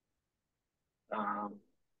 Um,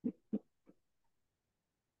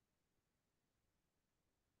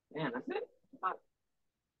 man, that's it.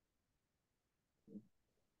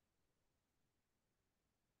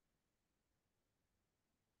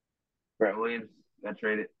 Brett Williams got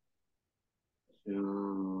traded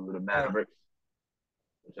to the Mavericks,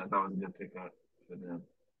 which I thought was a good pickup for them.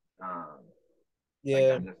 Um, like I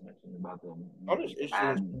yeah, just mentioned about them, I'm just interested in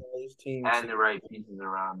adding seeing all these teams. adding the right pieces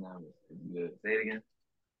around them is good. Say it again.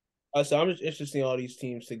 I said I'm just interested in seeing all these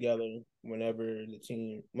teams together whenever the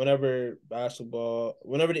NBA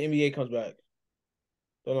comes back.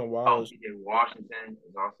 Don't know why. Oh, PJ Washington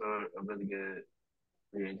is also a really good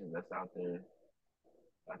free agent that's out there.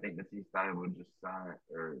 I think that he would just sign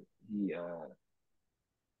or he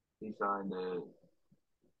signed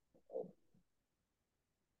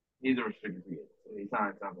he's a restricted free agent, so he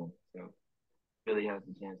signed something. So Philly has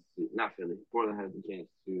the chance to not Philly, Portland has the chance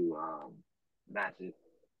to match it.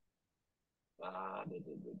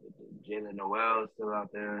 Jalen Noel is still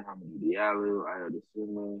out there. Hamidou Diallo, Ayo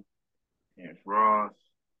Dosunmu, Terrence Ross.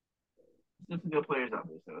 Still some good players out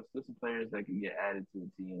there. So still some players that can get added to the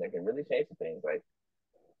team that can really change some things. Like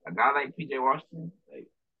a guy like PJ Washington, like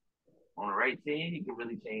on the right team, he can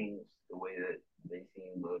really change the way that they see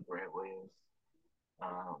Grant Williams.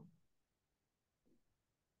 Um,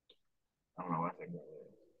 I don't know why I said Grant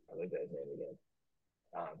Williams. I looked at his name again.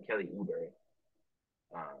 Kelly Oubre.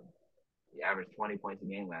 Um, he averaged 20 points a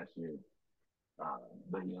game last year,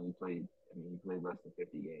 but he only played. I mean, he played less than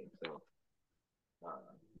 50 games. So,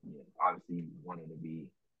 obviously, wanted to be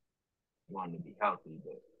healthy,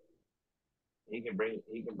 but he can bring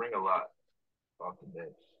a lot off the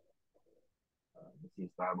bench. He's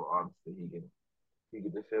stable. Obviously, he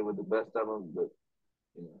can defend with the best of them, but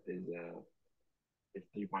his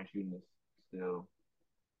 3 point shooting is still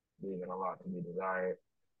leaving a lot to be desired.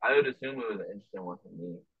 I would assume it was an interesting one for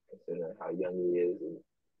me, considering how young he is and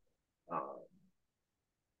um,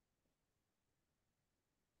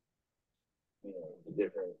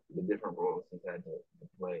 the different roles he's had to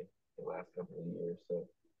play the last couple of years. So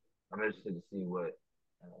I'm interested to see um,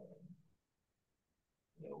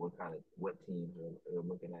 what teams are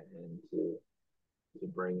looking at him to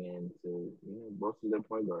bring in to bolster their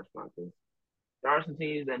point guard spot. Because there are some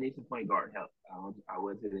teams that need some point guard help. I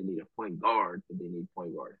wouldn't say they need a point guard, but they need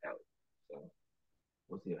point guard help. So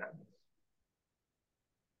we'll see what happens.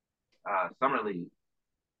 Summer League,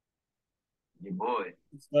 your boy.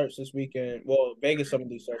 It starts this weekend. Well, Vegas Summer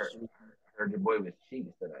League I starts heard, this weekend. I heard your boy was cheeks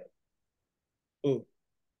tonight. Ooh,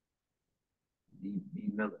 D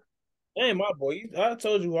Miller. that ain't my boy. I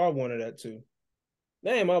told you I wanted that too.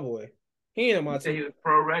 That ain't my boy. He ain't on You my said team. he was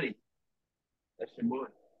pro ready. That's your boy.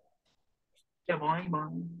 Come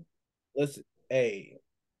on. Listen, hey,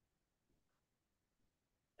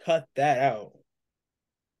 cut that out.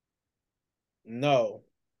 No,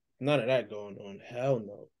 none of that going on. Hell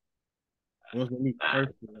no. It wasn't me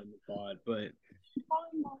personally on the pod, but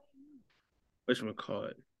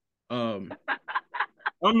whatchamacallit. Um,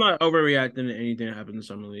 I'm not overreacting to anything that happened in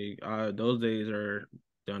Summer League. Those days are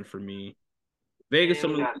done for me. Vegas Man,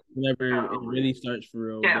 Summer League, whenever got it over really it. starts for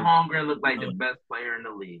real, Cat but Holmgren looked like the uh, best player in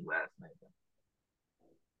the league last night.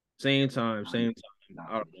 same time, Not, same time. not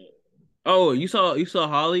I don't for know. sure. Oh, you saw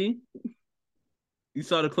Holly? You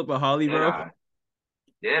saw the clip of Holly, Did bro? I?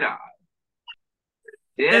 Did I?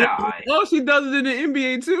 Did And I? oh, she does it in the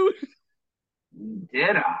NBA too.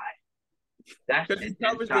 Did I? That Because he shit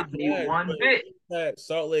didn't covers the shock me Jazz, one but bit. at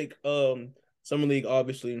Salt Lake Summer League,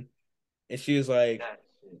 obviously. And she was like, That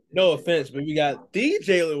shit no did not offense, but shock we me one got bit.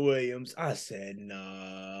 the Jalen Williams. I said, Just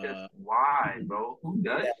nah. why, bro? Who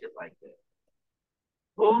does Yeah, shit like that?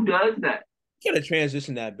 Who does that? you gotta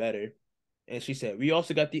transition that better. And she said, we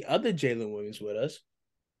also got the other Jalen Williams with us.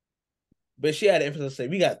 But she had to emphasize say,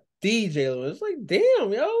 we got the Jalen Williams. Like,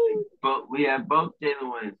 damn, yo. But we have both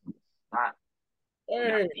Jalen Williams. Not we got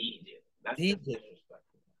Hey, DJ. That's just DJ.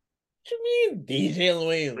 disrespectful. What you mean, the Jalen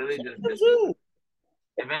Williams? Really just disrespectful.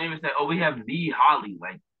 If anyone said, "Oh, we have the Holly,"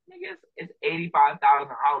 like nigga, it's 85,000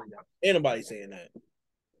 Hollies out Ain't nobody saying that. there.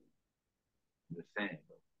 Just saying.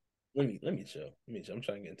 Let me chill. Let me chill. I'm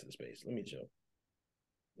trying to get into the space. Let me chill.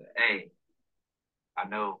 But, hey, I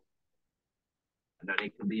know, they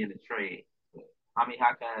could be in the trade. But Hami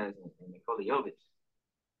Hakas and Nikola Jovic,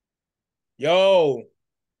 Yo,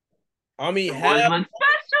 I mean, the boys have look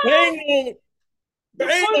bang special. on, The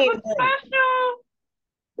bang boys on look him. special.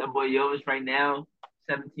 That boy Jovic right now,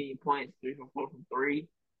 17 points, 3 from 4 from 3,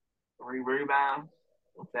 3 rebounds.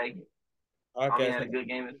 We'll take it. Hami Hawkins had a had good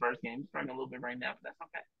game his first game. He's struggling a little bit right now, but that's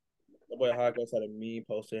okay. the boy Hawkins had a mean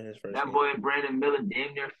poster in his first That game. boy Brandon Miller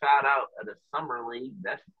damn near fouled out of the summer league.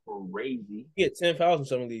 That's crazy. He had 10 fouls in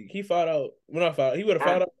summer league. He fouled out. When I fouled, he would have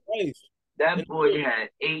fouled That out twice. that boy had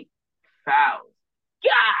 8 fouls.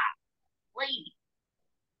 Golly.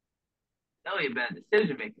 No, he bad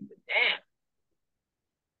decision making, but damn.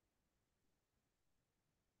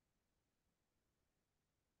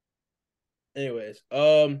 Anyways,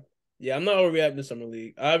 yeah, I'm not overreacting to summer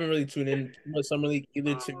league. I haven't really tuned in too much summer league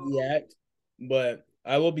either to react, but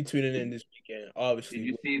I will be tuning in this weekend. Did Obviously.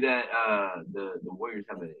 you see that the Warriors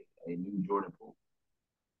have a new Jordan pool?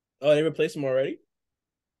 Oh, they replaced him already.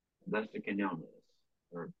 Lester Quinones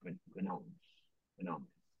or Quinones. Quinones.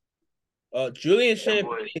 Julian That Champagne's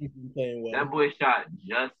boy been playing that well. boy shot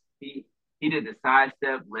just he did the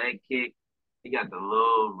sidestep leg kick. He got the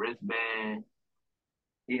little wristband.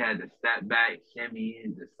 He had the step back, shimmy,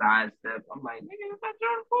 and the side step. I'm like, nigga, is that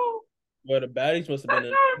Jordan Poole? But the baddies must have been That's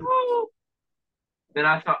in. Jordan Poole. Then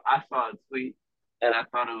I saw a tweet and I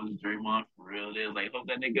thought it was Draymond for real. They was like, hope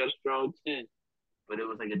that nigga got a strong chin. But it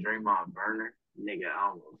was like a Draymond burner. Nigga, I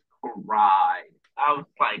almost cried. I was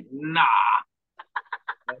like, nah.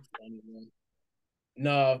 That's funny, man.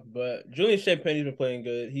 No, but Julian Champagne's been playing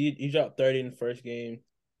good. He dropped 30 in the first game.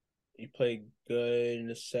 He played good in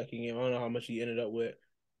the second game. I don't know how much he ended up with,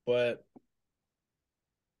 but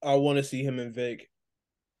I want to see him in Vic.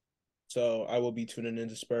 So I will be tuning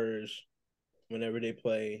into Spurs whenever they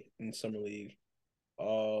play in Summer League.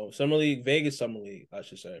 Summer League, Vegas Summer League, I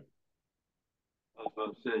should say. I was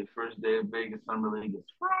about to say, first day of Vegas Summer League is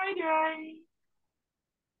Friday.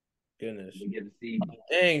 Goodness. We get to see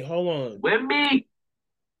Dang, hold on. Wemby.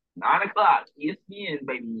 9 o'clock. ESPN,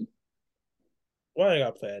 baby. Why I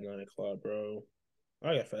gotta play at 9 o'clock, bro?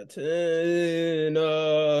 I got fat 10.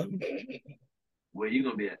 Where you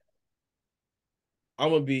gonna be at? I'm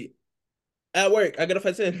gonna be at work. I get off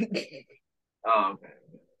at 10. Oh, okay.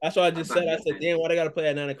 That's what I I just thought said. I you said, said. damn, why they gotta play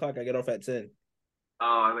at 9 o'clock? I get off at 10. Oh,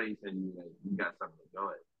 I thought you said you got something to go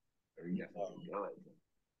at, or you got something to go at.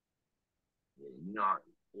 Yeah,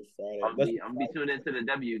 It's Friday. I'm be tuned into the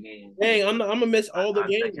W game. Dang, I'm gonna miss all the I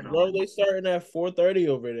check games, in bro. on. They starting at 4:30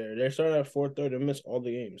 over there. They're starting at 4:30. I miss all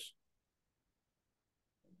the games.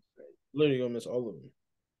 Literally gonna miss all of them.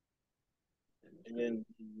 And then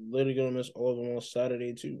literally gonna miss all of them on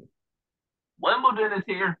Saturday too. Wimbledon is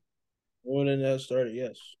here. More than that started,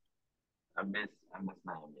 yes. I miss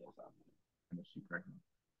Naomi Osaka. I miss you pregnant.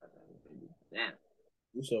 Damn.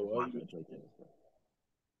 You said Let's what? watch her play tennis.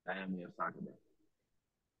 Naomi Osaka.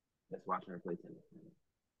 Let's watch her play tennis.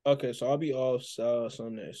 Okay, so I'll be off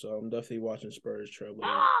Sunday, so I'm definitely watching Spurs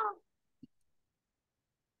Trailblazers.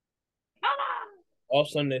 Off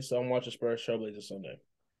Sunday, so I'm watching Spurs Trailblazers Sunday.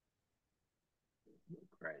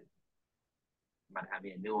 Right. I'm about to have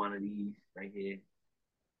me a new one of these right here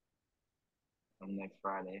on next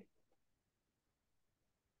Friday.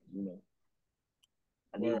 You know,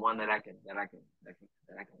 I need one that I can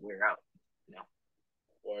wear out. You know,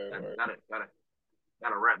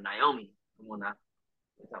 gotta rep Naomi. Come on now, what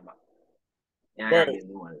you talking about? And I gotta get a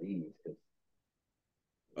new one of these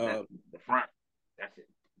because the front, that's it,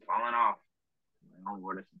 falling off. I only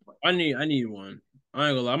wear this in play. I need one. I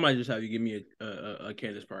ain't gonna lie. I might just have you give me a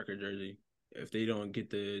Candace Parker jersey if they don't get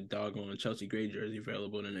the doggone Chelsea Gray jersey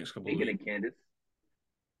available in the next couple of weeks. Speaking of Candace,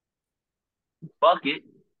 fuck it.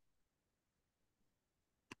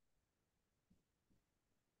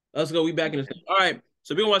 Let's go. We back in this. All right.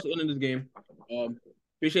 So we're gonna watch the end of this game.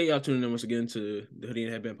 Appreciate y'all tuning in once again to the Hoodie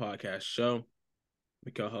and Headband Podcast show.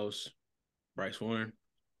 We co-host Bryce Warren.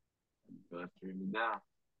 Bust me down.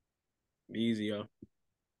 Easy, yo.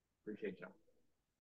 Appreciate y'all.